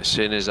 As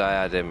soon as I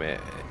add him, it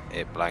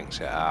blanks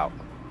it out.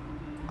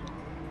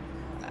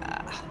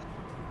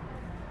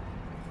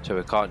 So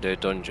we can't do a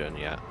dungeon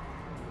yet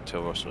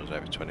until Russell's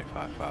over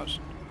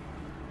 25,000.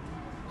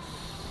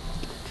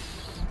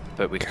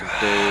 But we can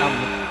do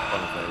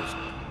one of those.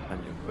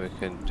 And we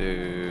can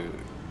do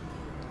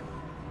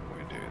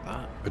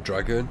that. A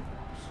dragon?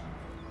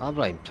 I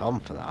blame Tom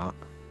for that.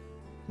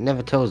 He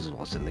never tells us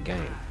what's in the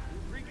game.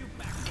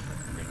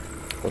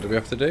 What do we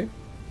have to do?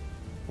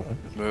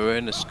 We're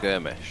in a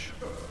skirmish.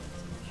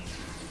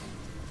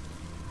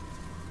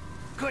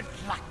 Good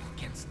luck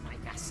against my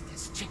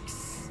master's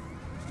chicks.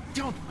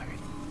 Don't worry.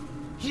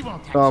 He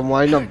won't have Tom,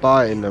 why not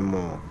buy it no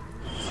more?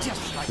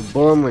 Just like You're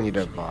born when you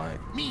don't buy it.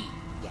 me.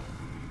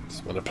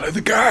 Just want to play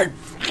the game!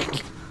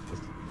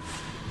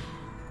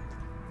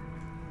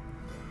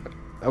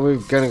 Are we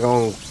gonna go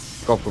on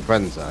golf with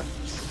friends though?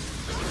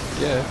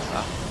 Yeah.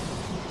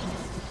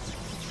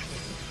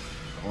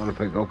 I wanna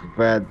play golf with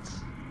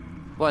friends.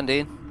 Go on,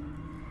 Dean.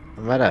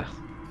 I'm ready.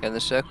 Get in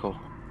the circle.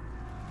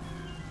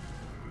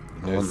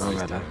 I want that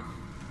ready.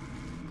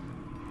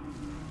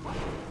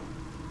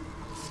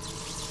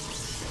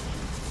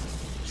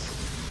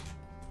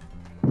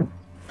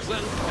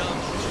 Welcome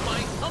to my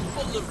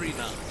humble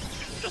arena.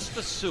 Just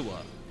a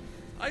sewer.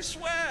 I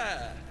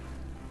swear.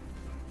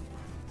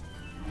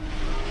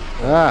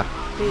 Ah!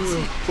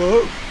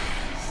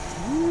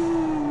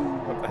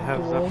 What the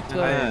hell's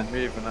happening?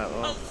 Moving that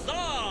up.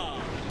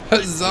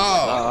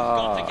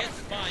 Huzzah!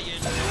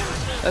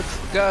 Let's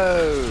go!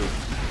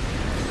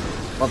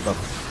 What the?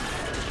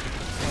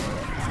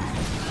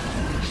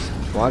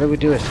 Why do we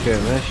do a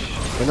skirmish?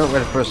 We're not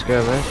ready for a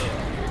skirmish.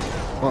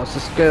 What's a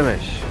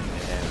skirmish?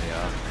 There we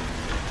are.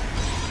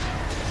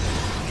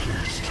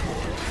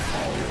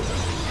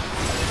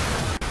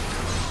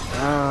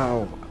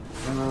 Ow!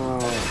 Ow!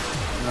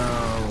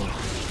 Ow!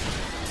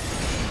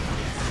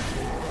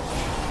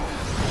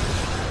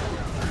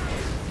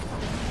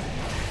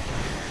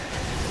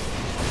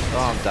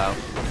 Calm down.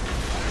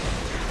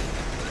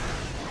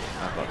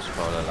 I've got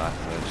spoiler life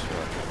for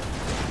sure.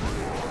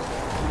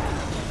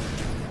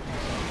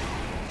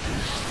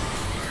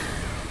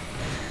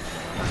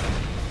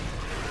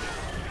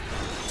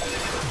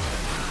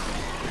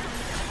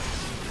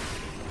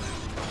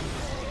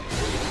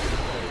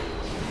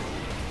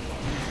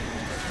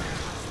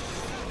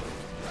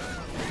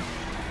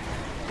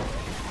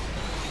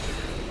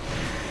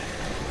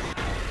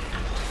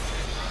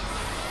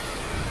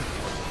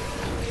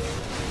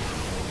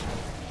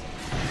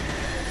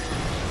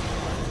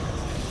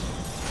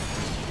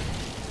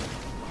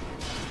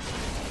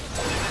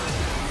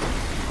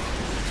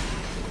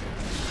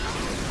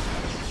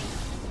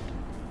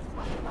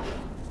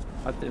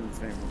 Didn't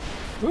think.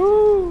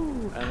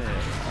 Woo!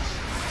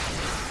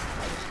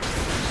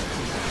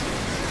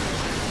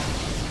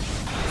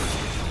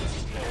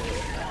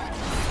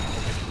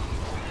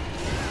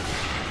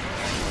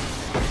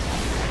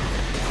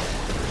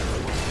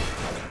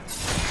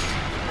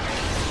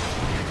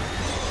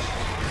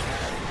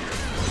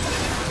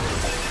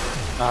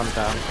 I'm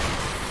down.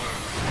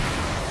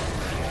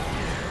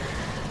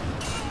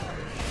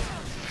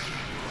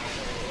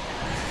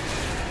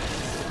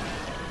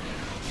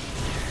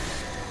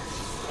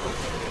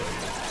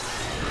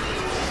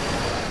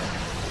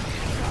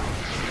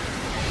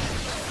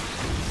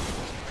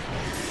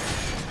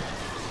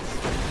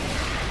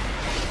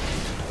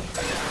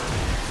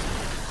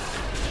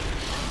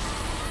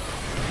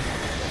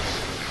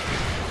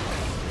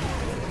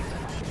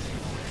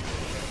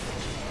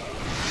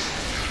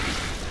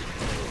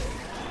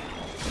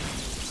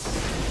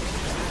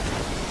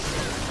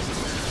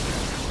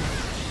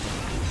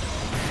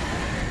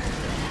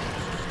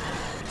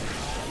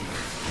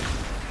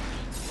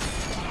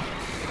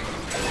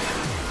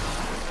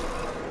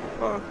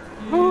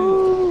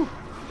 Woo!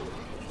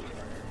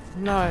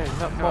 No,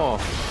 not more. I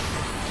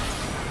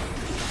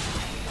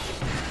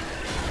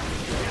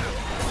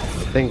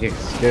think it's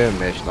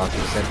skirmish, like you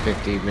said,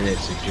 15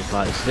 minutes of just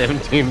like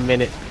 17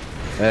 minutes,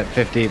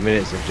 15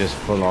 minutes of just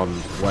full on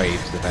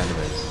waves of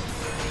enemies.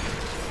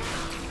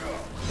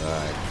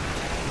 Right.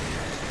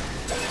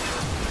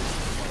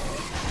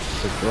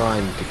 It's a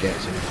grind to get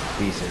some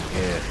decent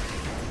gear.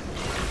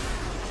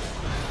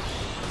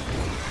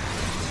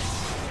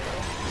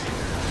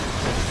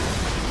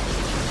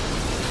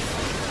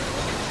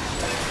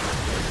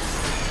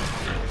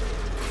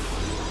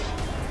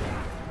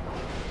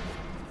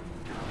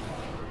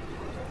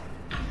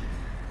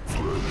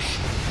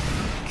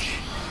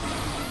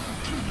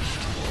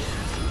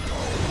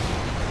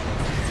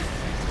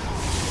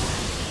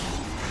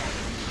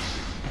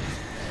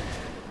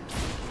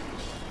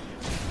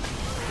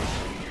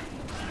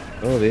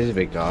 Oh, these are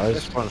big guys.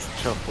 This one's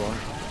a tough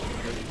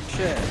one.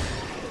 Shit.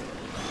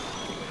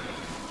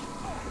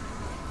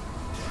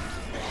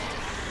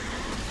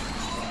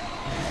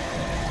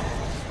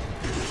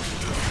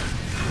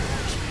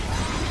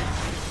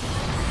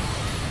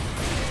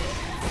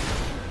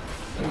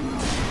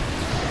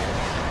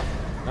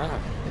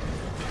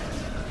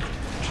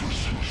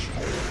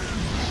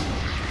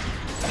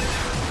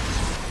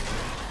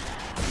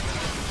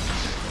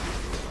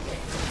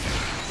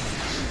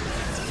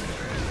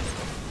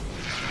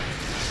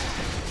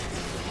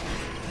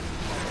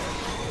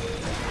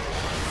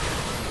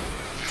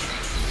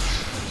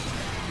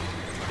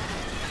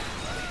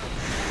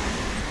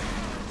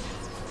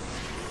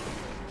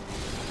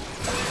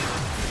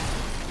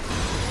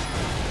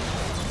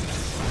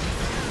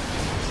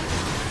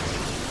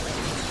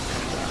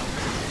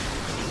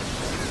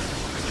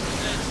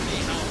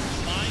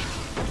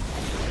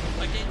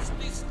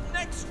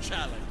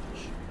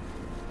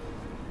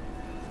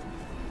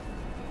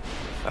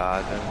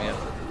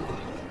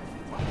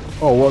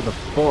 Oh, what the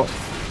fuck?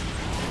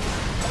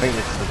 I think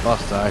this is the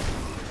boss though.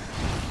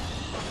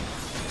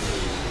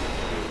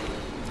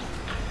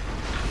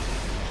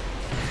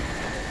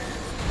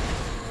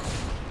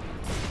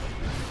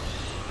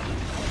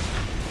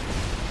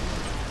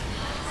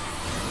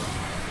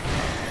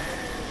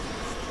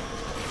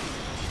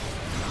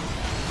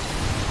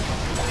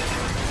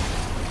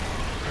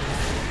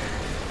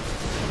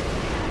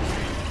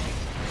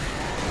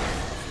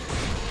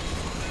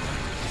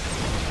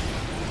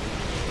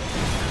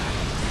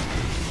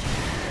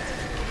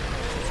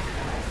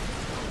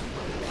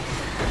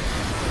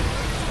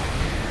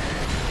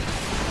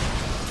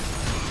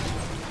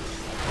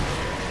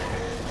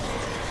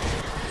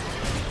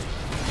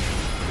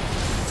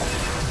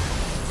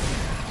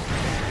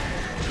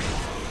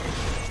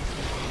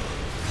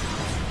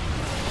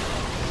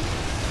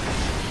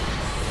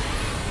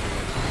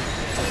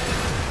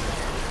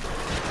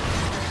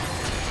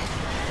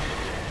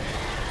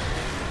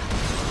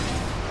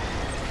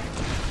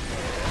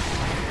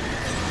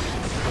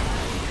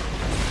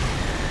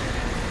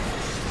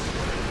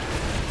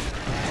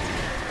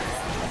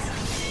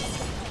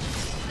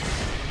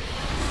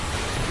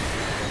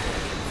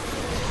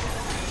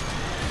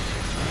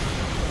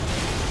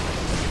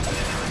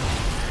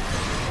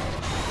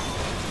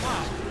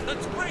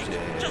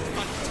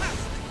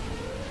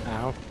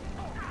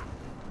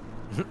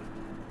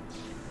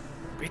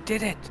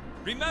 Did it?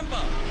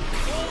 Remember,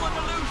 it's all an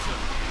illusion.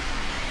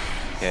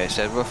 Yeah, it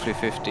said roughly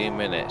 15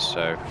 minutes,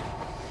 so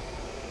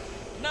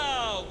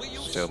Now, will you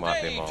still stay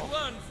might be more. to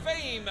earn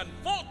fame and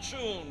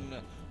fortune,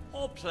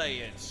 or play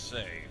it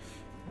safe?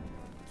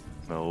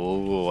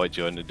 Oh, what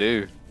do you want to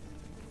do?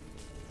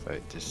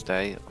 Vote to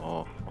stay,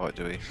 or what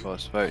do we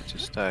first vote to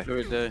stay? What do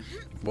we do?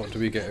 What do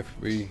we get if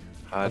we...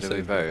 How do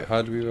we vote?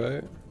 How do we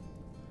vote?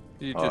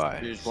 You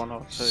just use one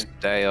or two.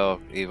 Stay or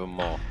even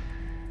more.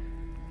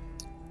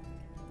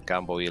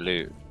 Gamble your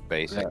loot,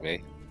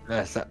 basically.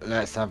 Let's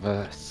have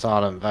a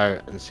silent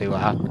vote and see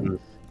what happens.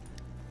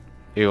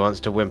 Who wants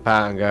to wimp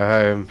out and go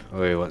home,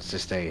 or who wants to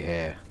stay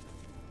here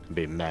and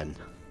be men?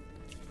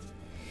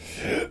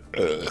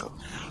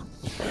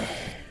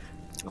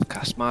 I've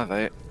cast my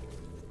vote.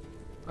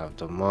 I've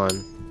done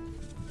mine.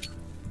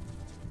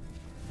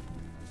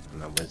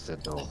 And that wins the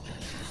door.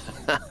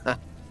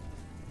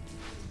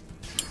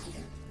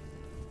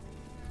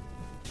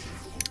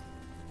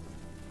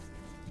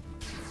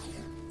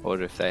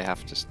 Or if they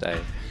have to stay.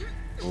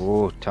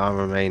 Oh, time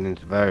remaining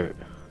to vote.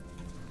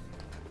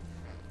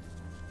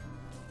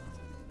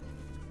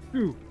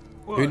 Who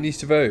needs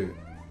to vote?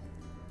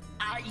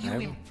 Are you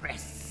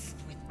impressed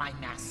with my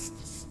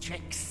master's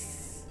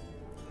tricks?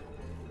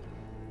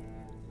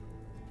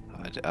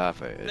 I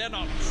voted. They're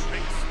not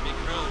tricks, Big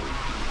Bro.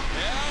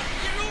 They're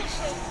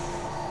illusions.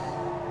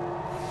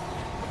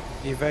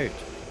 You vote.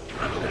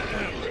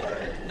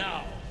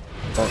 Now.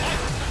 Well,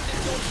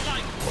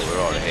 we're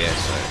all here,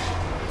 so.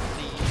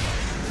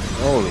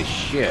 Holy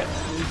shit.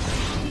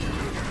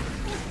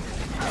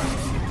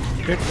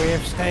 Should we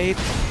have stayed?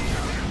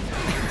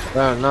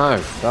 Don't know.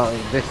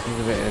 This is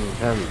a bit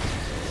intense.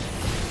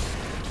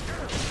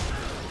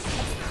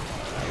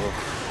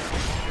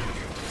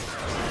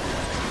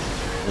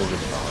 We'll be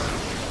fine.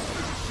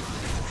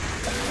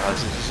 Oh,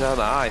 this is on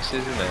ice,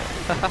 isn't it?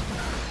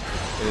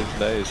 His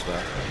nose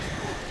there.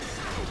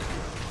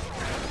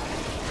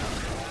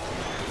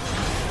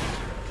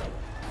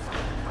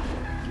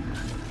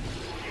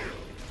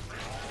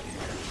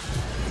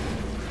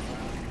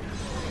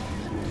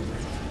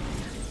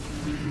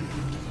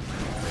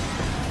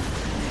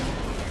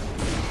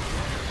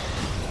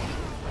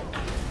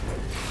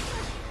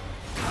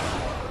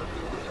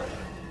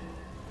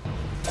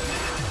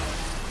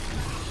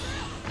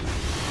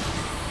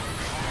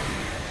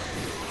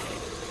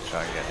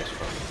 Try and get this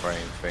fucking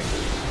frame thing.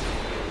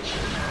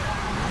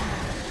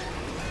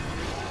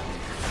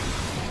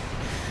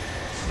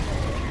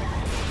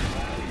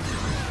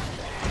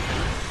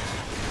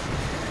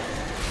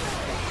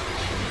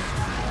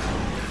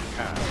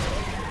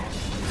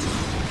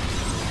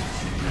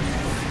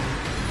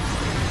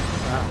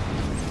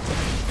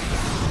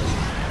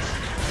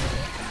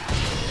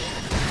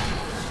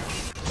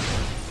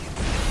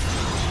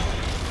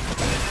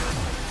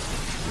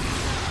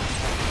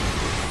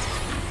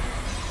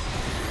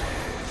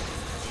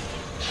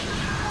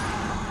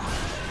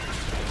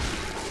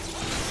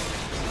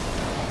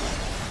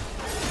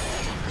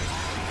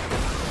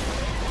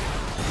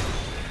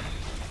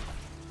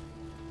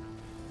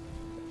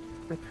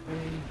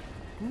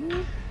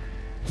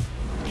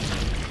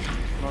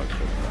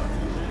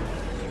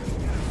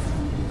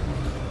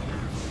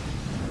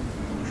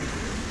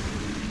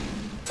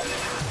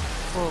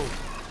 Whoa.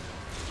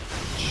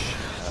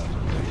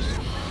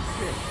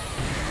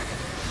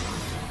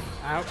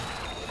 Out.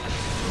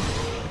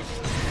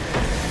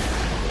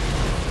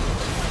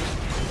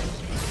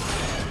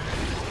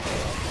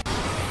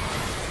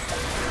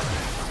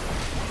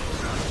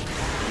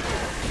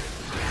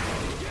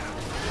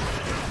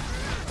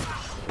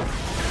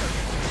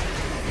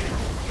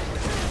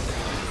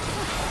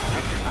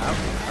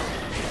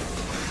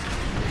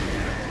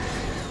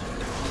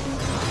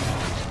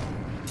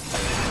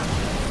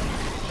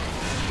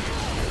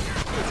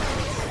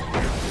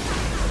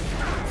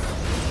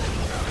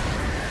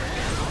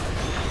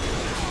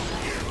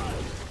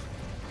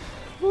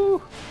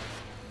 Woo.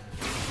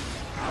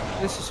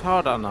 This is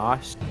hard on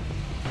ice.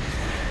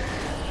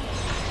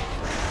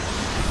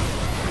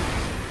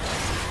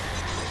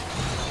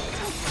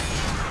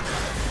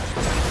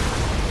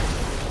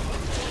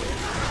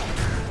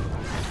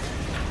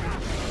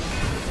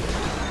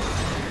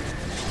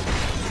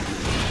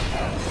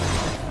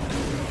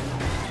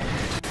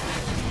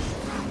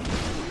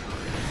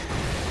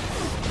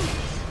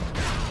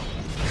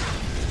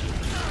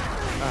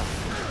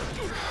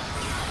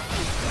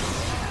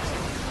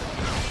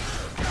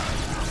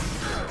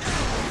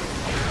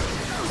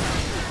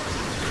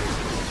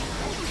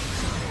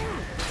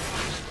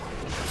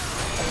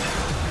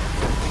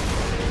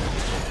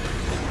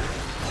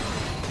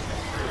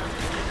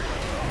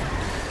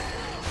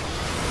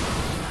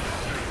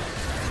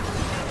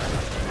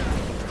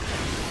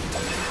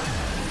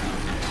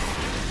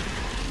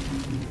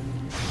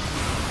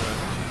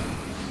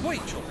 Wait,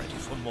 you're ready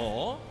for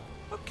more?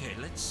 Okay,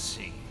 let's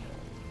see.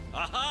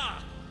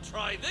 Aha!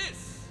 Try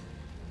this!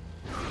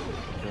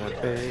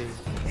 What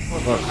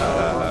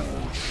the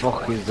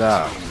fuck is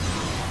that?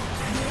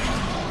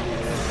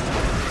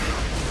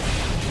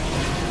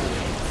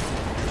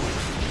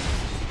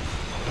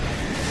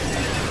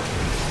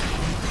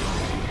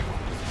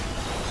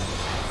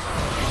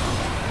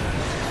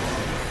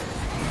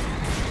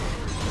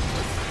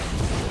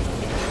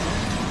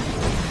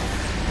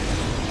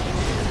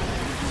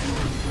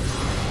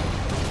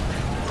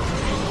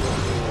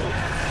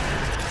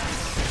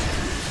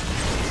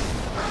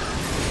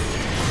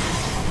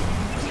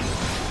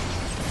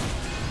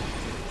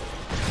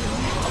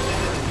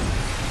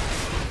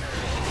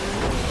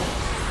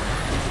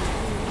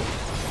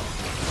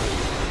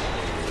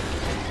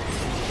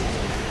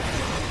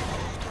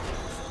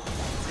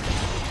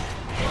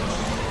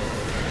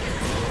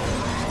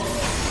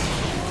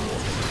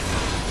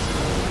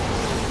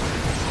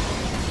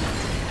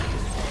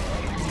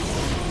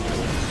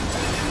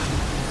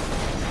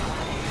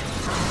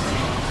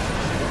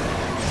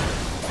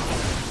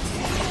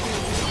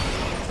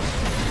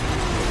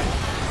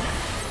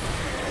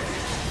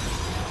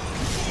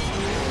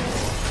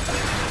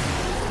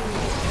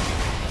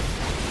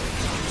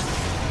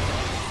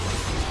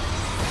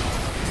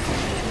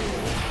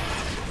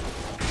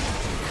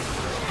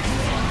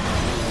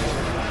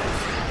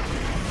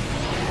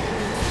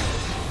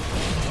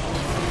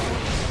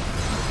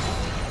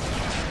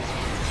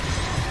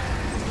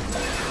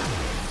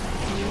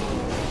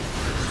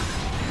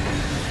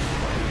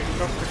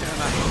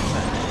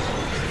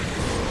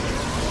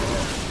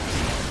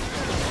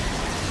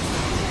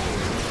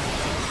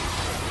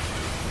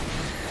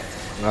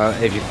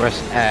 If you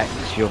press X,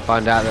 you'll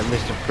find out that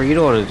Mr.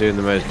 Freedorn is doing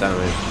the most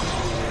damage.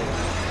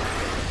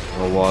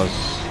 Or was.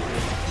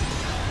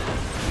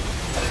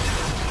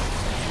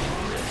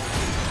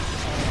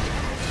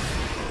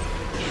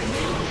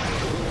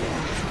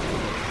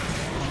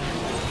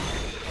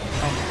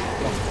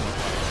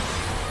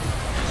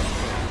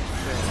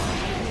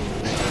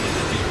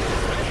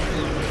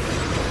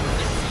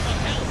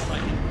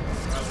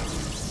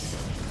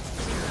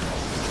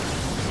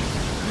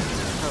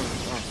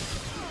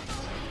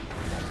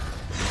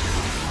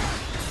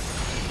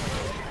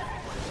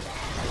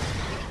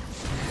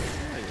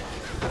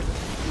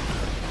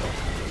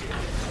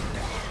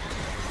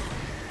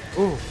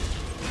 Ooh.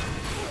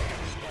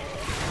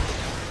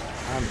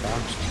 I'm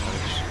bounced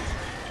close.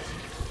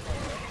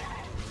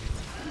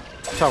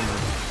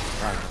 Someone.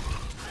 Right.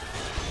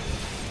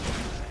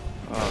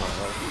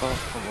 Oh,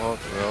 come on,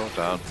 we're all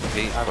down.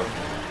 Keep them.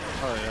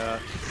 Oh yeah,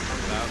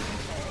 I'm down.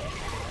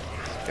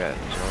 Get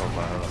us all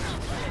balanced.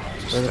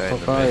 Just Where the stay in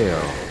fuck the are middle.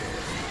 you?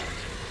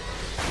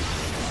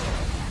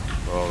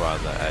 We're all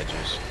around the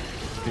edges.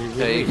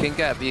 Yeah, you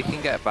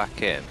can get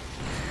back in.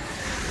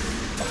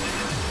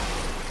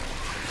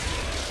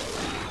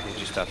 You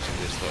just have to do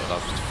this little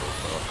obstacle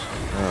course.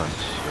 Oh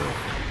shit.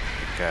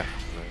 Be careful.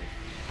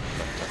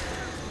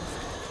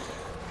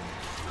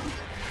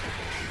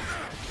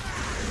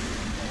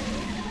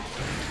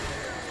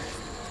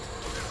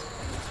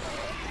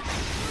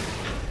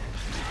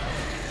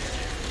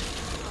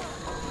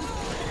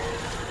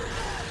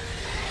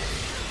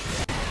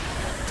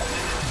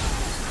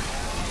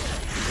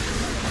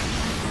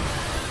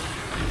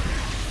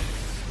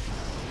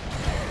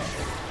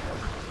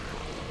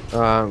 Oh,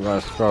 I haven't got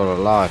a scroll of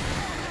life.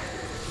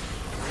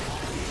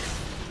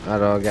 How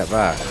do I get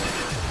back?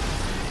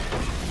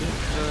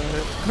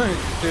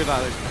 Do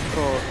like this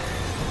before.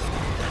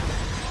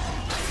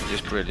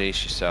 Just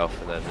release yourself,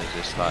 and then there's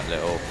this like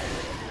little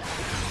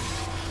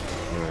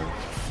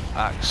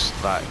axe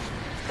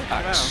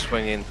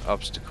swinging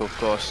obstacle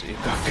course that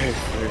you've got to go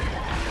through.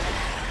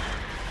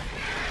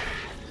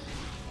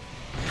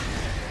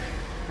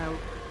 Help.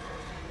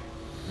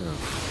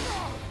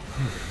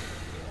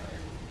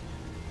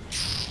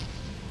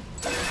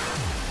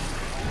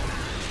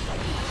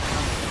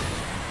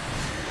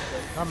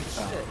 I'm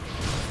shit.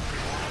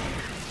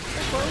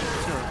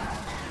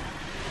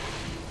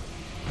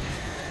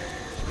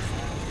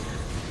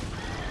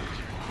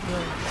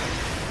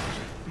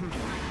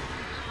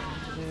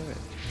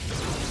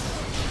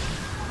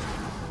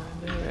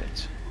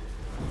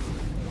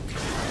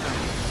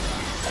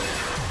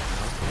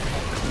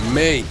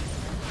 Me.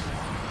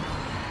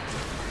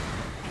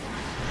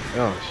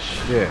 Oh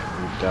shit,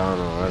 I'm down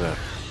already.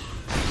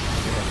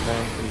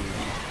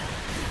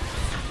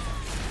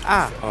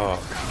 Ah! Oh.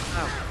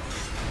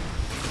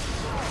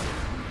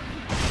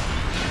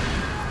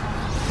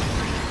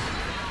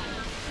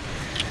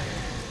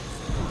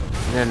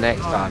 And then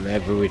next time,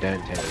 maybe we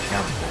don't take the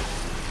camper.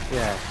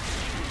 Yeah.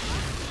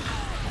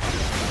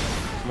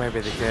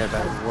 Maybe the gear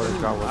that would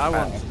have gone with I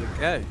better. wanted to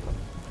go.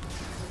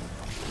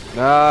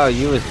 No,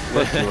 you was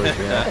pushing with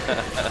me.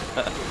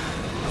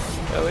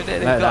 Oh, we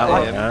didn't No, got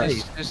that him. one,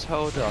 Please, just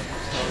hold on.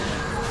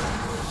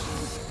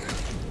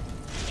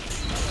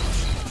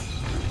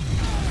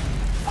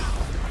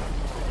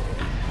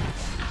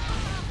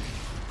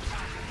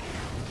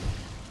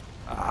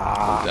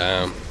 Ah.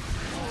 Damn.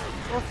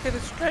 Look at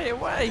it straight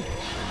away.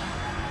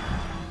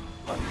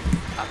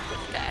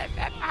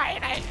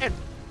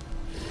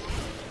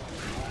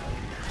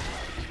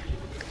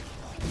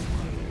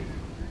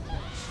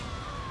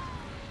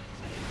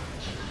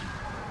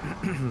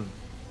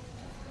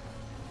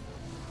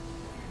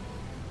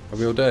 Are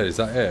we all dead? Is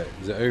that it?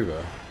 Is it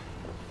over?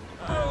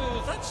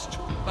 Oh, that's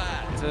too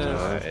bad.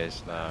 No, it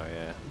is now,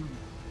 yeah.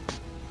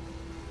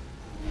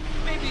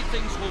 Maybe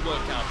things will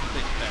work out a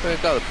bit better.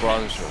 We've got the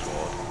bronze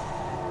reward.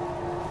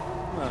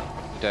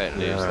 You don't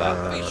lose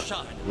that. Be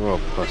shy. We're all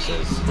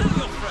pussies. Tell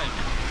your friend.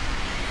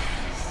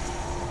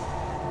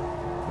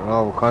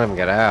 Oh, we can't even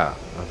get out.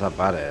 That's how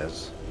bad it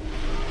is.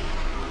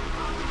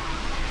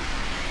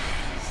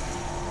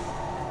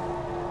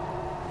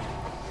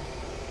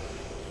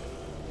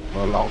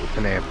 We're locked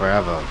in here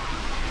forever.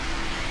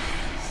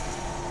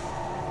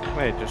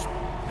 Wait, just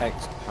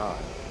X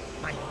time.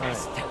 My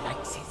master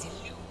likes his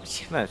illusion.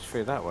 No, it's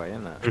through that way,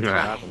 isn't it?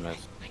 Yeah.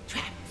 My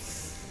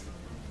traps.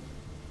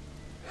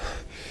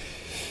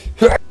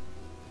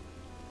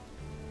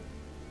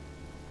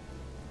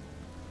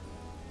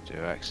 Do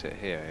you exit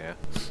here,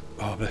 yeah?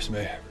 Oh, bless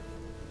me.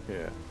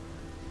 Yeah.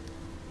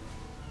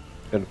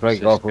 Gonna play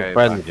Just golf go with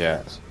friends back.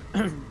 yet?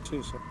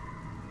 2 seconds.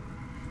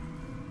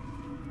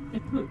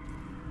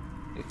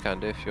 You can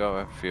do if you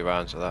have a few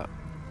rounds of that.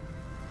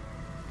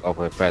 Golf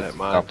with friends. Don't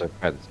mind. Golf with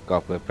friends.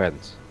 Golf with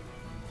friends.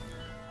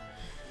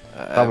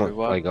 Someone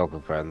Everyone. play golf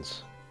with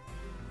friends.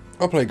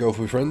 I'll play golf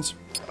with friends.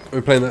 Are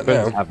we playing that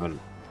Twins now? haven't.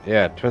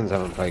 Yeah, twins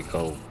haven't played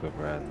golf with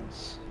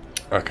friends.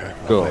 Okay.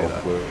 I'll Go play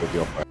that. with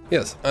your friends.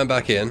 Yes, I'm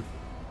back in.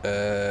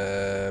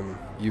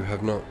 You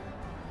have not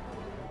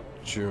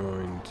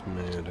joined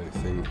me, I don't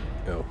think.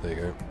 Oh, there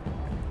you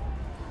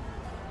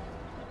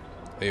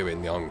Are you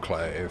in the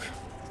Enclave?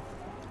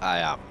 I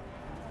am.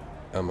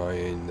 Am I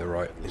in the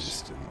right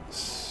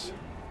instance?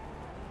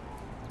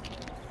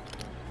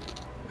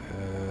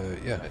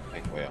 Yeah. I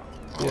think we are.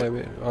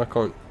 Yeah, I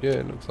can't. Yeah,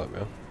 it looks like we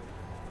are.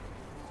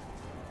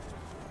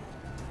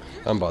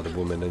 I'm by the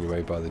woman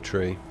anyway, by the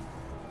tree.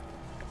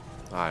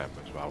 I am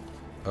as well.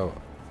 Oh.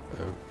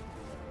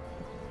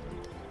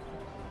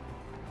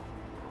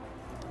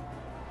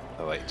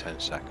 I'll wait 10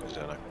 seconds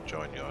and I can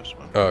join yours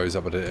one. Oh, is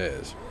that what it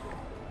is?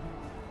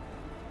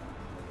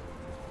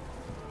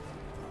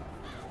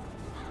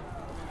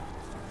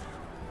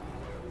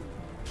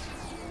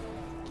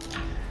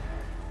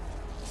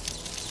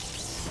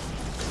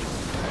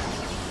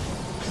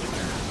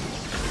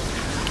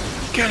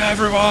 Kill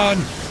everyone!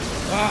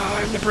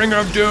 I'm the bringer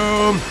of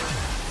doom!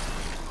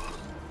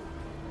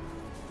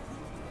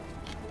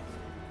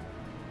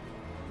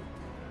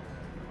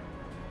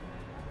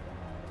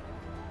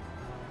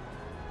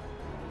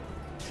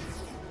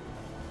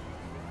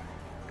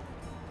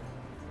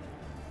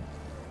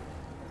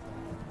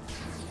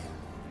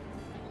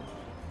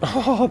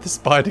 Oh, the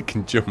spider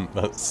can jump.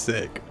 That's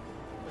sick.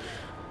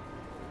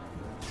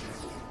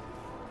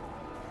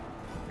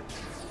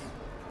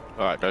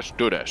 Alright, let's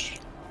do this.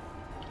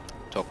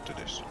 Talk to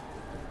this.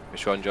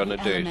 Which one do you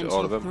want to do? Is it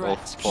all of them? Or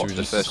Should we the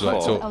just first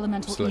select four? all the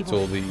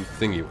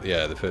thingy?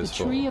 Yeah, the first The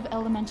four. tree of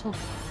elemental.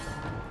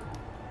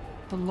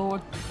 The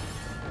Lord.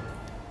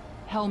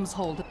 Helm's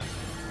Hold.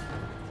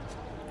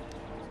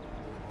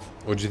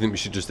 Or do you think we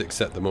should just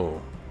accept them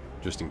all?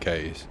 Just in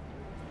case?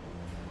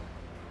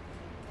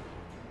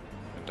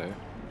 I do.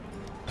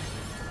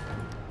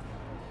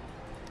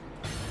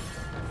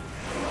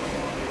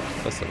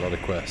 That's a lot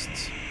of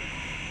quests.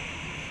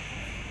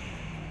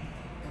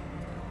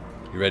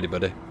 You ready,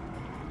 buddy?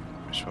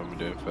 Which one are we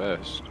doing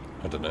first?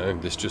 I don't know.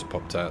 This just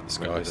popped out the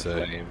sky, Maybe the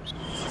so... flames.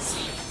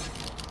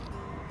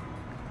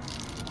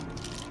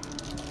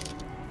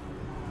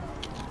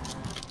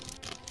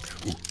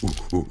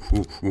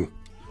 Ooh.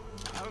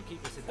 I'll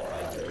keep this in the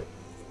face.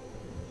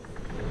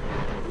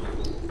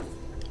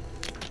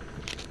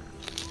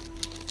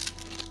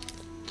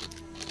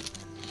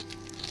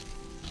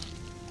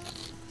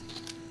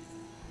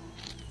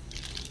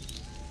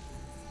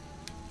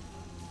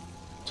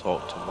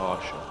 Talk to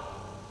Marshall.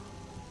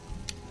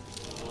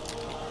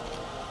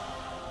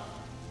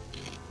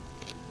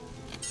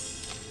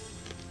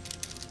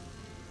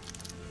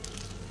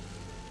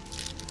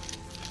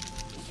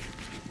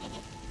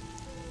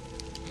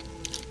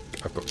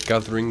 I've got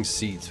gathering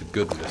seeds for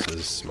goodness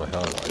as my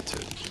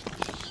highlighted.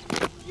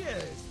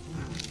 Yes,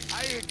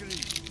 I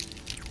agree.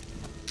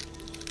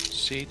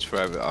 Seeds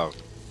forever. Oh.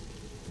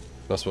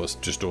 That's what's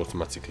just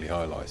automatically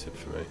highlighted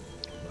for me.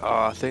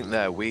 Oh, I think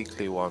they're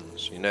weekly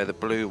ones. You know, the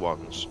blue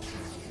ones.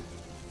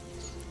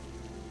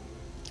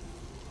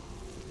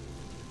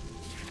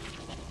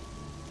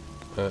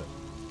 Yeah,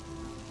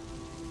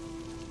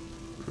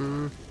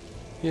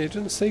 it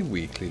doesn't say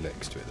weekly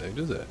next to it though,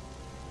 does it?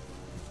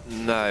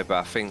 No, but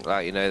I think,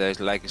 like, you know, those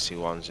legacy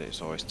ones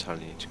it's always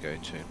telling you to go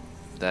to.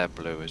 They're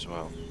blue as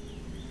well.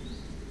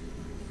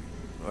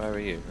 Where are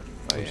you?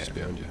 Oh, I'm yeah. just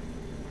behind you.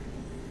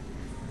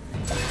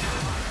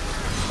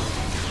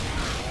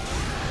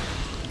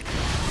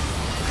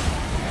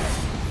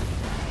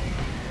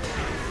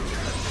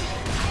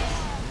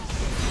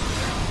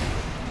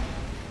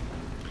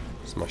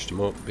 Smashed them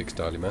up, big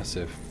styly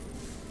massive.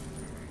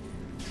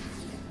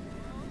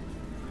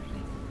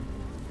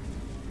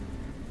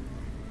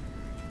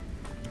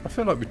 I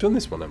feel like we've done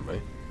this one, haven't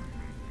we?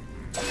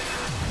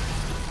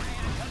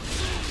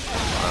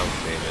 I'm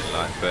feeling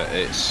like, but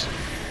it's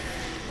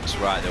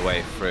right the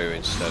way through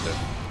instead of.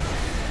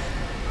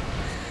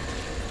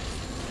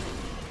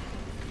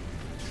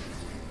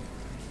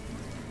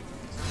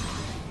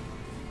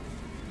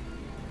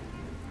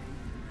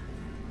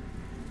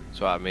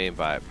 That's what I mean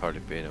by it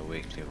probably being a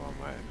weekly one,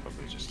 where it's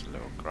probably just a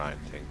little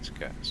grind thing to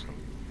get some.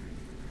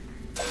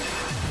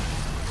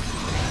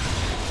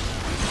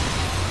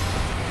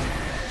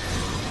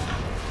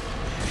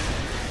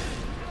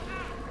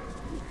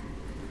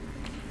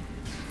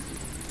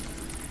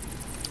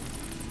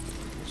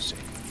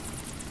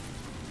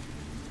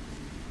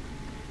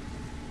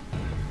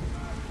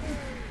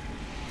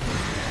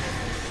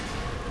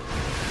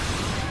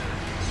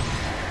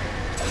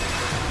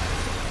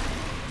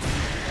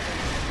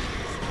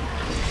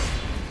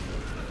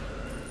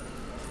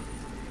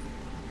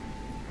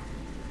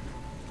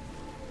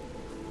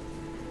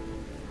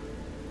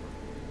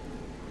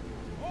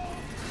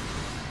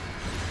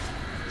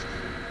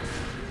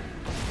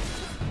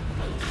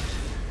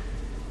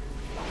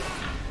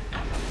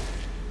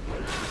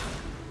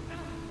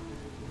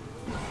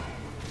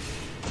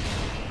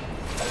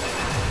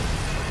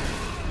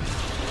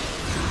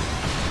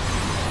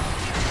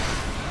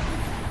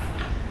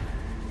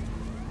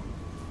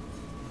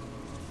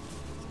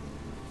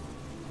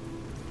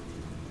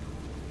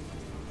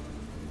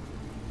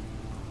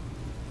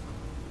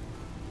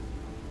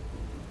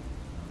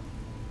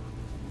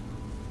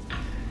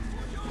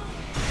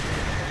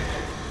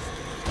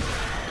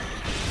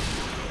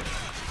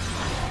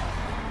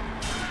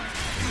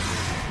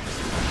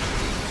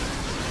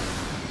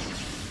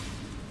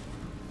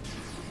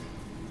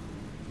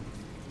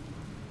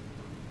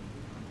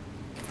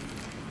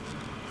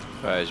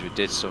 suppose we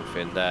did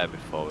something there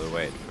before. We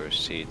waited for a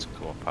seed to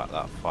come up at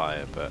that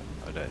fire, but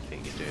I don't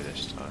think you do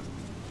this time.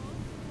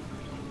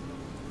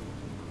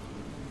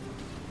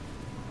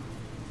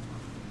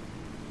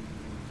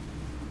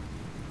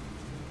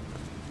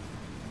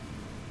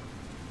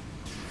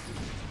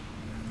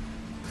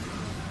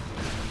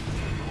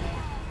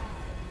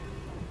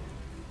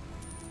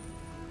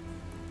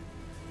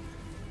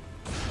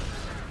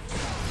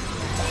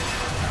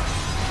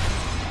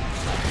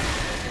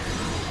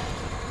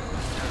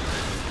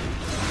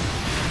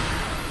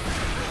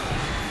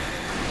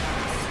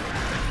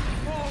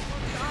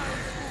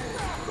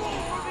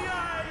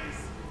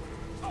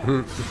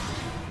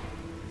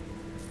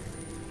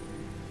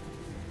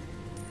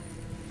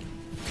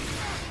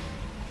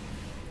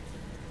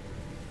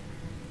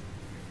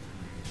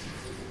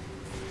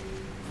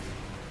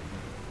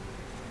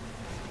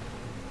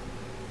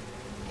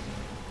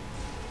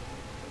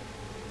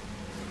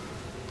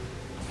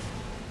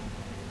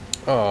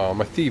 Oh,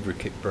 my thievery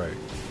kit broke.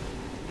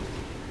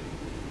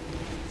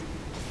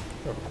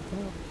 Oh.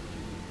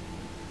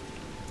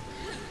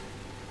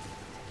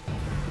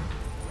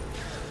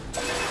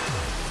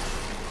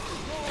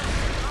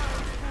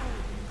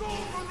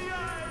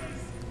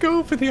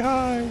 Go for the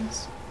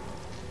eyes!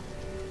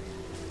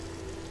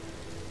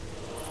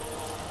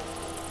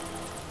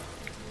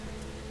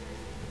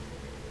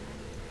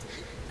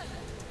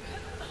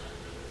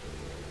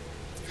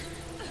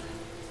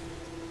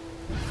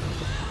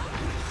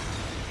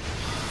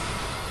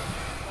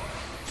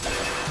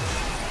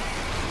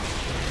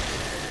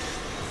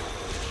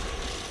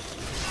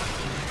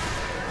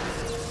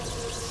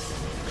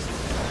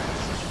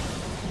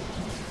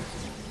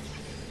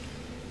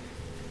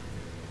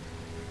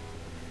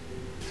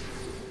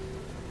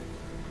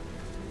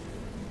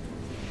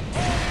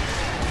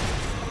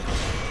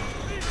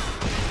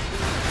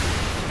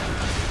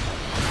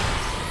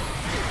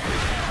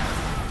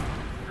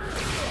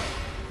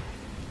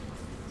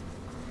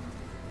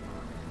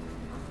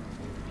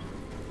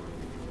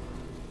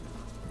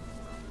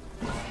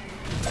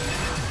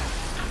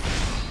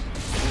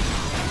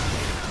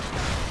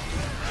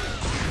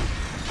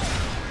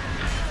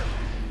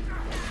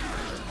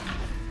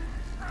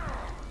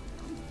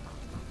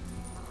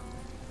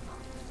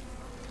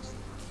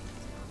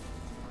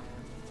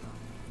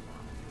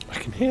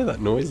 I can hear that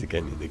noise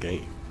again in the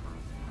game.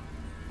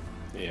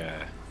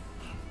 Yeah.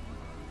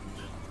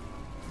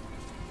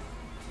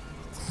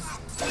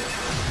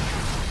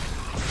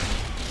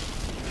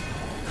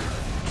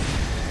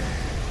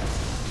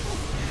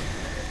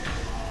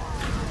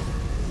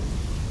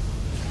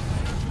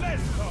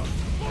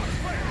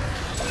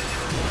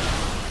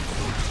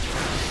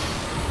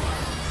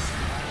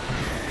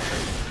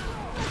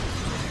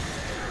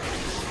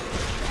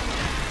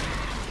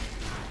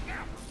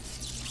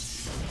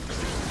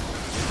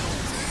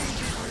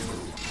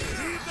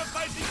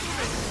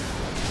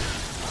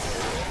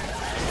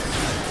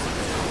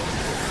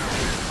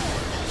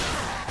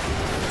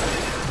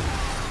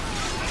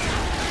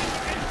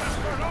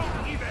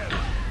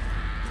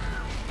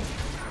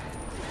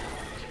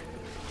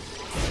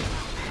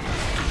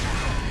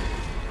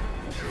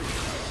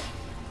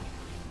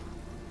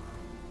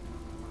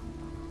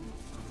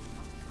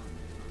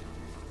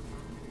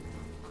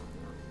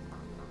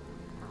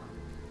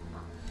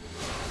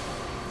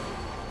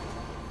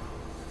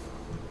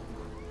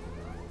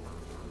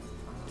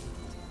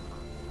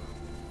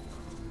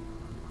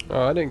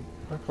 Oh, I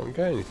can't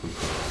get anything.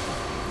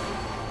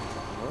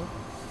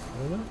 I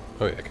don't know.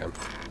 Oh yeah, I can.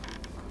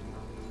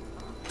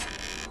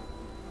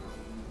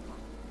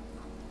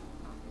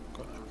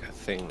 Got like a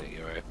thing that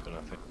you open,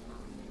 I think.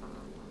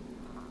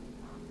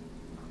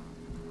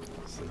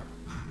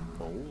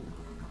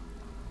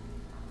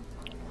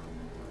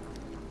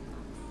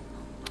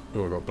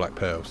 Oh, I got black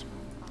pearls.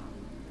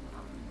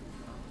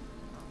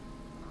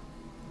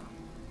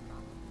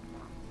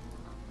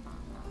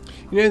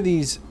 You know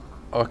these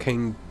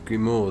arcane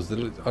grimoires, they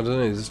look, I don't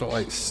know, they just look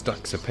like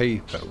stacks of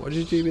paper. What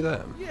did you do with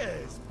them?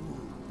 Yes,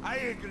 I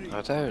agree.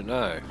 I don't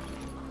know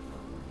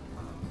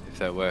if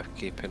they're worth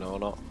keeping or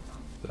not.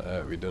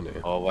 We done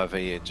it. Or whether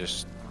you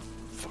just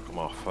fuck them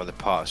off, or they're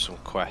part of some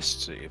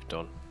quests that you've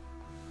done.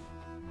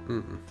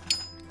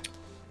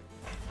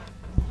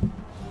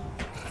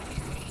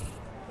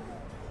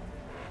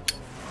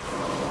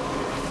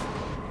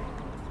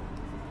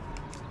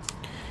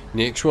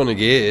 Next one, I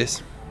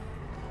guess.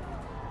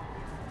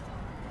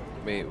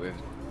 Meet with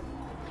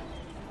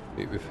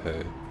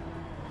her.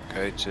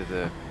 Go to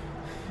the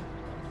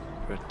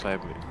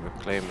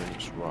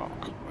Reclaimant's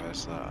Rock.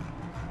 Where's that?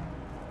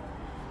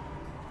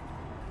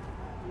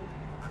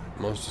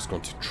 Mine's just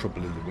gone to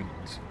Trouble in the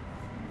Winds.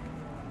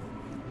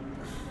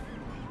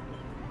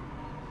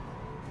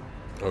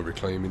 Oh,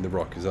 Reclaiming the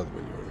Rock, is that the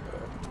one you're on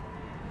about?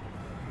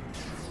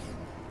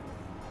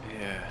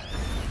 Yeah.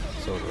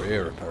 It's over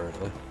here,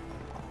 apparently.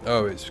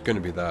 Oh, it's going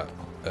to be that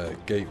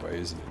gateway,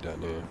 isn't it,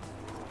 down here?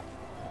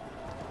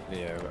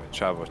 Yeah, we've got to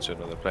travel to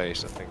another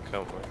place, I think,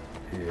 can't we?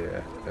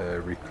 Yeah,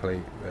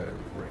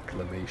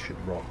 Reclamation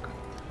Rock.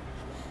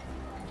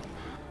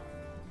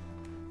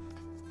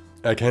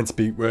 I can't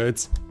speak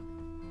words.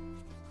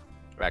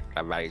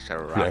 Reclamation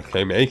right.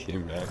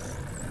 Reclamation right.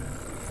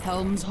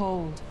 Helm's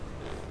Hold.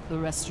 The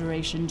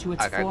restoration to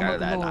its former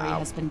glory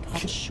has been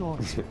cut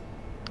short.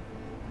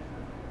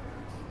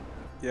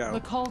 Yeah. The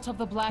cult of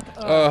the Black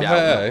Oh, Earth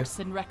hey. lurks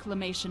in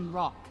Reclamation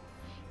Rock,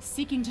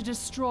 seeking to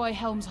destroy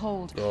Helm's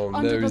Hold Oh,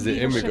 under no, the is it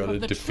him we leadership gotta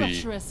of the defeat?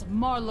 treacherous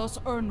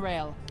Marlos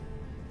Urnrail.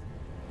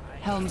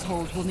 Helm's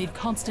Hold will need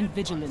constant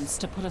vigilance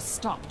to put a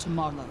stop to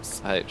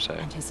Marlos I hope so.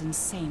 and his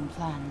insane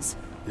plans.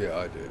 Yeah,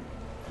 I do.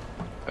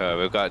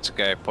 We've got to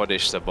go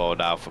punish them all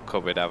now for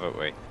coming, haven't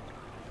we?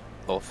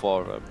 All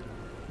four of them.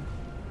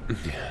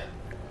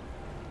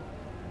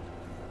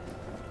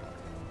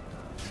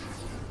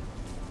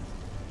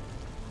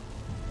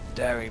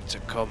 Daring to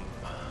come.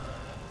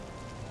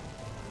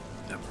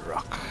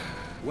 Rock.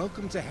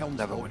 Welcome to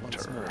Helm's Hold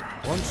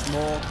Neverwinter. once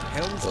more.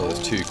 Helm's Oh,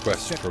 there's Hold 2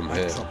 quests set from by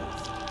here.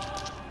 troubles.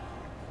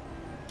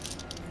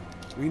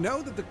 We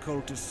know that the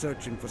cult is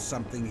searching for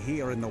something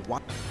here in the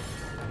wild.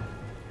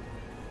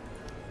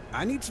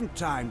 I need some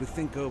time to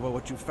think over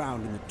what you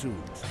found in the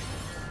tombs.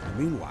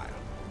 Meanwhile,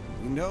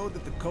 we know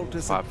that the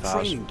cultists have 5,000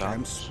 training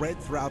camps spread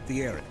throughout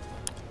the area.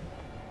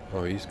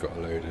 Oh, he's got a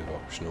load of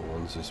optional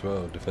ones as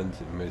well.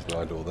 Defensive, maybe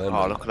slide all them.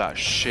 Oh, in. look at that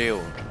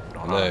shield.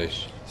 I know,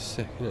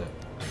 sick, isn't it?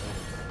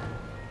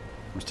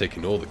 I'm just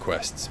taking all the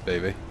quests,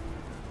 baby.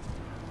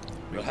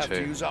 We'll have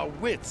to use our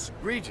wits.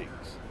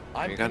 Greetings.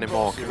 You got any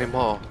more? Give me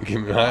more.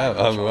 Give me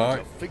I'm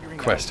alright.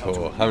 Quest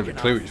whore. Haven't a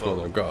clue which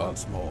one I've got.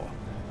 Once more,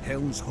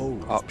 Helm's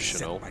Hold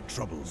Optional. by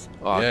troubles.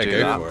 Oh, yeah, do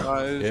go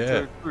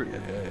that. for it.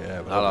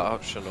 Yeah. I like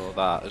optional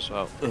that as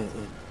well.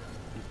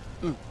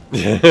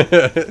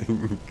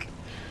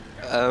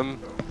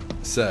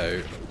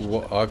 So,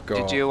 what I've got...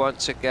 Did you want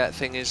to get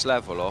thingies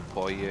level up,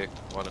 or you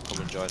want to come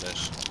and join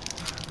us?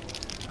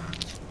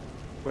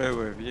 Where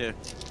were you?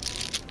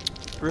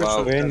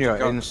 Well, in your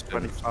got instant.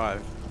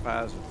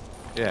 25,000.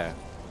 Yeah.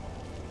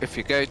 If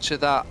you go to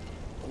that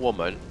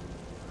woman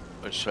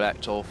and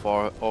select all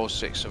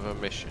 6 of her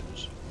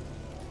missions.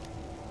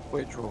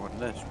 Which one?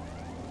 This one?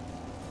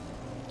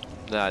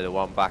 No, the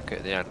one back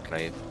at the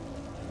Enclave.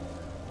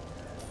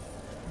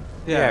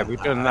 Yeah,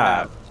 we've done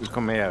that. We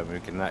come here and we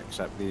can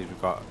accept these.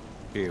 We've got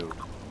shield.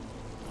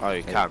 Oh,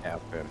 you can.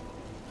 Help him.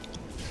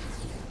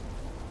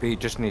 But you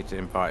just need to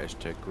invite us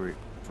to a group.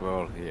 We're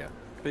all here.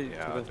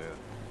 Yeah, I'll do it.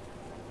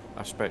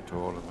 I spoke to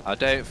all of them. I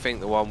don't think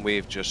the one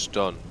we've just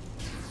done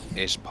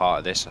is part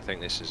of this. I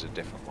think this is a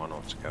different one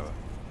altogether.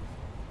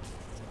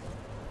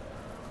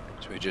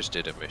 So we just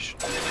did a mission.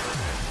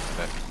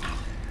 Okay.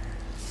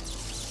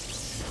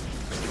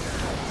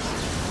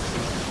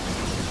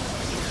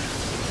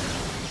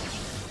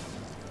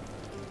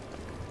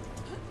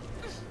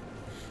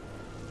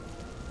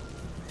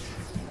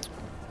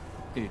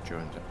 You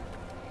joined it.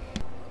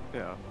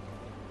 Yeah.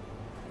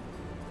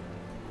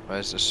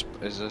 Where's the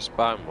is the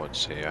spam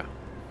woods here?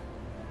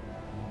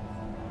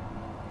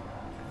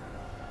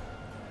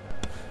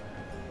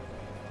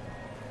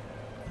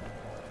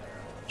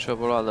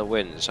 Trouble on the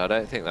Winds. I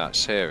don't think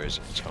that's here, is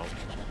it, Tom?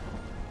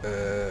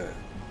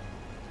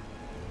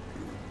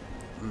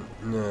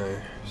 No,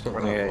 it's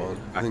not that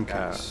one. I think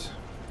it's...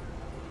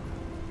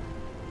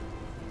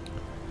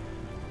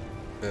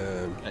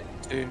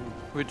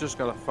 We just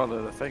gotta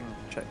follow the thing,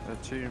 check the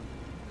tomb.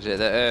 Is it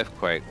the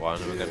earthquake one?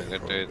 We're gonna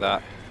go do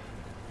that.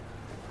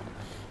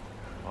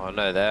 Oh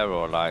no, they're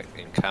all like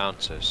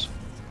encounters.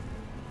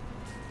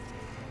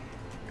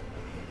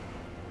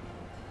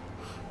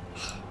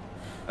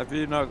 Have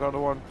you not got the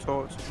one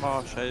talk to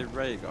Marche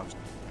Ragos?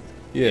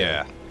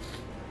 Yeah.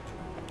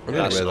 I don't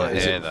That's know where not that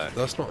is. here though.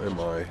 That's not in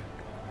my...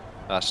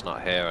 That's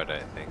not here, I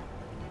don't think.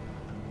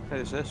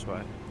 It's this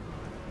way.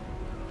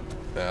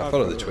 Yeah,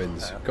 follow the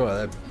twins. Come on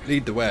then,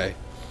 lead the way.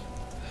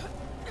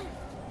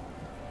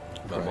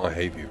 Man, my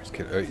hay view is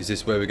killing. Is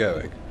this where we're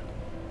going?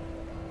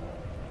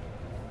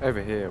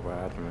 Over here where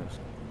Adam is.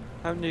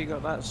 Haven't you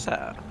got that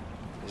set?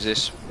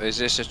 Is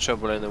this a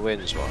Trouble in the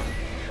Winds one?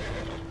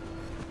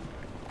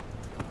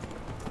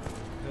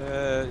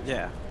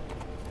 Yeah.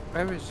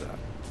 Where is that?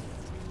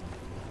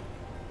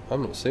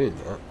 I'm not seeing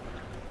that.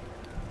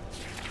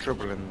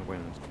 Trouble in the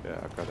Winds. Yeah,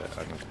 I got it.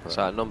 I can put It's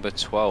it. like number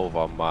 12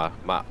 on my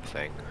map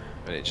thing,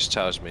 and it just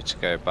tells me to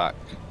go back.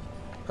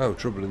 Oh,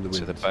 Trouble in the Winds.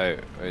 To the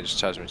boat. It just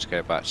tells me to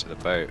go back to the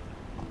boat.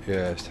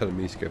 Yeah, it's telling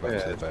me to go back to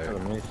the it's boat.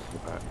 telling me to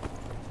go back.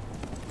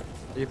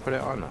 You put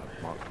it on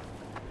that, Mark.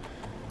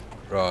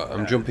 Right,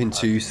 I'm jumping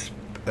to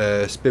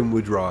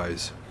Spinwood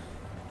Rise.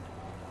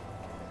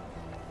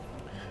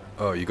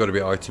 Oh, you got to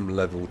be item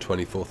level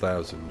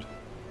 24,000.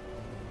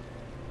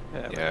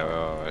 Yeah,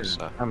 well, where's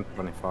that? I'm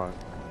 25.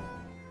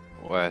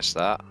 Where's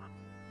that?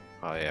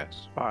 Oh,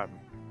 yes. Fine.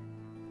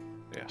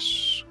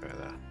 Yes, go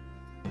there.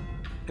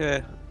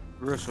 Yeah.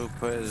 Russell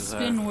put his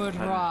Spinward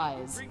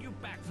Rise,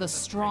 the was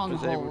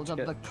stronghold able of to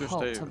the get just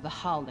cult over of the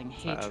Howling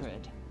 1,000.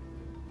 Hatred.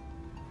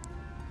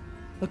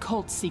 The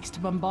cult seeks to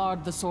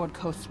bombard the Sword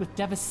Coast with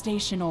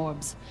devastation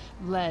orbs,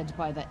 led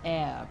by the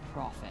Air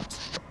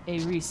Prophet,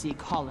 Erisi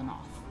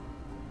Kolinoth.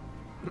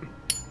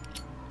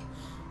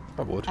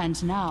 I would.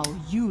 And now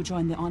you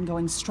join the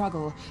ongoing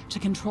struggle to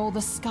control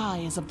the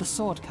skies of the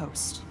Sword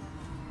Coast.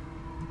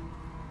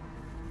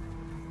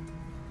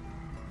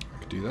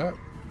 do that.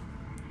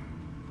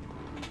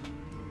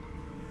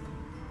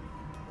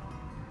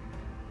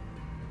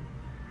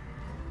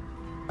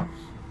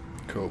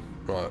 Cool.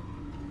 Right.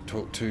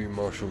 Talk to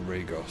Marshal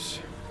Ragos.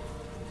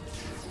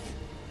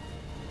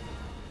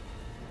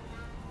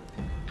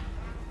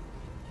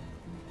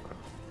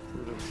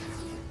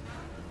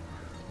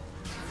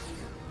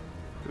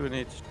 Who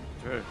needs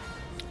to?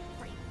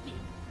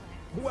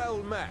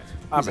 Well met.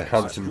 He's a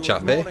handsome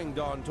chap, eh?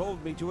 Dawn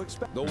told me to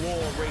expect. The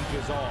war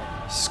rages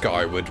on.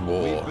 Skyward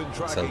War. We've been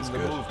tracking Sounds the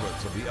good.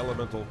 movements of the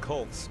elemental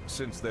cults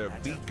since their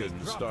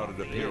beacons started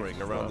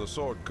appearing around the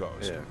Sword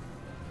Coast. Yeah.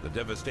 The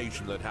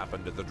devastation that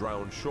happened at the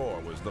Drowned Shore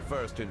was the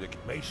first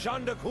indication. May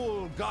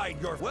Shandakul guide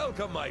your...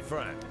 Welcome, my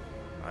friend.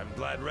 I'm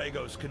glad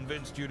Ragos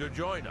convinced you to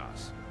join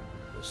us.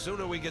 The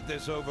sooner we get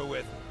this over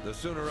with, the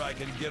sooner I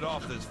can get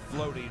off this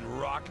floating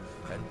rock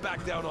and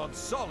back down on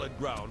solid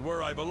ground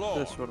where I belong.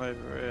 This one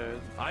over here.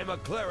 I'm a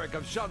cleric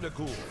of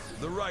Shandakul,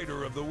 the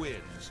Rider of the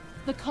Winds.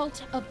 The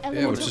cult of Yeah,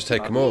 elemental. we'll just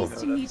take them all.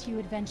 Pleased to meet you,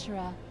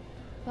 adventurer.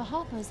 The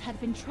Harpers had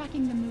been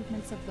tracking the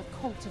movements of the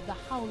cult of the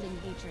Howling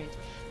Hatred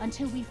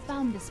until we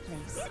found this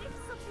place.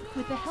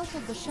 With the help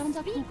of the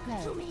Shandakul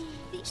cleric.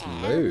 It's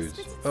loads.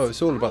 Oh,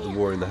 it's all about the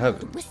war in the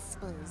heavens.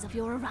 Whispers of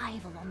your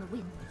arrival on the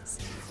winds.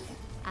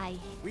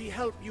 We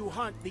help you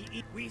hunt the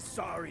we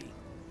sorry.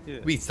 Yeah.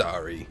 We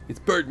sorry. It's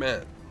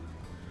Birdman.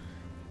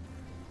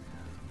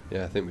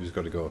 Yeah, I think we just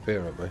got to go up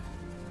here, haven't we?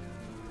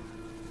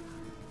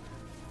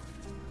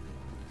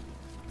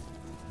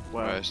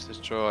 Where's the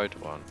droid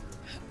one?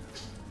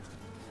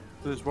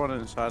 There's one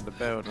inside the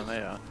building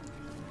there.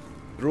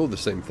 They're all the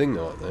same thing,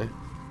 aren't they?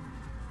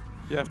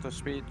 You have to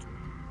speed,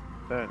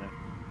 don't you?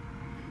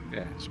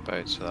 Yeah,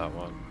 spoke to that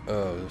one.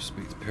 Oh, I'll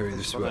speak to Perry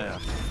this way. There.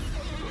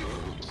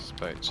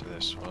 Spoke to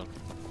this one.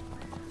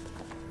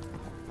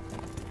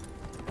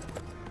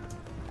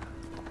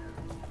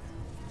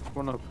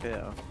 One up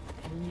here.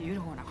 You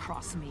don't want to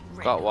cross me.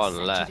 Got one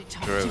Ragos left, sent you to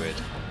talk Druid.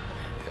 to.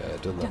 Yeah,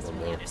 done that Doesn't one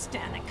really now.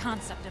 understand the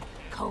concept of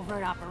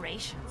covert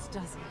operations,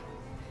 does he?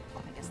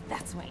 I guess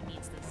that's why he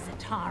needs the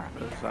Zatara.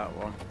 There's that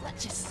one.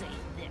 Let's just say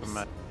this.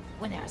 Ma-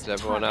 When there's Has a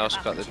everyone target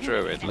else got the opportunity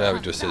druid? that Now it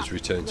comes just says up,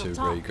 return to we'll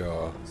talk.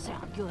 Rhaegar.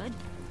 Sound good?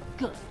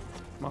 Good.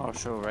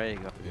 Marshal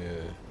Rhaegar.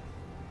 Yeah.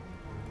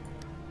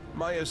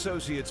 My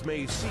associates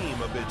may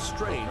seem a bit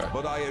strange,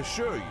 but I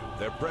assure you,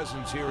 their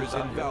presence here is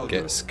invaluable.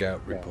 Get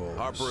scout reports.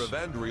 Harper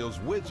Evandriel's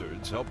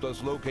wizards helped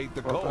us locate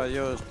the What cult. about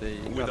yours, Dee?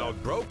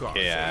 Without Brokar,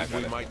 Yeah, I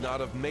we got it. might not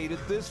have made it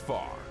this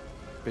far.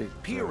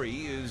 Peary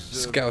is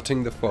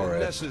Scouting the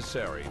forest.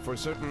 necessary for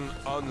certain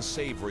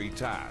unsavory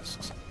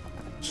tasks.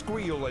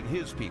 Squeal and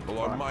his people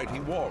are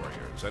mighty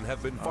warriors and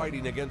have been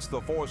fighting against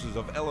the forces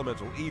of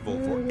elemental evil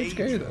for let's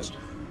go ages.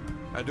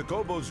 And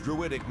Akobo's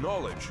druidic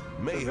knowledge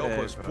may help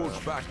us push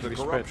back the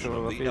corruption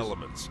of the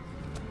elements.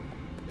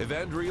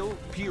 Evandriel,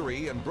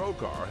 Peary, and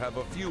Brokar have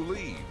a few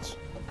leads.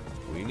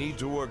 We need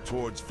to work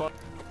towards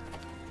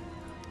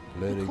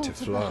Learning to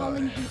Cult of the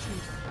Howling fly.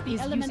 Hatred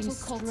Is elemental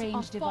using cults strange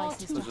are far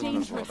devices too to harm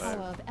dangerous. us.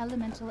 Power of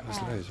elemental What's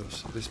air. those?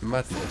 What's this Such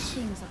madness?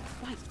 things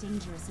are quite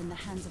dangerous in the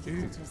hands of the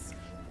cultists.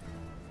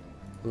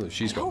 Oh,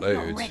 she's I got hope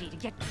you're loads. ready to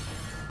get.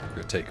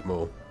 Gotta take them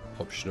all.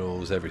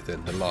 Optionals,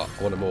 everything. The lot.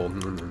 I want them all.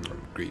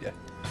 Greedy.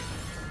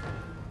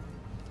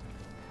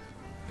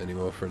 Any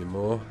more for any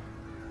more?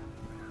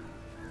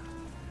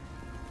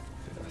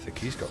 I think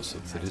he's got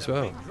something as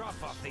well. Drop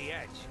off the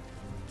edge.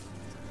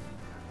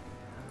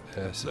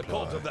 Air The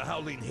cult supply. of the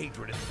Howling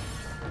Hatred.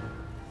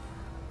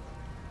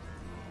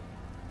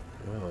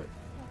 Right.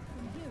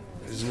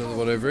 There's another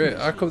one over here.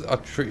 I'm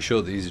pretty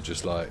sure these are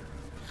just like...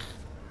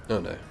 Oh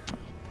no.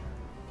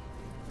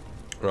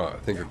 Right, I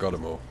think I got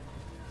them all.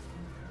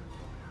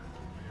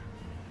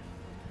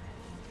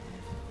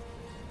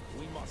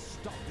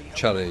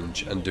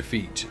 Challenge and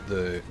defeat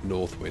the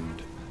North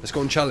Wind. Let's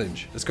go and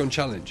challenge. Let's go and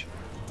challenge.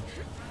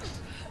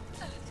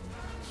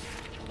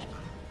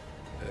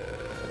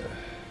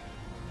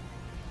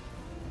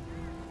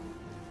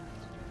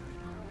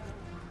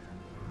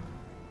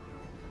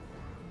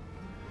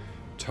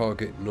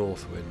 Target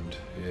Northwind,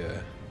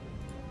 yeah.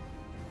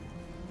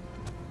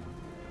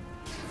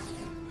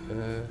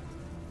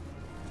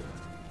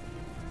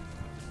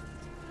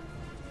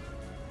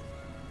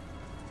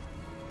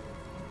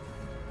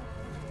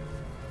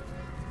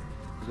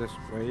 Is this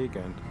where are you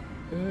going?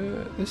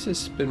 This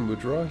is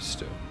Spinwood Rise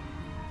still.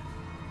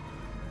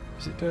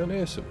 Is it down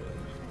here somewhere?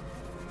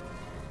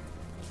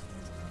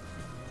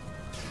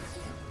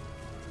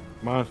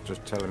 Mine's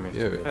just telling me.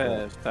 Yeah, to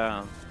yeah. It's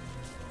down.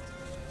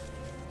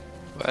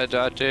 Where do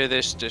I do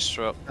this?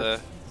 Disrupt the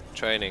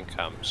training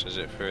camps? Is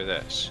it through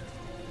this?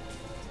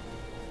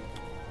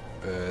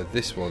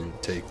 This one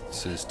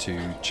takes us to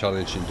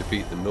challenge and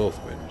defeat the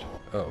Northwind.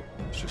 Oh,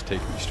 it's just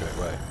taking me straight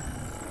away.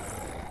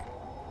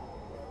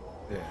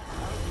 Yeah.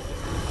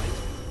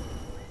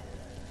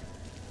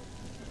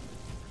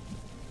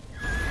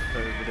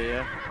 Over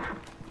there.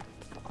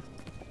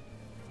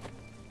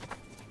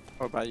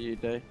 What about you,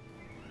 Dee?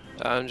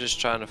 I'm just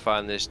trying to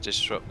find this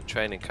disrupt the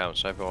training camp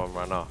so everyone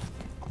ran off.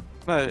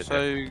 No, Did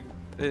so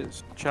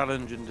it's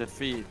challenge and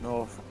defeat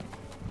North.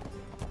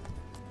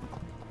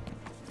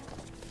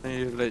 And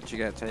you literally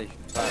get taken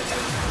back.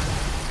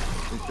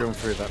 You jump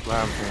through that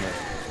ramp in the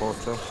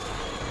portal.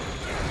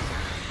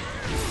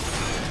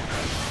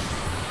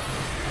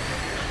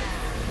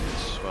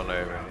 This one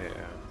over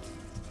here.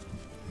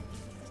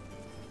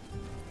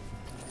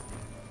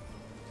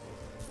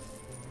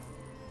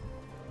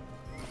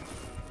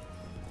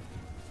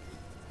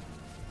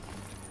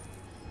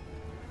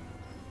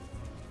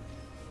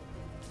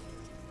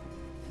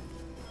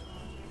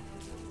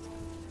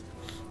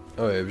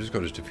 Oh yeah, we've just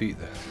got to defeat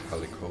the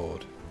Halic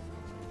Horde.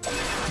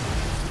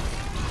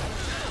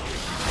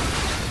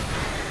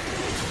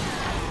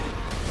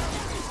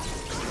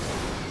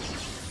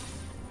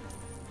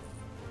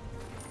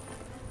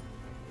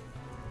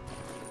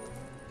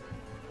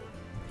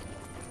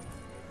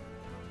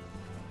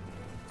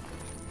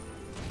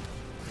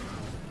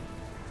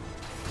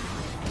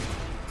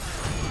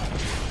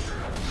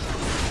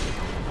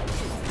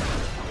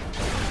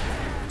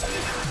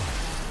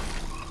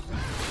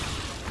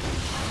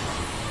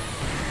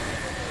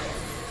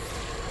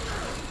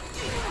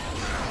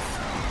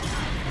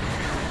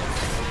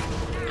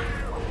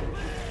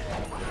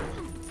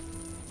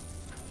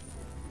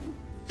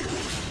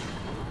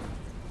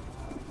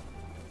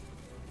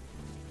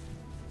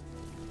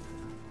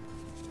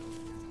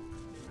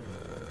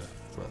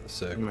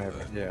 Circle maybe,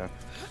 yeah.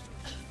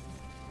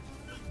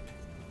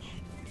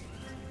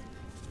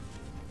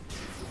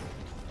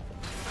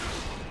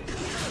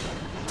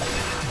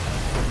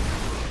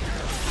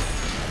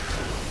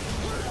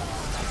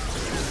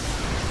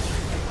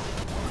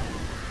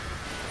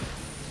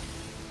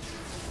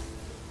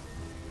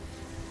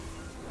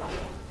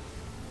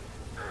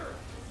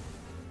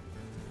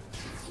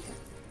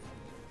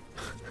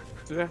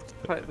 Do we have to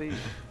fight these?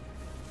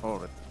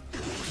 All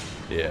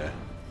yeah.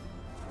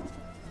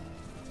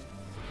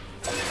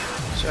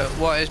 So,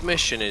 what his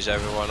mission is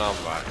everyone on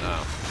right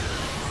now?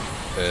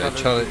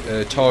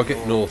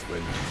 Target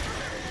Northwind.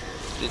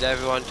 Did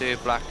everyone do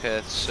Black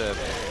Earth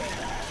Survey?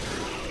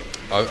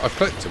 I've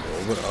clicked them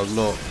all, but I'm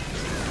not.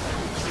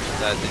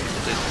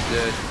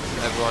 Did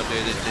everyone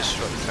do the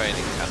Disrupt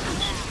training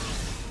cannons?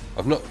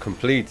 I've not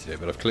completed it,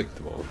 but I've clicked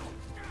them all.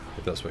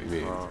 If that's what you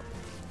mean. Oh.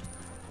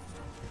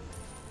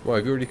 Well,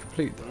 have you already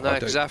completed them? No,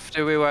 because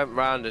after we went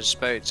round and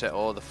spoke to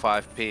all the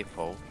 5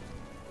 people,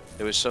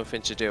 there was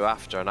something to do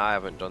after, and I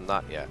haven't done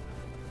that yet.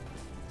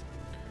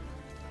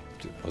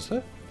 Was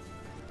there?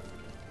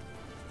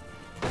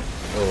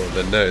 Oh,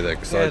 then no, then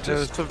because yeah, I there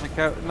was just. something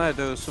else. No,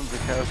 there was something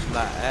else in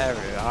that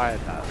area. I had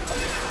that.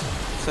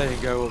 Say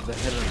you go up the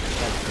hill and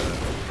stuff.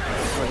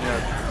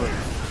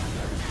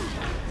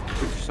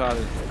 We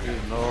decided to do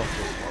north.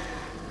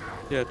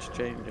 You had to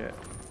change it.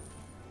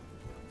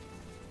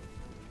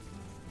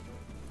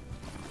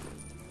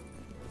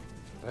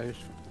 Those.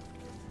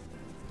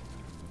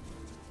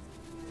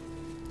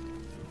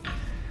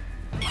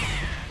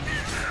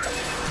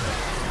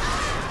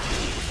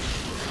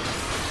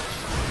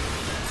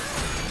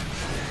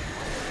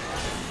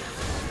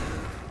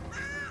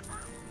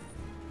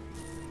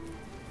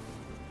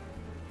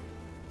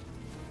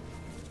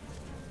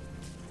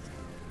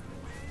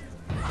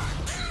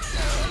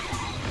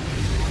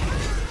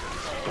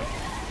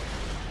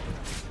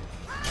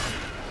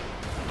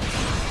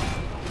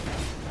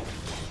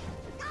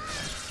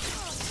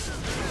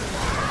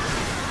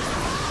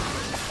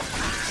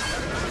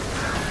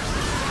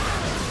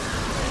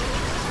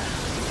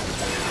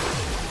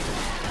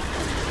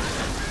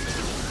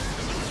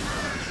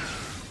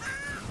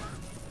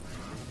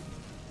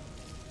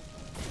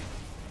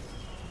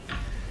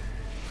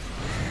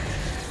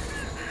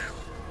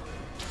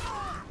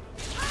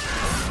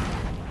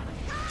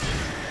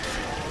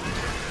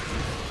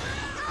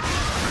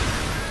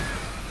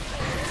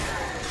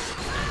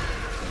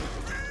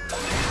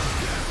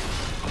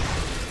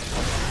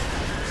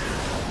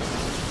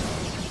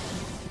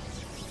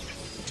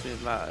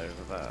 That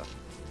over there.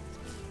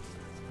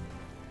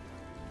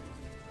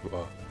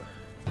 What?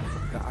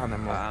 The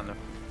animal.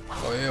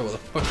 Oh yeah, what the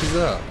fuck is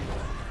that?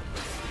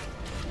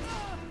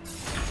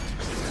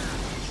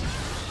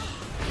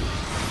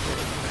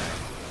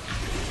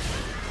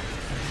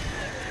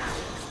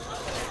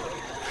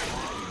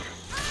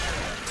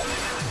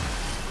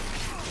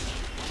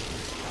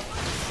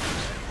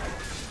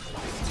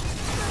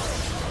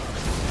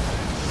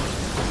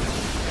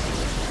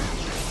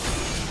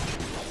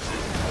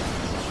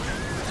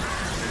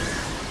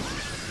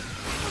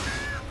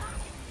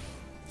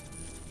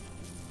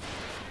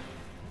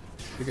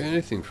 Did you get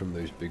anything from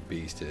those big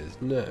beasties?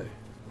 No.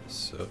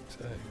 Sucks,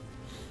 eh?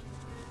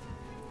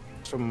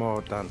 Some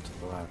more down to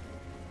the lab.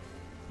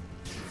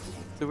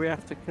 Do we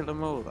have to kill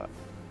them all then?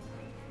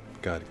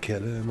 Gotta kill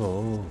them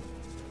all.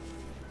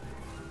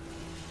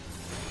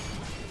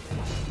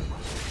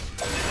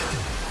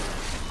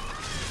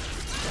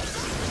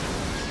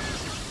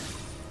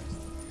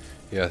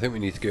 Yeah, I think we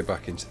need to go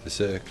back into the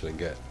circle and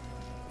get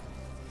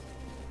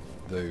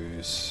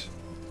those.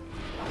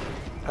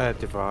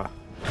 Devour.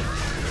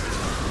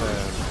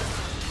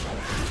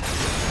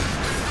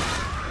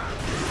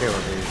 Kill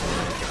these.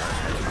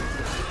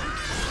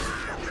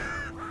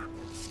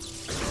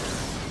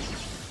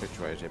 Which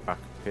way is it? Back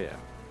up here?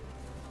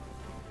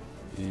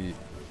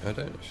 I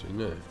don't actually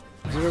know.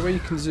 Is there a way you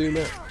can zoom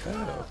out?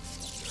 Oh.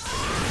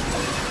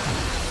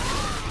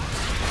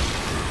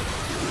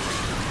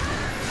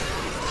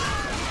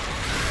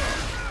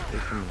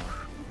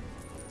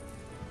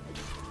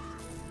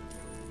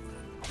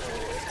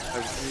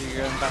 Are you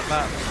going back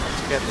that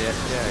to get the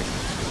egg?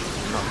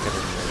 Not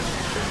getting the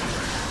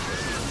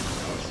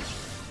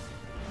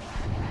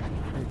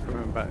You're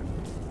coming back.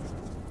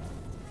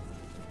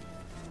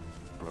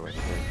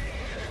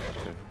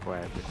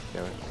 Where is it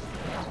going?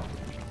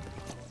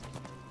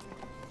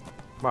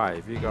 Why,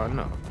 have you got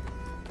enough?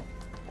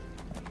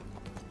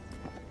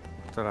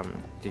 Still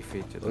haven't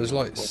defeated. There's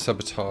like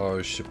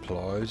sabotage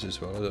supplies as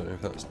well. I don't know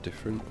if that's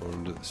different or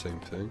under the same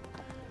thing.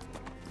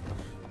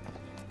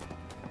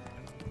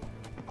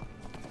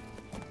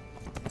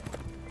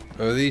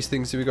 Oh, are these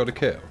things that we got to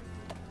kill?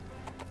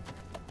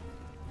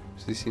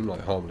 So these seem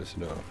like harmless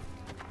enough.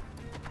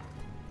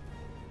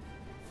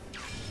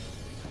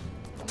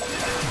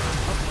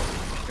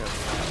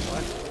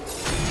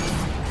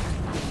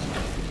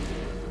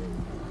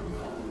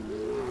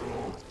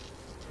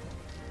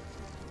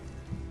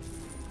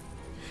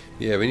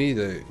 Yeah, we need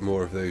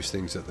more of those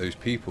things that those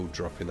people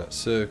drop in that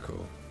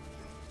circle.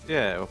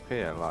 Yeah, up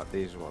here, like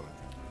these ones.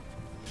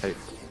 Hey.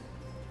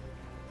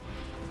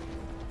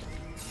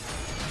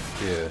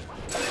 Yeah.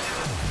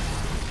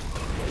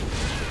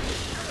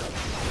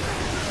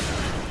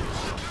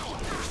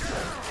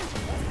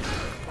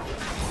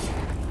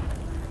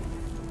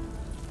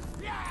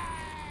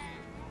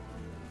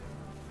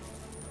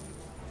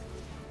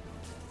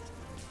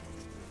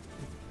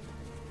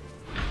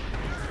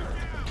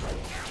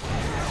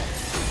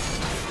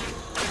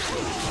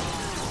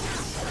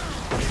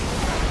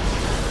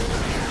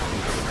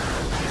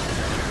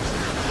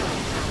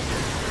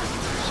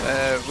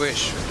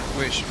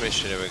 Which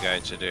mission are we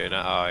going to do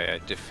now? Oh yeah,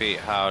 defeat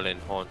Howling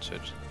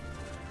Haunted.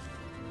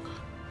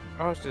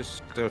 I was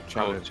just still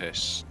challenging. Are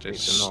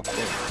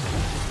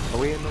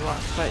we in the right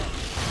place?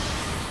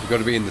 We've got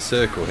to be in the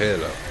circle here,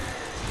 look.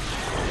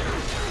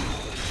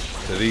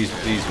 So these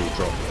will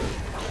drop.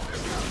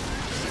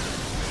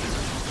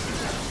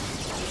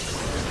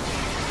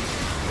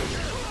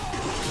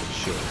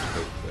 Sure,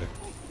 hopefully.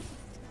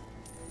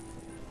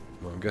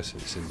 Well, I'm guessing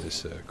it's in this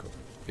circle.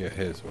 Yeah,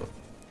 here's one.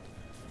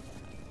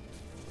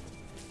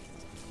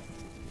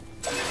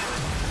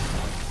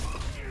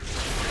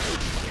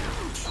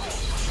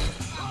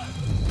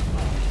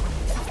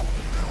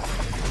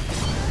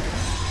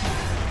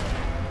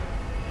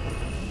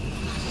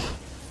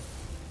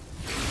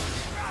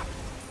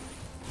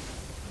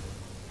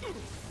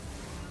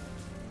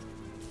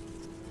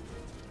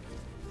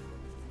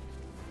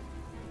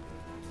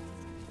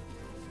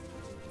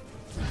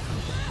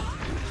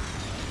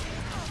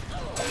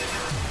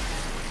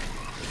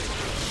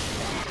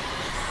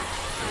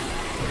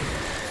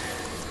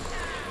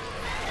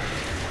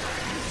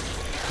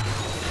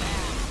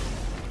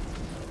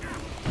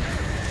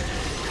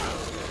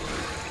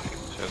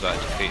 That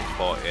defeat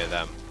 40 of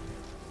them.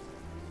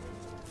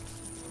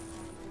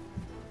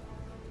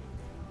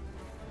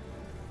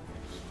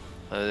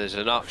 There's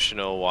an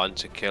optional one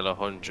to kill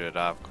 100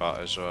 I've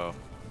got as well.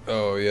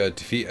 Oh yeah,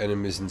 defeat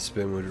enemies and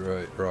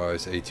spinwood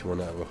rise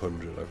 81 out of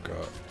 100 I've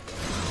got.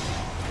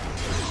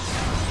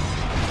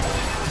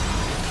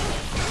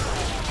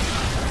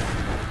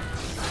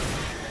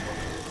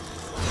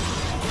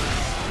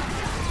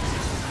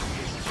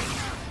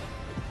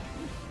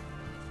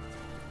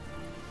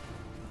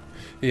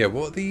 Yeah,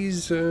 what are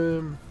these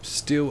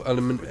steel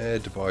element air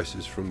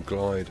devices from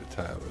glider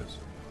towers?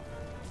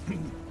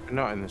 We're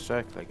not in the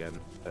circle again,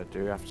 so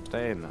do we have to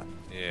stay in that?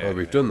 Yeah. Oh,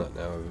 we've done that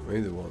now, haven't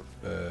we? The one.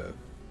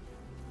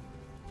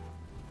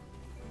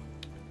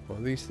 What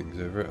are these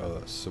things over it? Oh,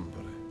 that's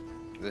somebody.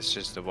 This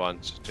is the one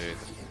to do the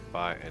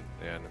fighting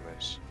the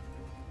enemies.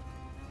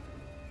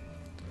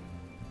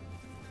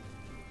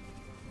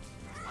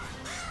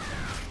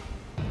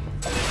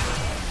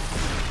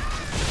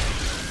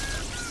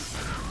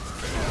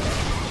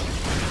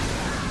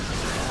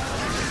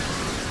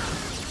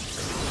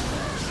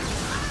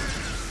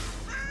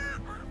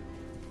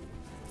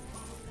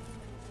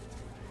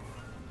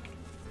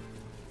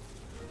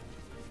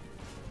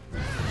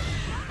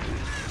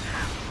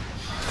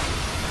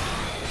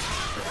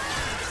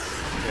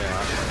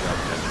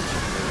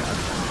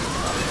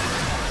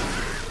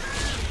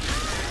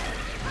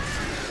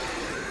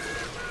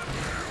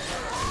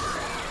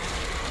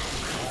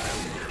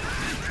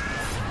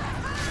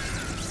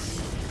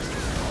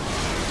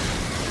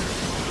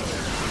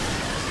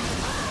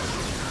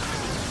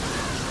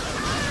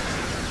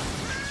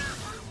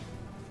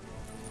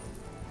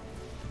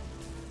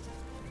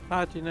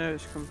 How do you know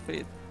it's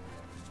complete?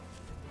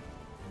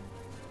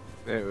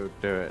 It will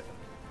do it.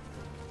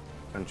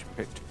 Once you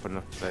picked up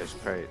enough of those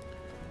crates.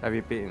 Have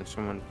you beaten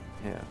someone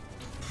here?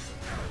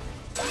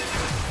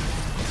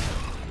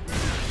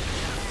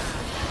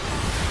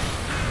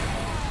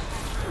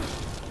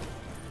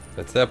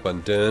 That's that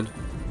one done.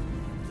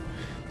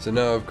 So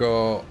now I've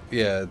got,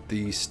 yeah,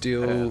 the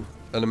steel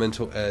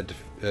elemental air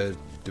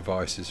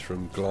devices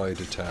from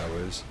glider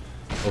towers.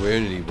 Oh, we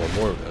only need one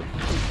more of them.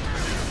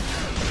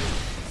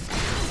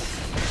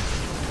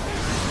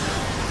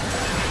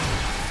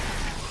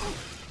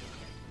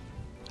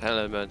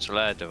 Elemental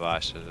air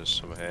devices or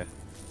some here.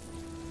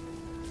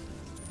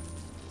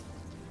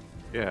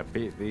 Yeah,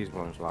 beat these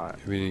ones like.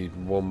 We need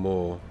one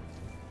more.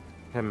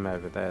 Him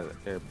over there,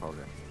 here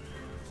probably.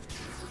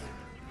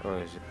 Or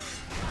is it?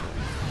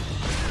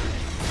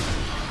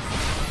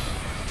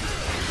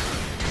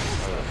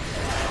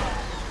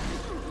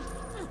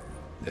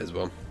 There's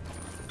one.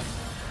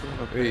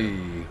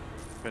 Hey.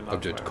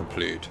 Object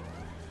complete.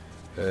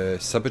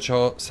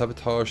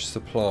 Sabotage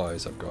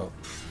supplies I've got.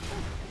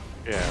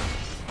 Yeah.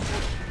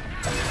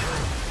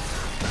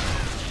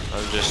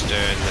 I'm just doing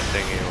the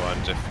thingy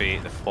one,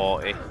 defeat the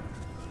 40.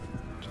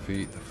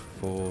 Defeat the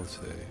 40.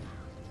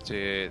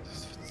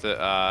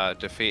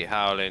 Defeat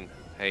Howling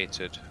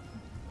Hated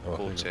Oh, I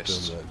think I've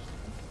Cultists. done that.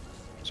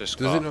 Just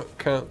Does got it not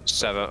count?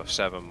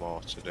 seven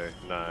more to do.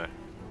 No.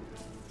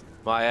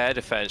 My air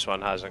defense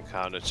one hasn't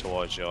counted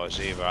towards yours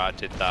either. I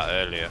did that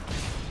earlier.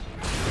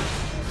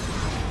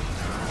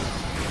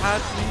 How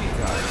do you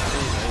guys do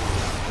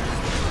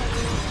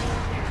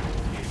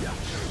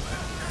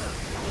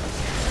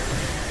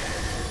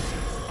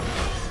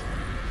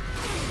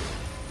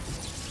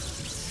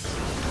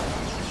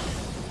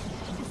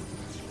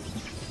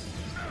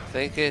I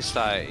think it's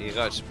like you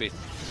got to be.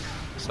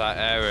 It's like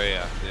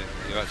area.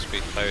 You got to be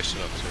close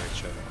enough to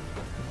each other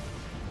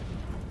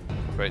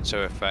for it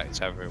to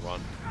affect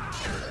everyone.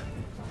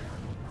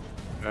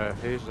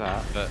 Who's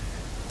that? But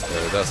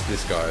that's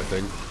this guy, I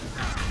think.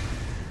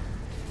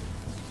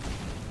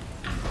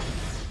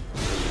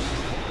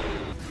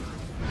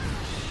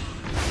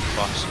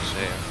 Boss is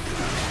here.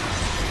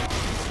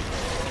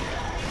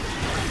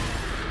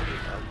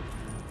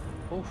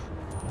 Oof.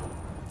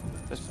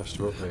 Let's flash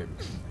him up, mate.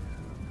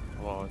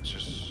 Well, it's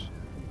just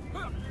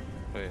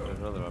wait,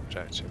 another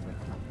objective.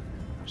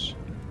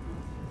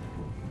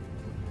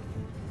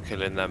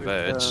 Killing them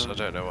birds. I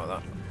don't know what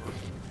that.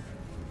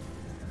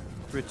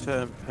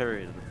 return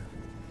period?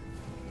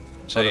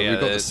 So yeah, we've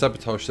got the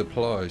sabotage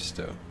supplies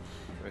still.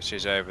 Which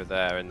is over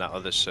there in that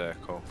other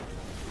circle.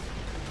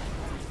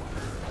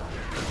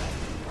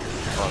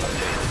 Follow me.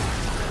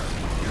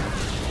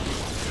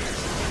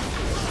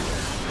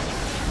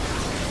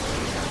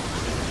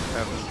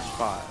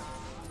 Five.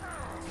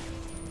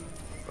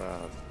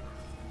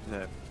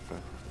 No.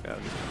 Yeah.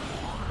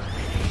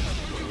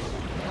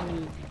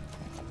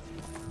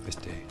 It's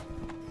Day.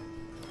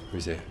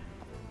 Who's there?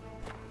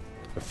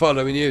 We're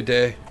following you,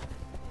 Day.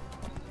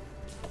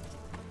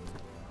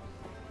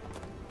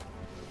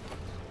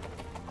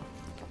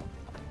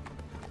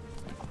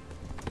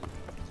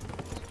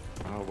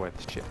 Oh, where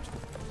the chips?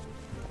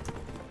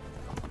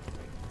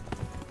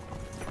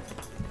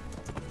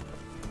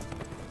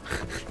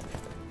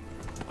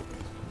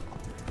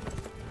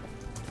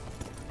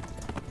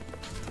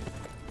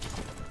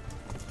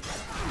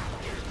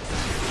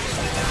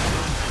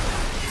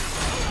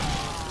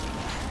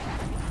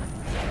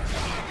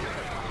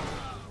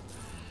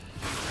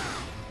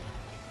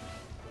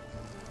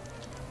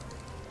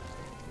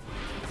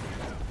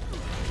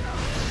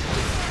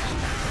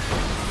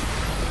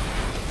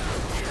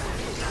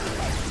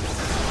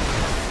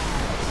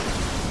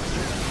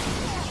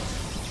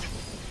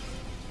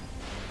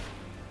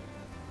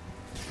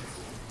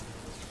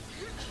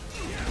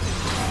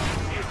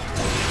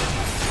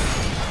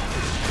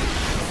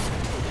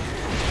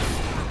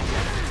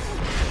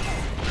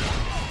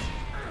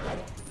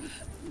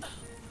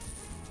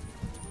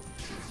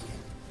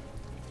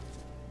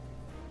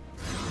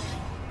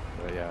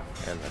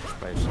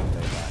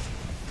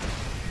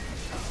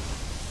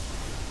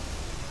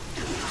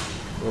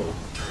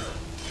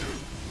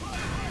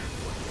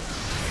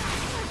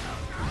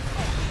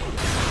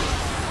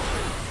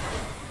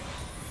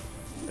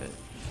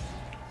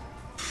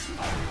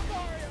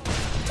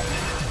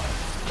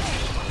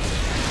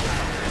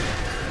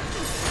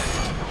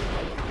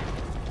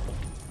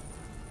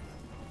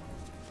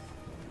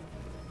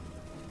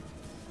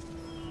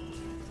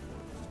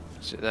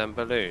 Is it them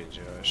balloons?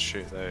 You know,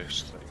 shoot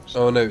those things.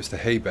 Oh no, it's the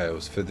hay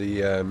bales for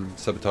the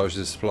sabotage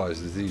the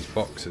supplies. There's these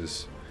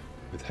boxes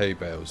with hay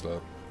bales,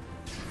 like.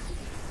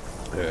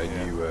 Yeah,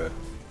 and you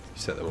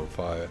set them on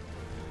fire.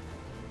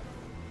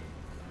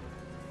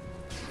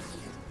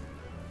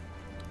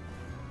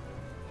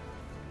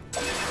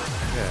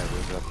 Yeah,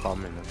 there's a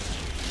bomb in them.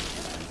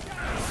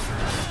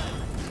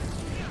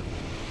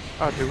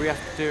 Oh, do we have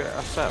to do it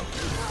ourselves?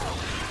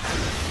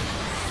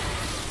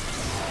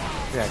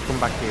 Yeah, come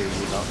back here,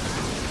 you lot.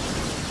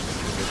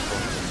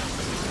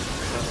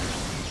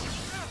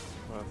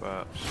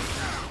 Whereabouts?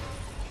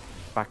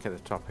 Back at the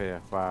top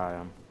here, where I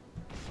am.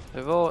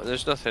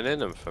 There's nothing in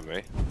them for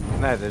me.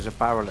 No, there's a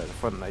barrel at the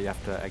front that you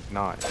have to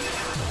ignite.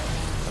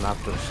 And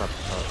after the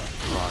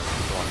sabotage, right.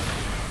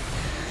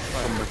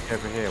 Come back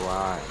over here where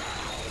I am.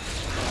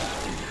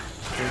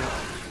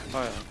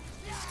 Oh, yeah.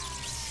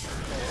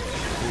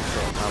 These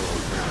sort of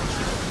barrels.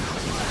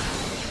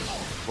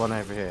 One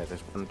over here,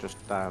 there's one just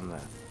down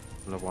there.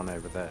 And the one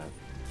over there.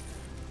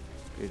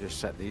 You just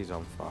set these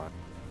on fire.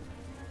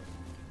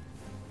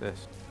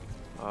 This.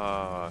 Oh,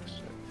 I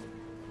see.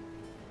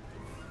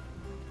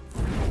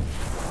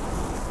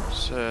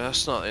 So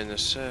that's not in the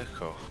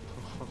circle.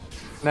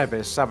 No, but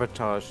it's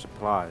sabotage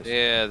supplies.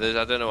 Yeah,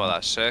 I don't know what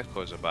that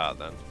circle's about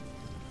then.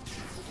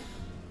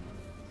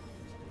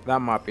 That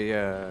might be,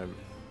 yeah,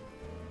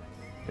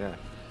 I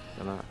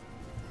don't know.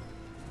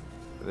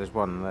 But there's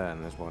one there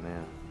and there's one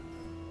here.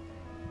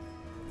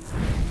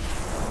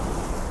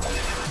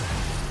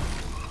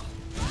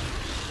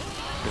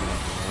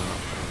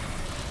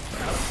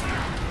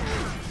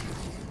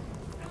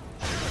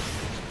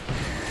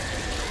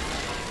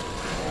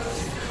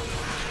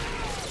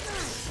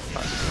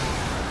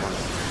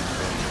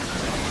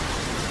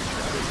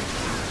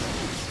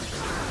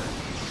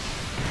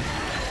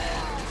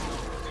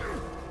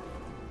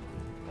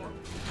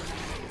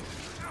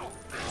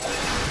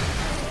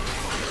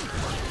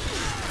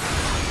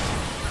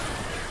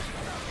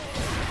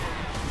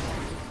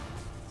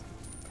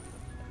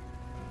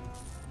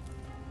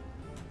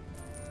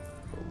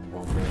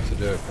 One more to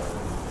do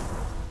apparently.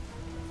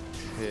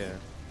 Yeah.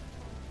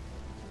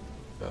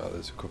 Oh,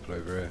 there's a couple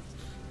over here.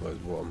 Well,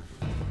 there's one.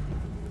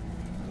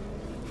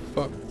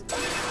 Fuck.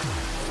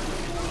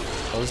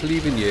 I was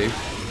leaving you.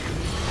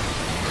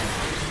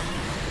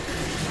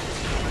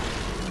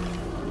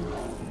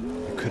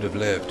 You could have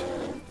lived.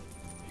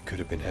 You could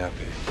have been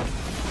happy.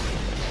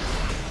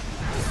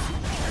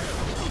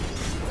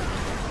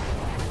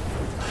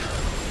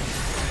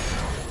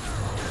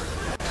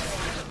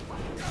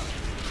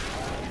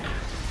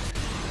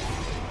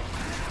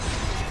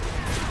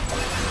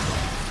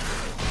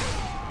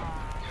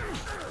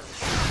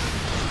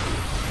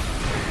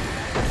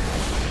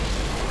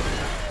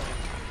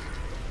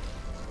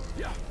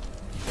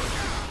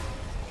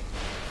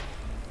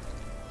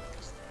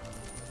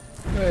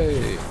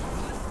 Hey.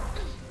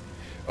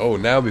 Oh,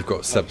 now we've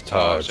got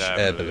sabotage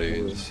air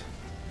balloons.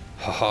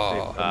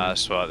 Haha.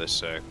 That's what the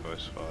circle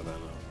is for, then.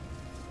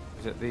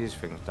 Is it these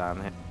things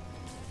down here?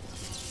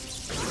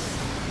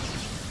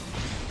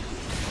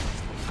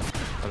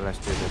 Well, let's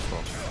do this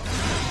one.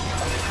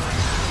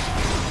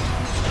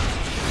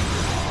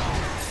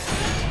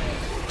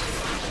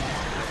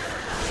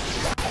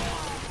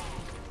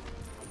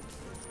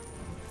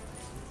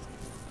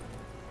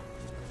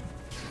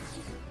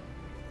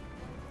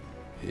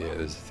 Yeah,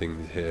 there's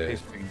things here. These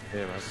things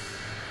here, man.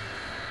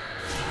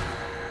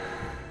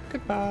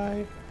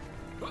 Goodbye.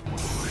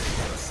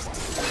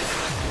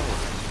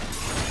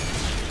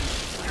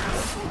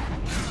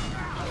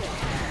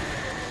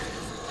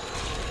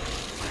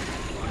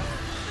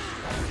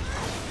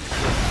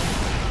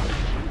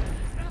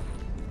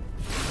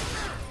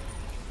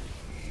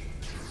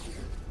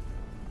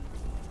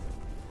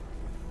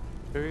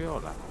 Do we all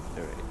have to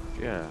do it?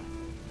 Yeah. I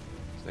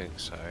think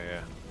so,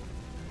 yeah.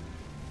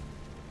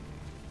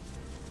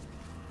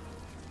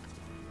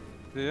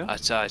 Yeah. I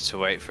tried to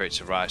wait for it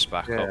to rise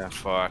back up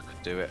before I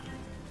could do it.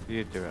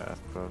 You do it,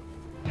 bro.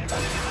 You do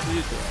it.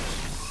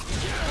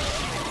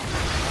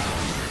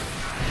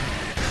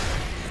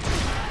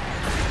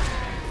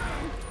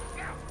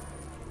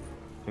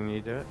 Can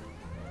you do it?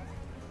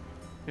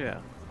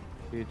 Yeah.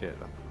 You do it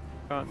then.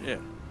 Can't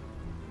you?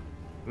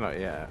 Not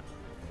yet.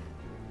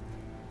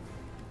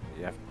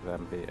 You have to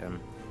then beat him.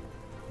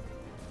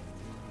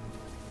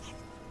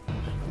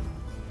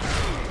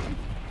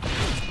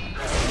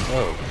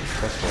 Oh,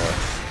 that's why.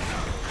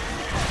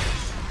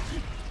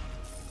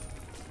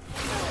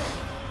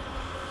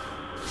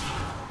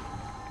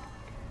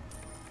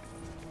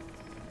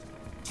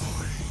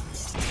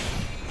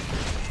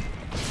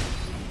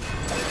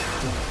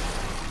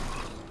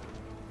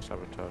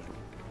 Sabotage.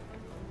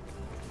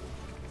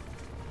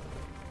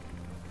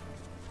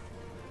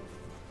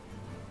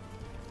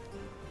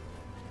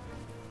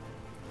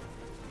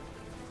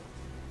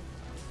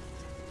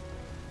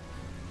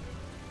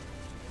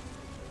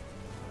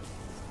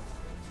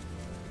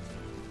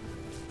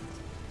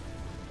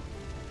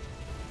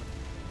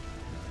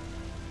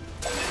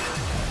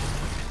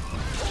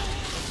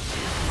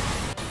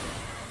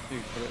 You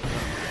put it there.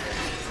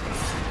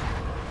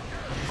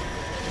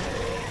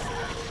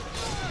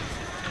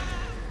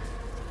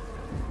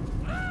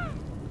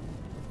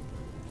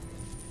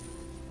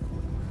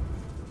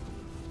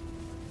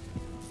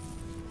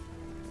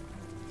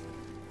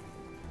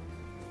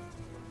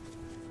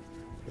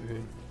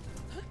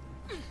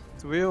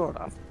 Do we all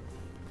have?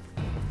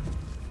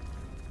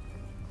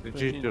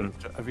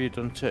 Have you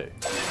done two?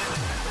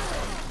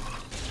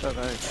 Don't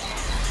know.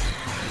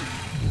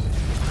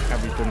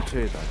 Have you done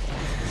two then?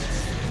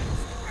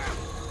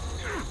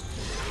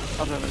 I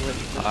don't know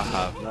which. I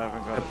have. I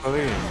haven't got The it.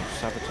 balloons,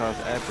 sabotage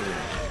air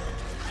balloons.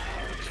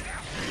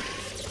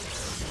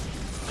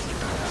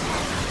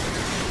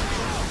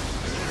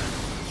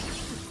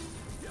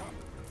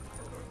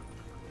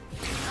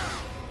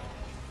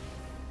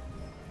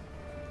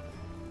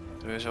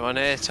 There was one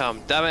here,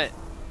 Tom. Damn it.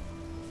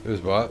 There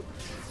was what?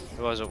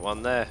 There wasn't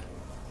one there.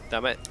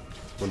 Damn it.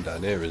 One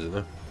down here, isn't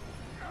there?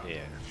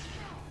 Yeah.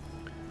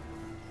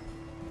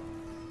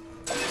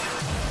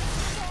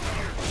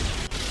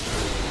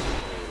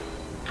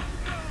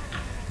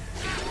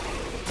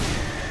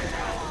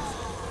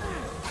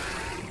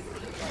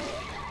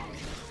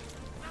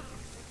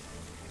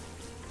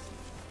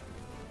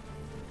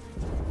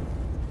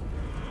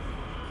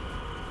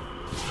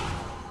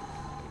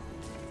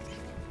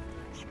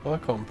 I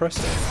can't press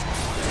it.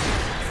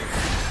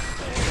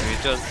 Have you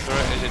done 3?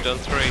 Has it done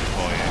 3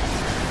 for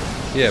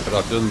you? Yeah, but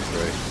I've done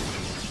 3.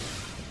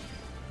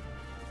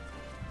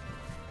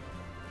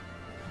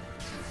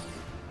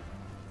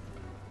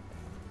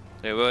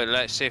 Yeah, well,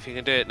 let's see if you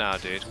can do it now,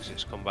 dude, because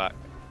it's come back.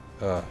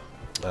 Ah.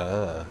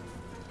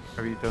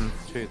 Have you done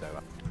 2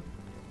 though?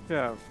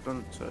 Yeah, I've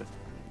done 2.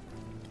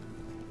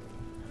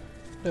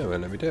 No, well,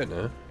 let me do it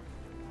now.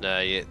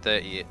 No,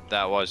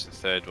 that was the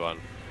 3rd one.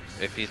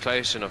 If you're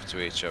close enough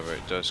to each other,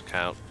 it does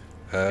count.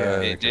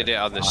 It did it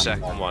on the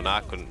 2nd one.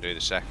 I couldn't do the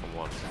 2nd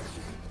one.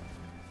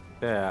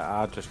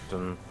 Yeah, I just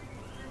done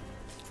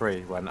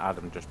 3 when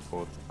Adam just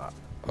pulled that.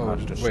 Oh,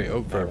 just wait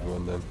up for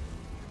everyone then.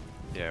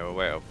 Yeah, we'll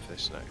wait up for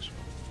this next one.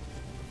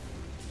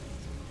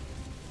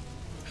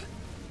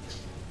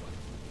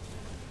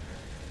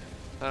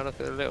 Oh, look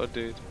at the little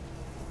dude.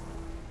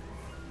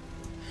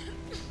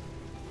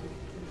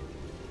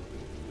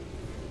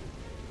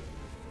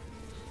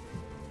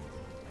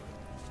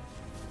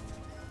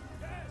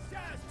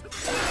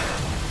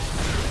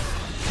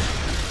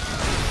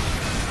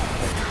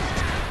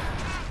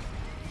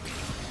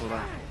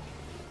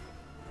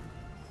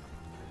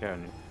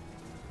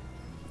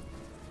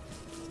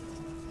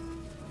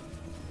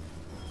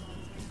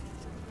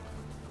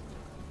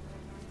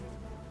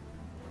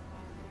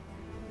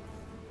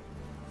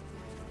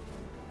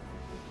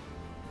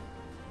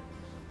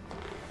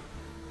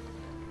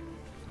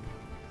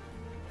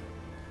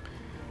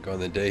 Go on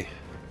then, D.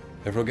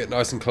 Everyone get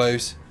nice and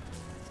close.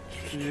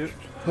 Yep.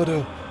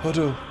 Huddle,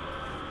 huddle.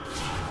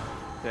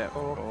 Yeah.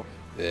 Oh.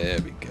 There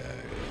we go.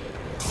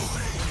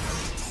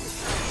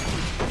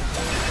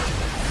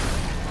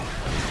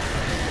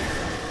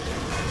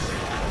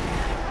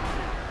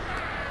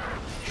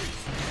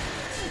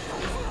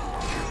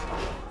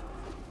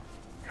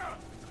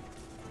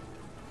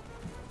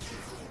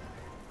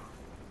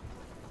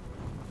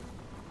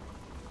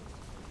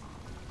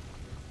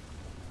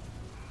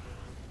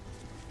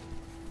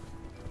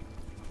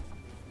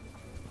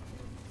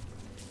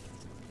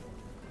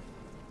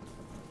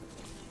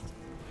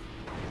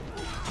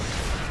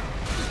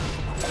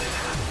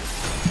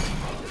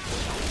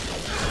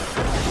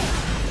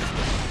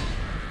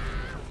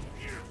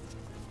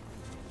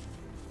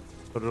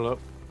 Put it up.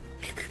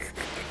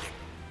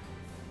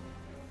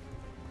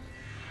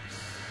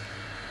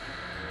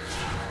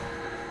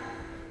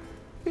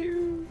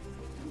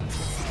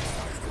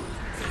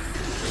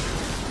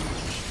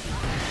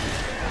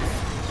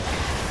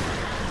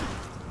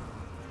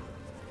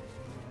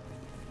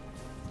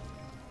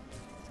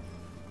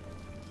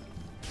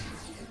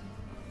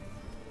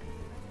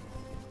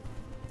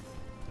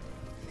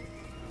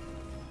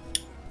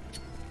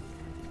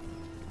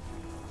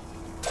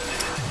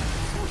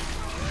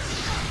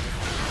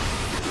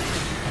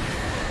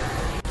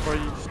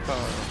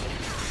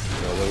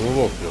 No, they were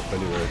walking up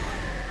anyway.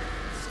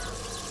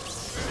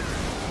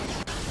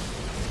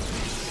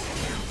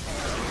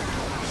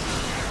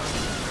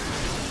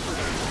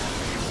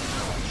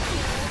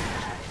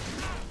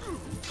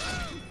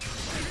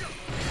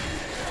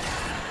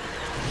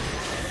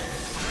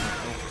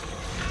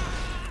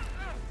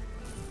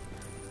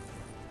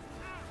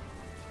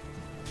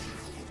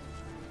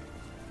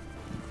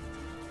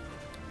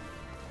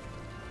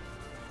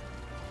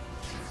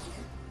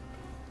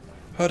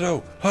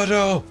 Huddle!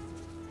 Huddle!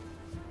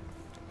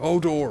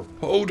 Hold door!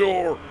 Hold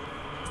door!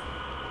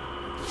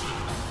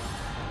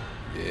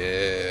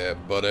 Yeah,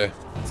 buddy.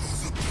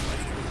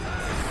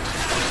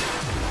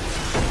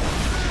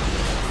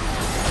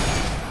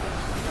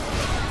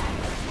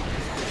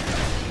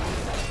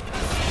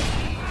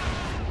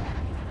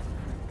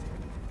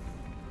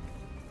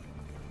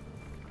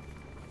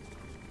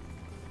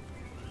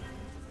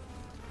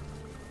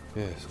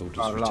 Yeah, it's all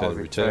just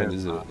return,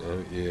 isn't it?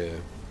 Oh, yeah.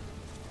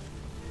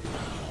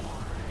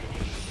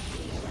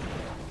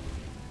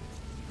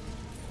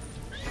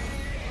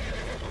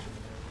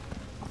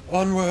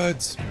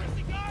 Onwards!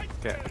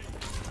 Get.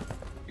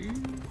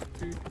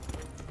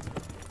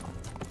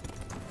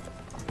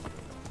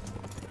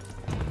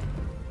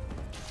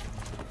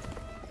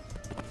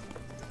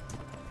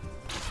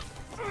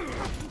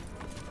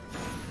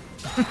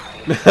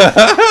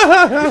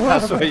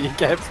 That's what you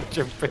get for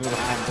jumping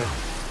around.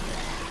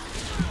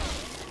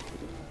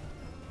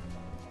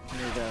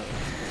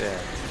 Yeah.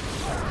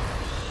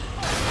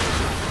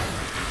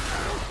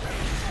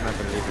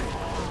 Never leave it.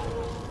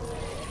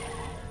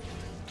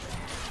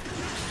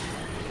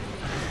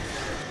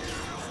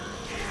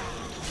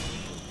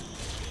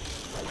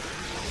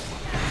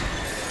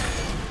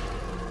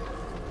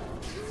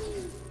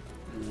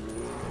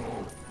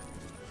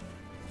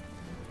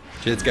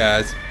 Cheers,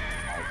 guys.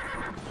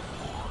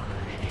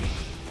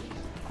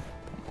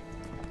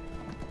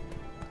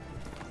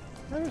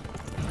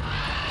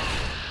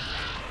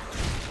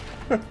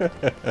 Can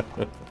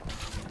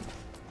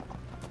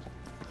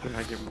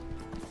I give them?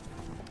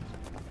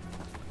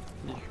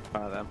 You can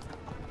buy them.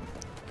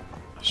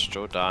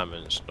 Straw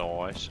diamonds,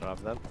 nice. I'll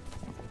have them.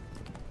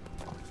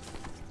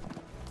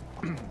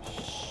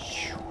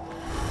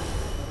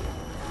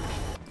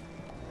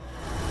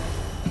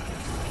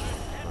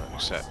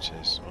 accept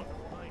his one.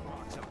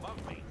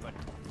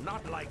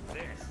 Not like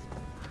this.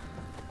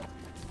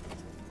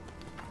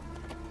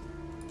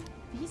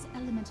 These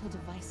elemental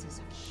devices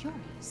are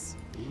curious.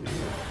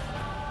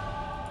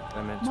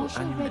 Elemental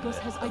Marshal animal. Regos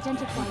has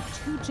identified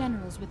 2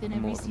 generals within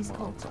Erisi's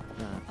cult.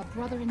 A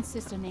brother and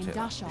sister named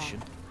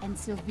Dashar and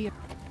Sylvia.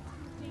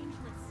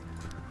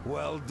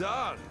 Well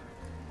done.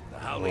 The Oh,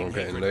 howling I'm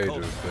getting hatred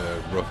loads cult.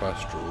 of rough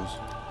astrals.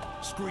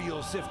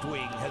 Skriel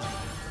Siftwing has...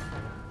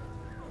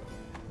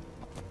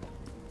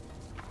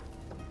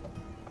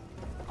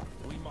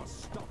 We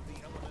must stop the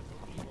elemental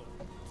evil.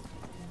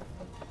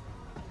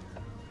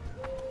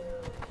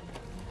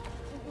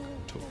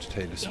 Talk to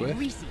Taylor Swift.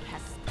 Erisi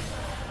has...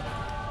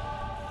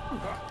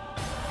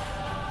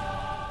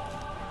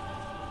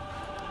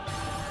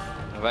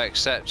 I've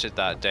accepted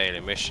that daily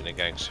mission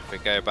again, so if we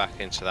go back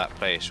into that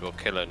place, we'll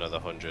kill another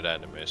 100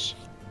 enemies.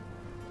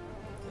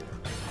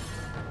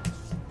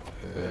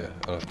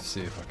 I'll have to see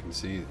if I can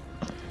see them.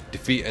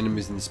 Defeat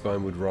enemies in the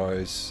Spinewood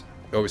Rise.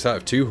 Oh, it's out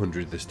of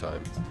 200 this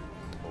time.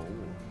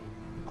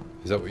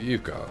 Is that what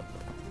you've got?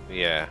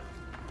 Yeah.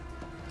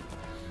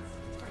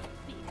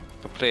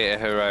 Complete a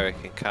heroic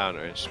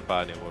encounter in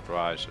Spinewood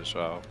Rise as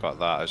well. I've got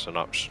that as an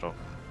optional.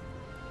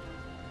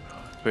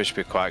 Which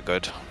would be quite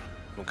good.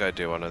 We'll go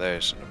do one of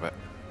those in a bit.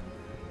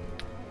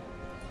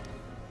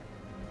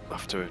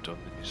 After we've done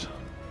these.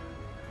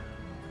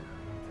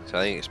 So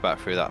I think it's back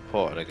through that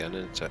portal again,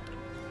 isn't it?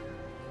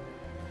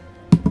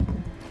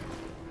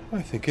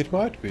 I think it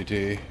might be,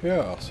 Dee.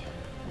 Yes.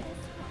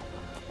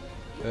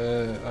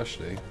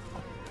 Actually,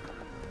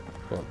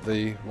 what,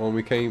 the one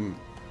we came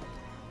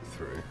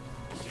through?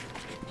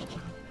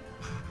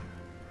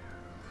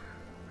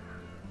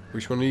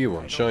 Which one are you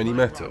on? Shiny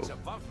metal?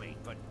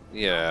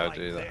 Yeah, I'll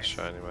do that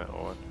shiny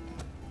metal one.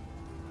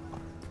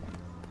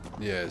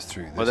 Yeah, it's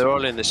through this. Well, they're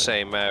all in the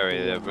same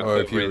area. They're Oh,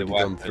 have you recovering the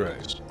already gone through?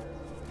 weapons.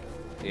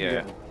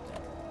 Yeah.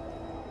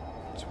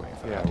 Just waiting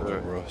for Yeah, Apple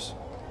Russ.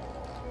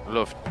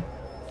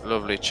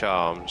 Lovely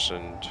charms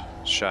and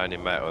shiny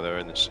metal, they're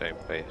in the same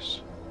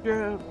place.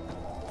 Yeah.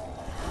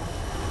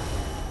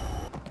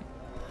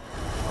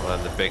 And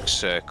then the big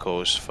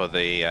circles for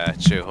the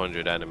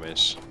 200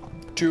 enemies.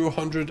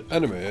 200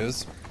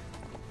 enemies?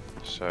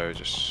 So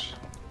just...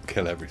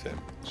 kill everything.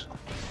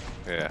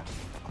 Yeah.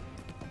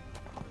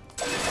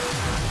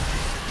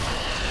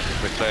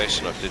 If we're close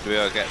enough, did we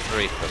all get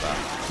 3 for that?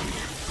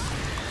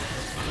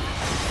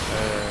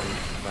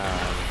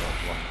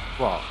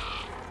 What?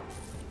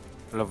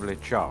 Lovely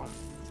charm.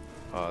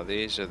 Oh,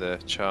 these are the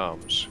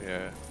charms,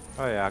 yeah.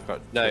 Oh yeah, I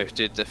got... No,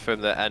 did the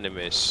from the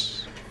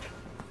enemies.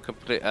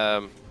 Complete,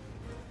 I've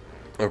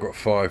got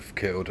 5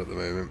 killed at the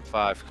moment.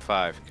 5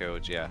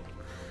 killed, yeah.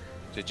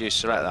 Did you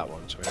select that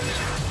one to me?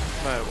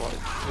 No, what?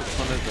 Which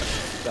one is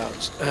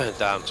it?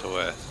 Down to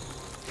earth.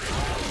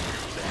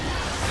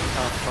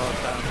 How far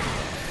down?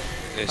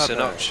 It's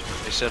an option.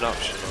 It's an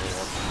optional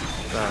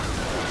one.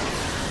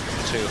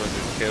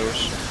 200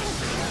 kills.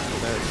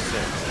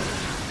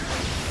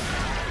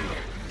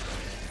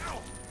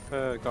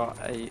 Got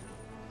 8.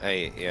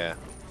 8, yeah.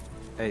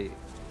 8,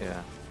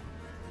 yeah.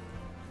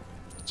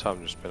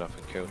 Tom just been off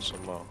and killed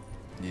some more.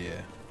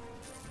 Yeah.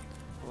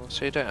 Well,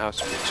 so you don't have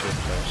to be too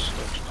close.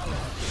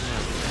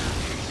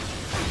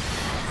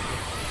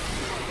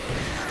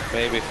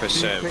 Maybe for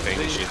certain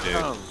things you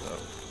do.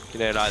 You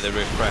know, like the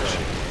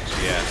refreshing ones,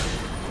 yeah.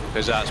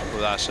 Because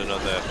that's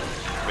another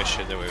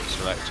mission that we've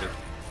selected.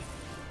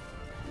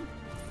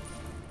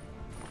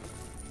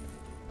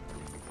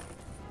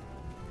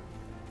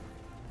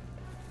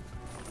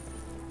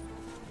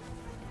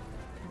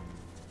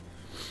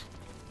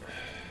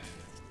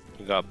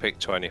 You gotta pick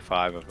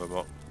 25 of them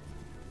up.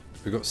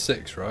 We got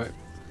 6, right?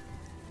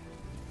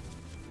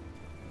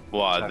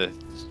 What, the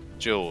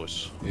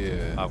jewels?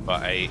 Yeah. I've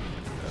got 8.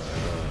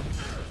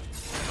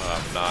 I'll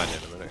have 9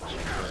 in a minute.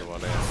 Another one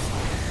here.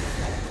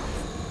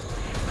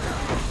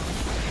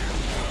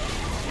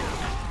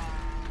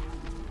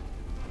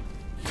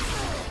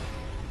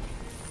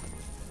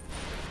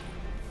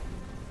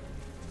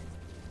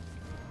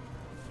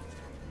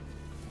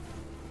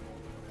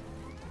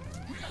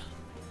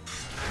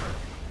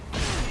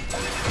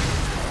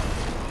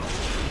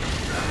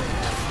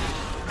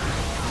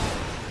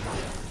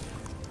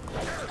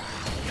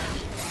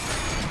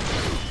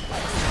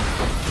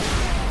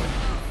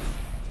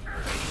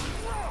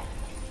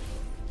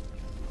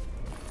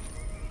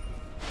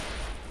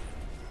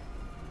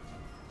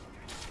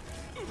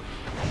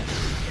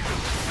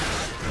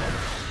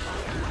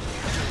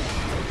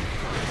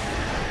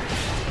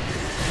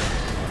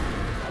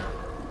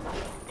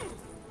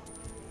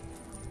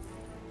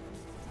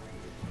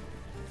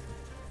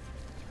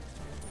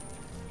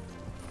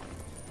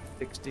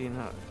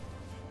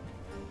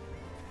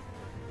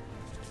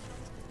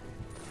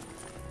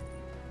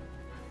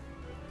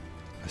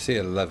 I see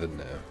 11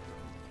 now.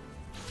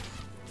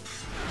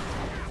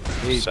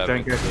 Please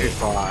don't go too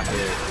far out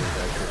here,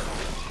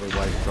 we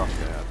won't drop it,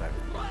 I think.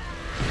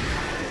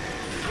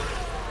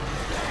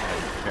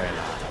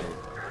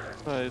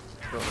 Okay,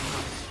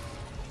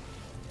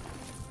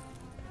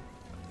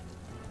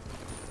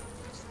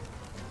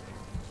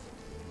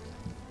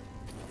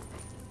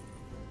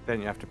 Then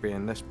you have to be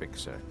in this big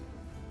circle.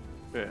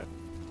 Yeah.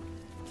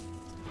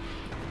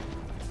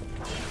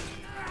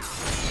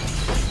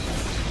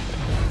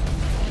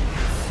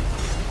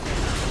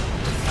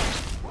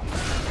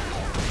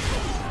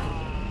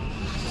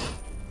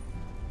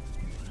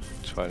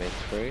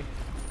 $23,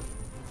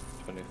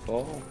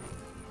 $24.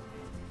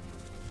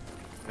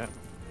 Yeah,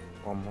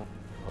 one more.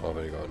 I've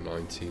only got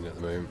 19 at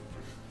the moment.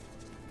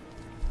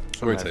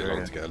 It won't take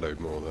long to get a load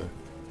more though.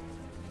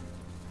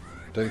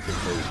 I don't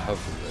think those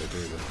have them though,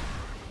 do they?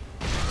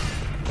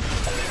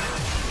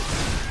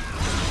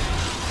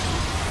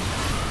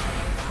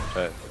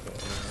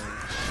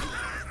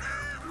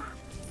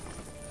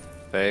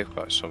 They've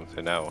got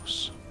something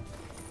else.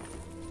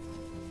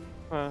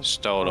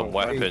 Stolen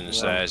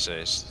weapons, theirs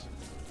is.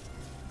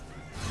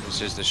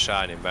 This is the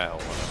shiny metal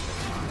one, I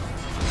think.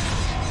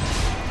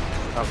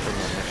 I'll bring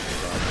my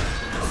missions on.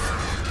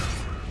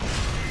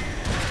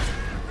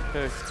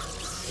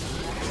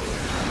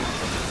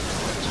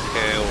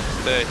 Kill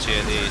 30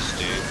 of these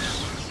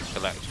dudes,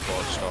 collect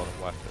 4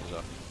 stolen weapons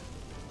up.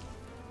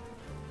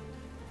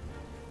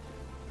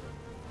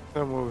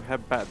 Then we'll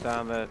head back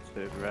down there to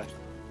the rest.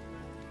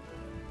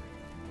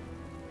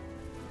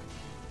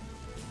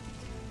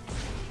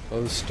 Oh,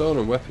 there's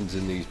stolen weapons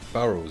in these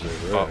barrels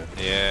over there.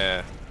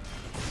 Yeah.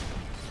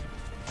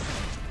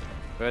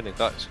 We only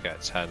got to get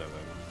 10 of them.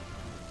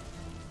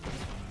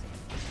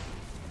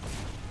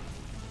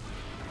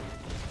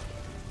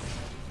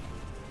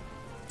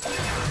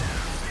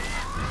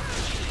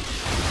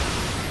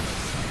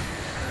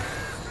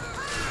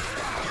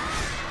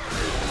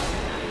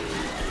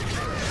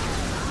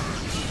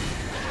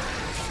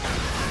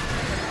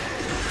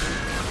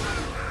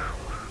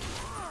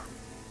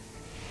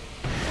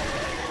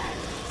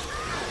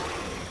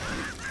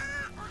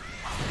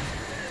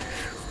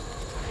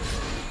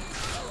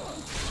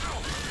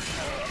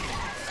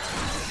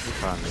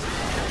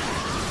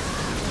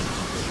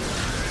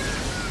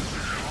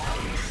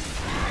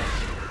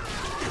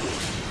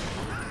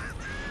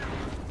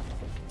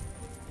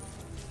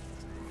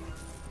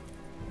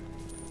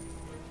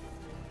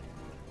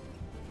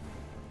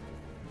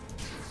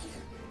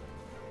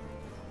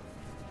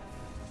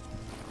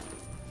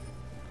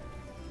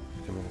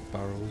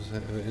 Barrels?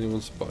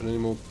 Anyone spotted any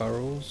more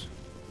barrels?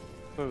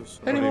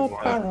 Any more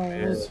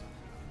barrels?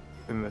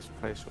 In this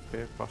place up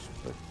here,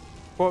 possibly.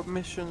 What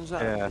missions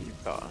have you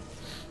got?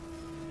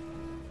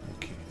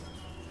 Okay.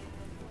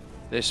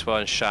 This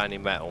one's shiny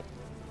metal.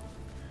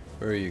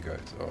 Where are you guys?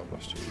 Oh, I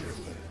lost you. You're up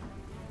there.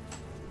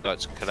 Got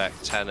to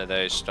collect 10 of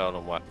those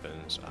stolen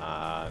weapons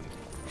and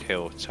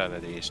kill 10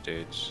 of these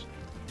dudes.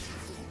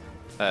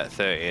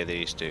 30 of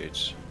these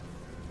dudes.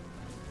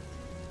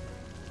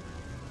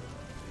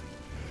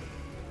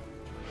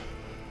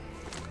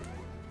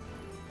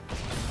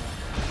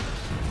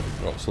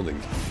 Got something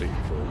complete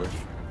for me.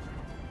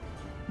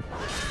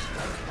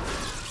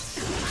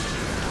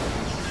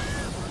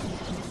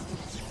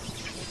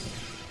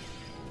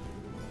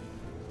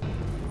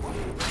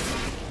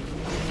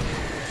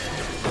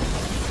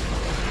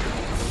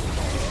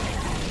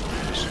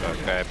 Just got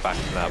to go back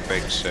in that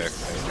big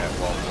circle and get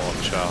one more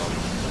charm.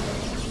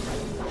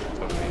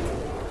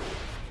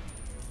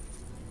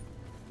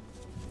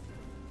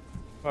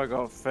 I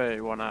got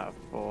 31 out of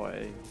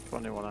 40,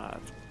 21 out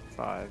of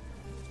 5.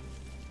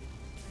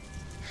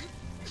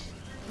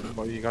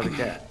 What you gotta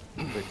get?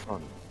 Which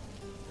one?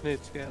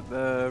 Need to get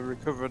the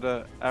recovered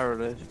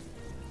arrowless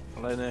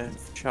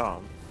Lyneth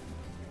charm.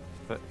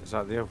 But is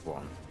that the other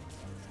one?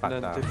 Back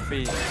And then down.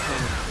 defeat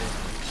Kingsley.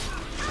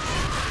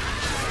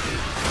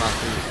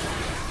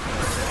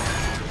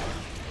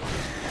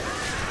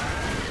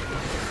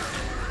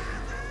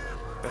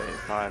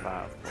 35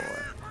 out of 40.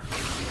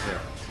 Yeah.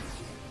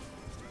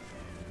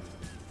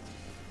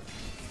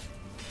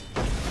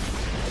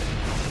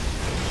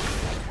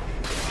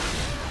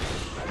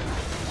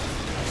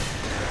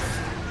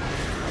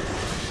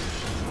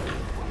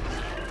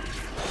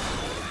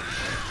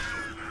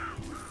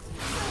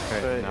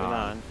 Okay, no.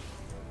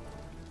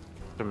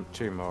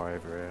 Two more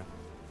over here.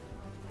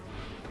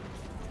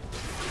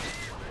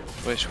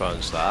 Which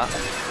one's that?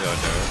 You're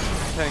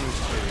doing?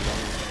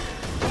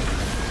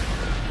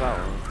 That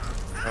one.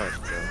 Oh, it's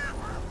good.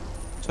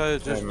 So you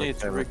just need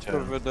to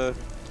recover the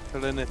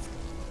Lyneth.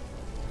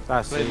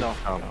 That's the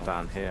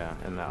down here,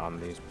 and that on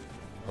these.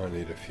 I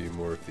need a few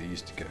more of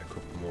these to get a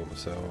couple more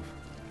myself.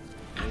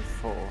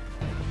 4.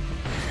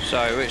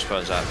 So which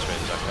one's that,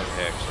 twins? I can't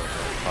hear because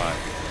I'm on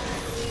 5.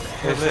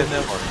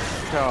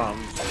 Lyneth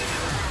charms.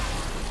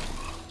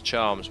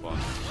 Charms one.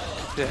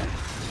 Yeah.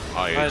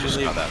 Oh, you just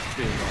got that.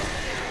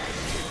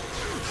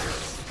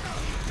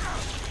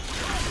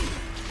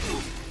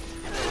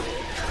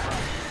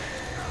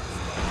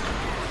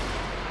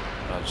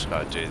 I just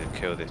gotta do the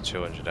kill the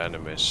 200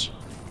 enemies.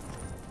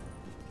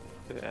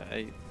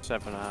 Yeah,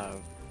 7 out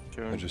of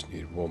 200. I just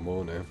need one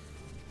more now.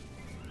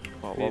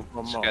 What,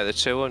 one more? Get the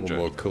 200. One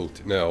more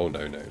cult. No,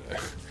 no, no, no.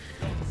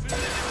 The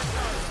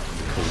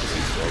cult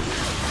is wrong.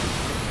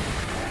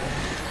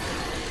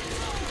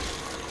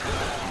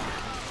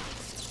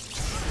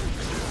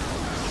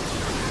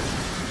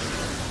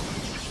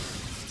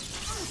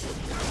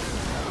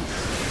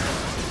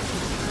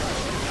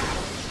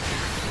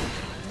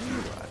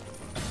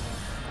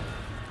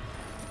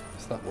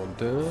 that one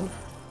done.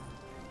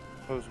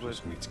 Just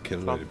Just need to kill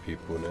a load of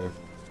people now.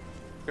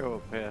 Go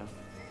up here.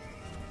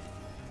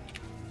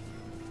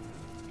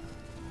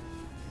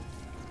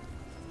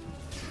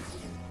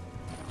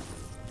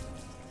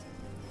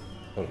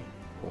 Hold on.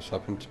 What's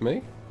happened to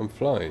me? I'm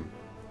flying.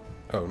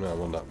 Oh no,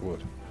 I'm on that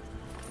wood.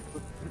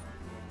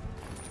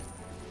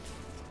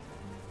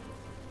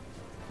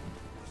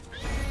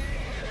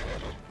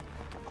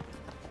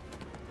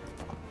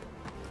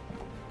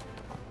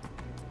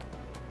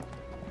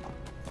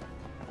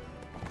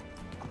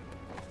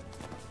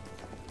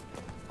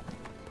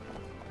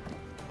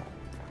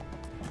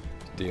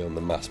 Dee on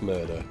the mass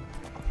murder.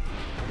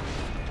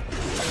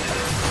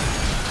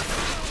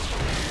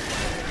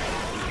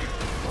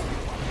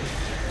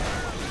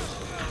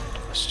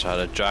 Let's try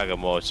to drag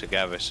them all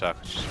together so I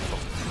can just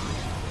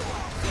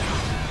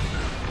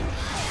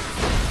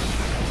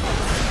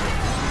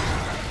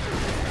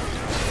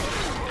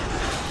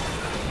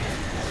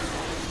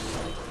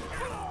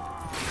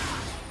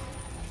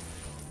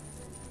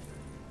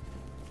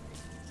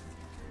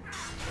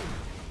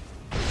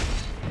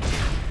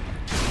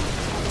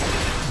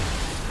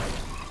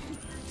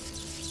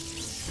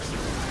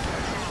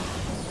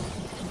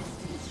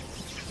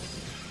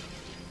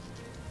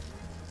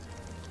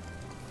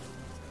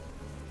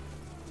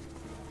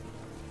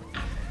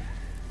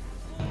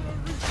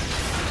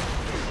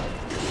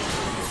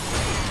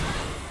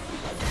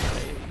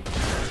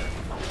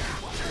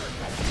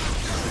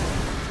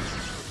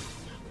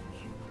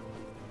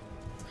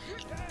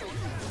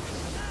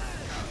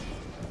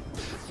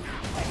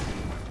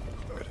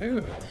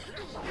Ooh.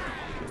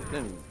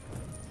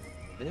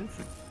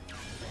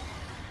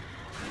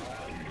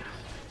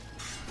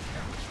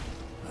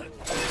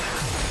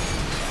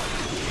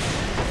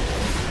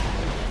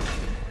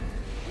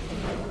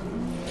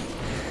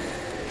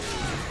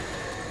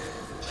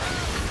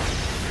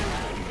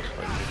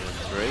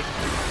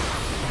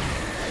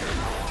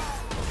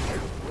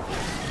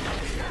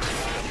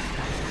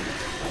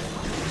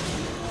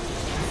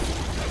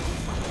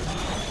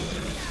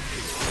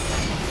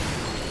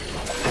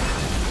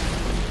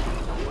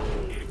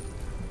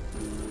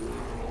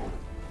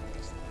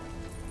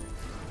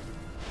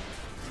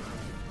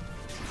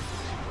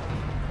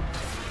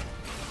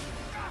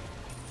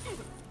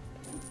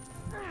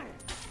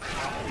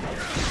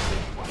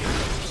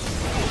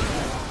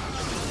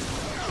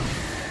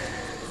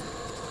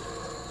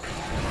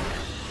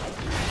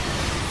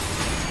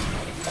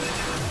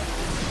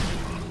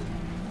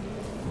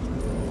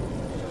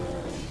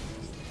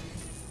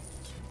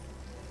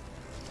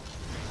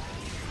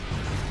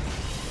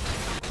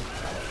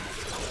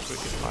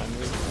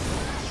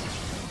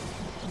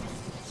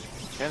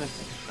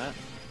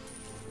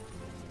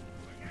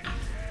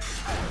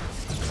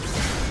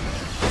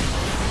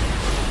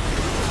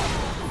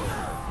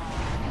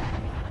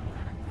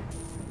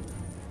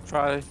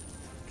 Try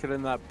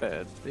killing that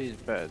bird, these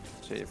birds,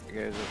 see if it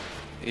goes up.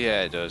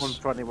 Yeah, it does.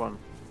 121.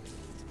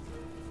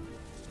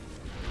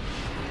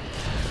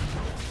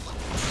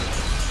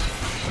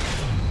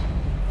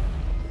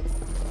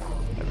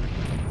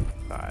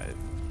 Five.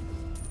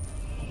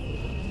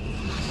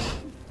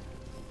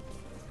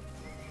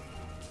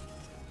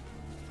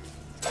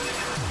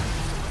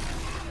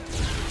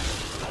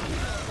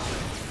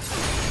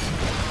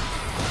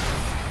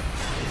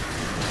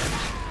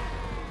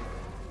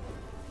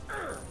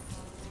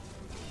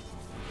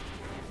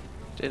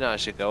 Didn't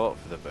actually go up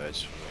for the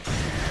birds for me.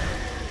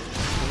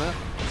 Isn't it?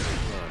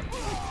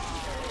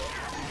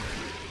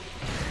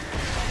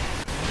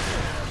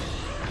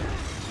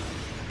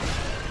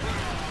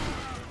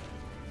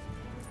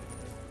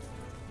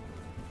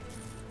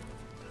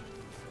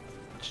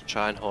 Just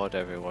try and hold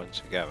everyone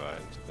together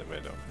into the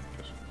middle.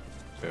 Just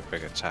do a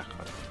big attack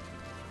on it.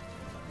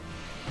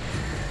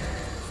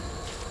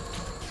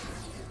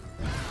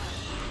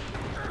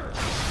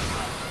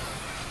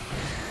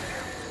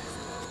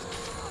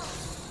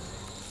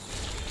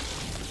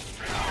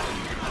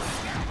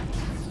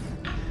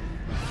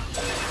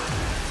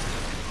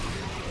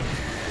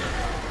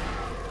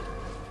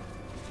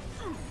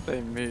 They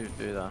move,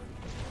 do that.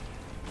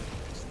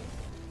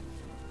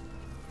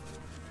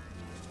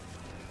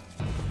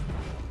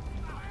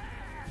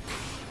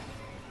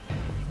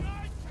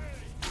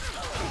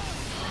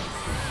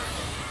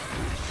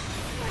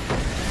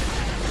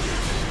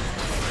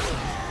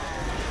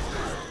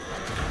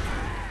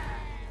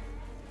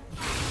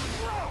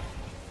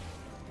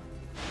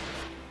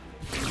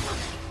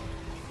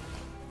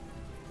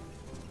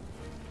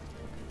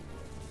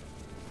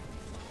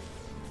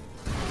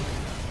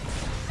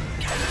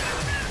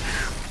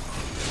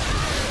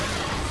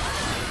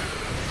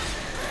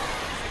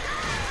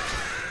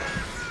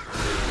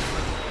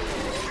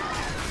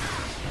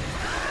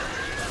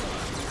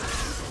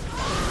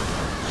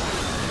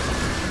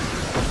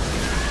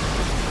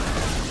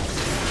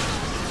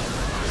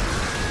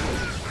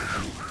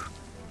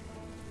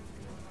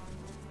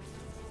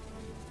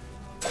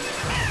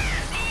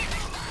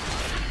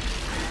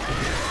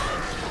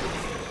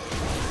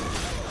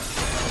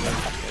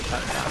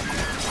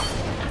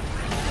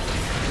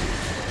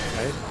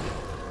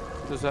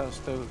 Does that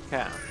still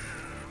count?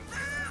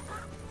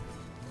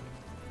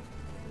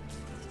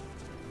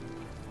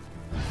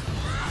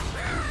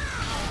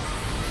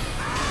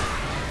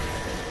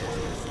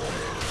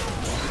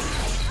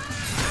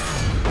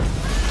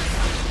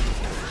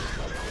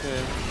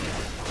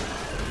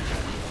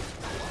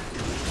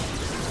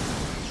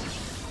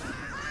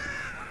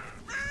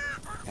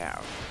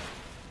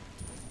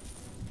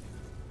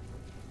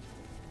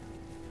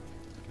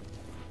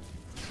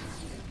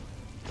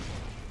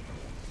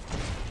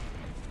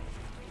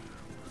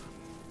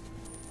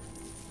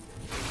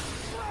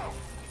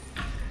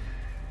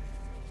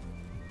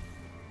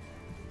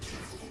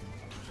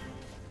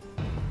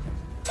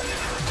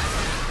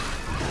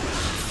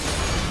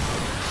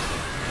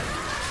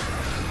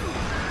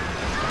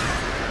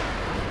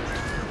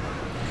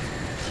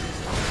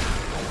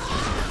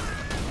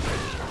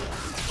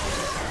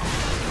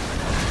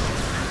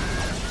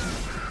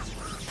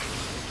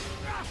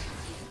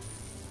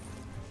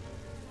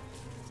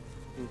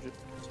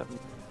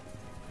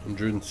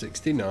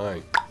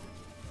 169.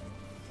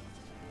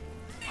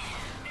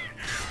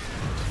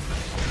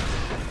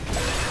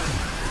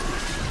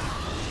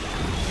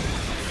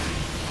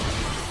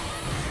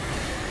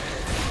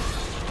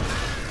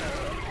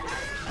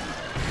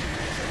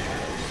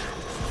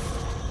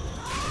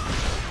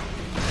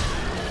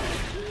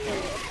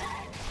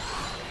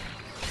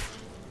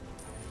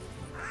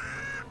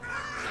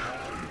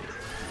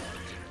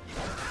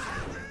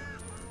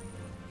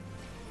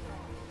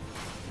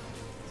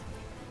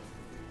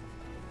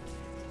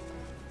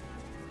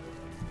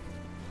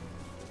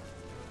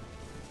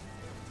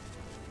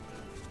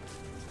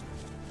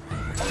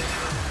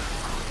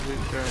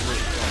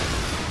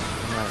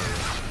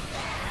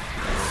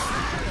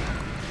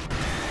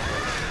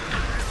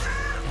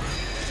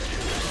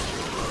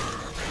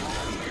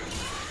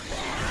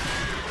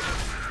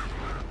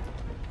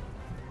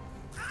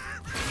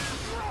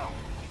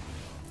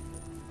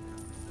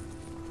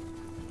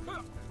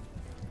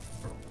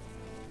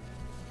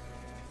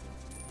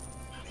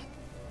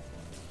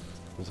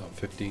 Was that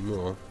 15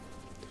 more?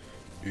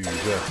 Ooh,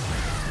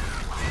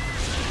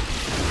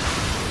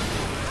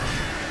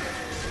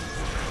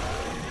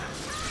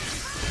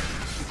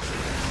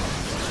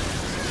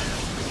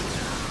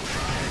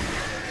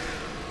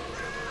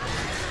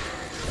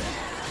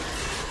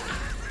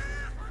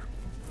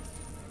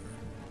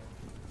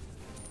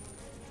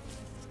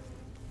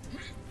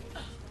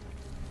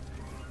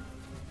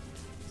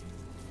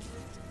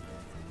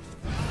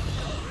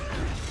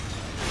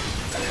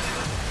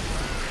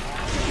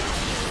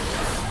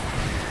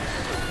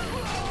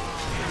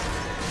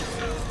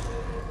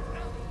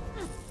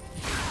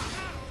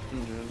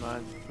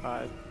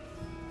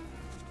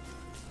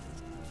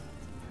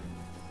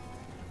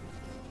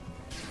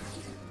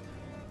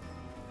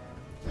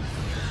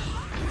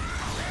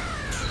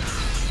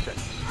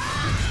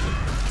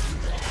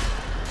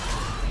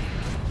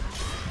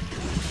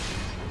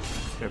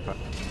 Go back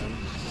to 10.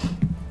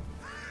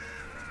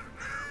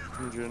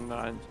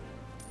 109.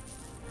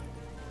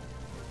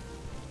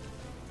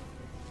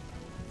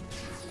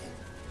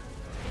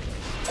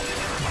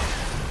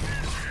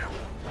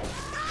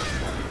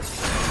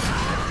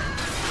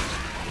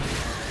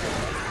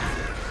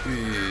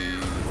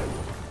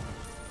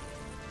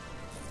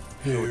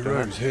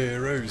 Heroes,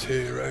 heroes,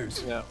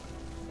 heroes. Yeah.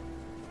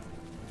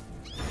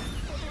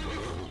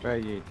 Where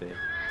you do?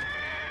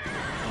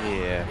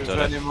 Yeah. Is there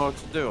any more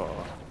to do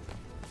or?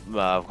 No,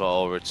 I've got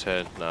all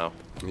returned now.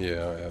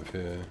 Yeah, I have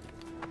here.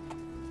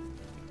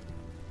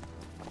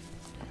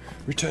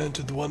 Return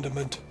to the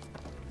wonderment.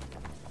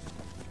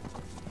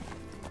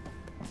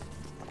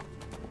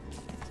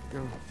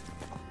 Go.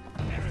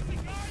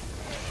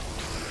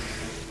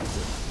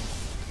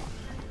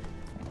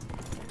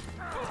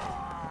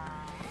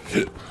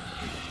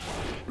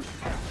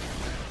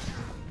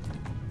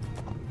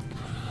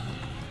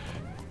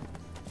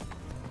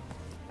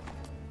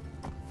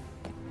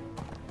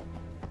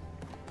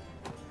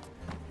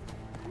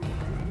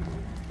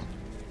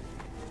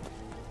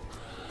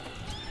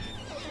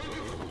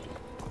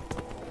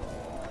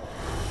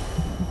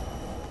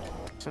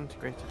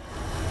 Disintegrated.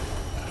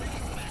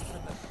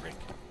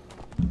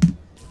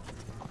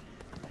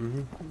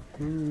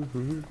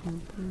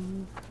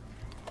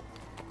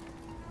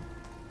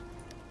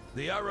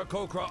 The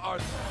Arakocra are...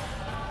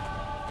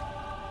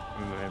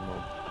 No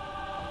more.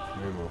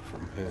 No more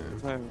from here.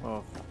 No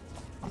more.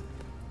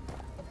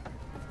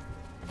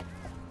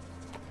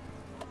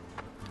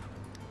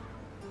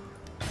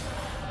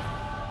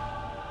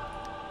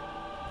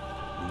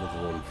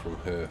 Another one from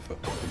her for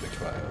up in the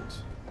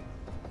clouds.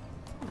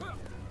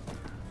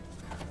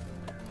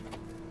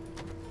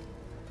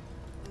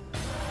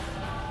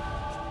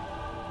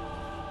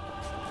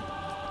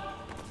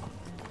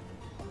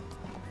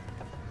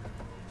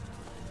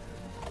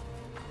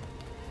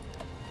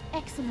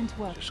 Excellent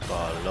work. Just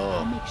got a I'll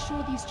lot. make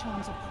sure these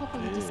charms are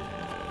properly displayed.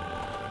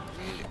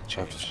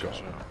 I've just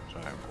got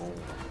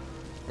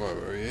Right,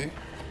 where are you?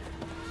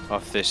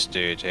 Off this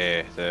dude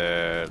here,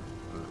 the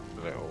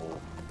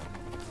little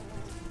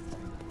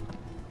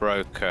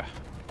broker.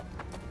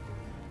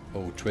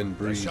 Oh, twin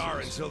breezes.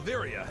 Bashar and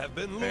Silveria have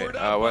been Hey, lured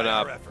I out went by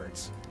our up.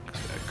 efforts.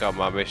 Got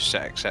my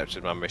mission,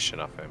 accepted my mission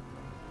off him.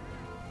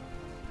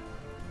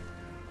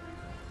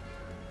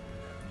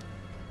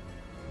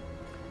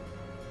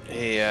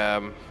 He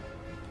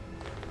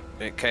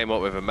it came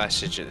up with a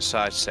message at the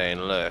side saying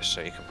lure, so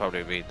you can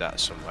probably read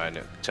that somewhere and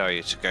it'll tell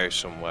you to go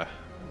somewhere.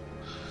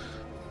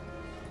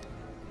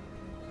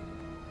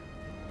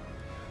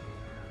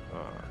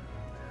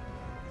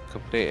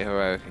 Complete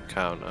heroic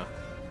encounter.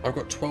 I've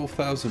got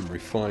 12,000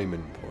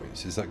 refinement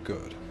points. Is that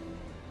good?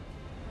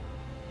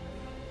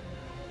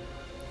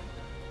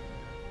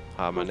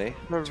 How many?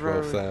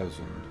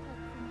 12,000.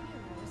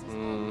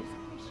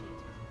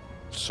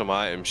 Some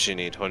items you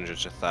need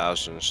hundreds of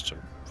thousands to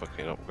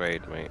fucking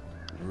upgrade, mate.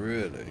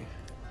 Really?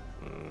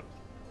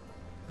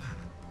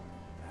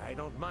 I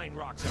don't mind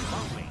rocks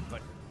above me,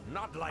 but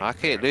not like I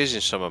keep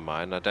losing some of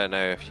mine. I don't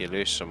know if you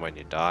lose some when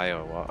you die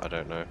or what. I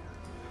don't know.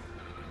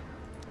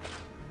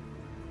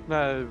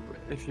 No,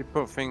 if you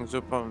put things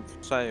up on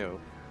sale,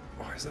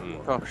 why is that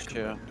it costs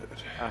you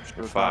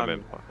actual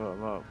diamonds to put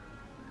them up.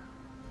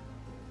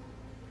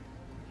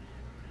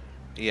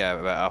 Yeah,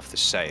 but off the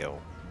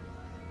sale.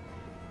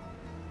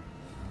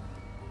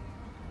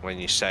 When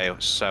you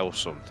sell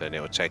something, it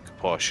will take a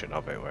portion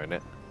of it, won't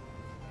it?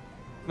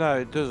 No,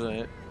 it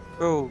doesn't.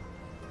 Oh,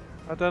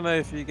 I don't know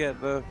if you get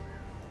the.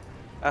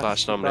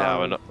 That's normally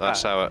how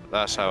that's how an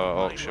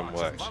auction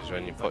works. Is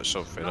when you put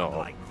something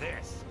up,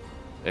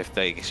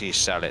 if you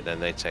sell it, then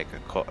they take a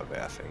cut of it.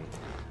 I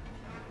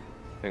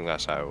think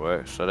that's how it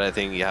works. So I don't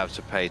think you have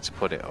to pay to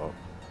put it up.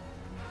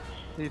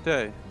 You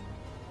do.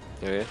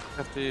 Do you? You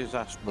have to use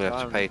actual. We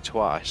have to pay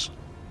twice.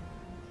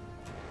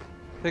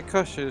 It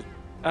costs you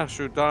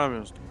actual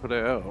diamonds to put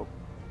it up.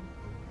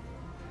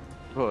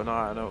 Put an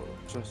item up,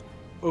 just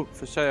up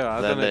for sale.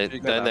 I don't know if you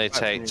get Then they that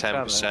back when take you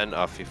sell 10%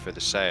 off you for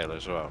the sale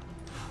as well.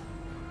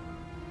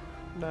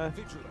 No.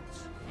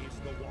 Vigilance is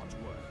the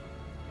watchword.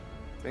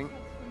 Think.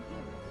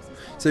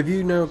 So have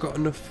you now got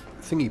enough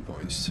thingy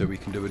points so we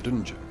can do a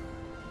dungeon?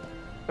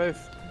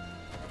 Both.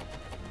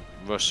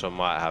 Russell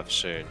might have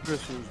soon.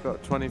 Russell's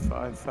got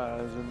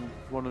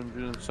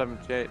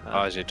 25,178 now.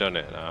 Oh, has he done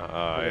it now?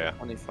 Oh, yeah.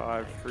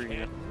 25,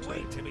 3.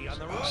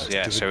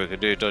 Yeah, so we can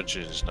do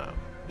dungeons now.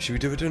 Should we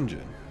do a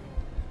dungeon?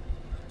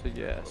 So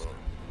yes.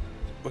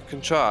 We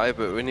can try,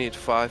 but we need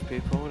 5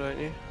 people, don't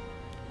you?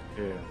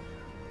 Yeah.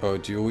 Oh,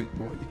 do you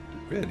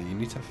really? You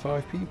need to have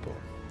 5 people?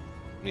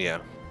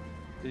 Yeah.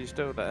 Are you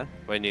still there?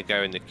 When you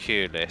go in the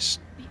queue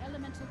list, you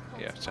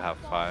have to have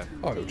 5.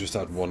 Oh, it'll just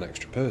add 1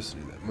 extra person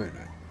in then, won't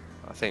it?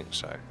 I think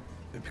so.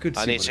 It'd be good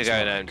to I see need what to it's go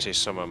and like. empty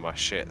some of my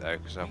shit though,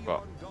 because I'm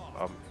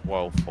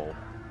well full.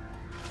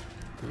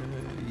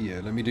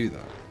 Yeah, let me do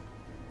that.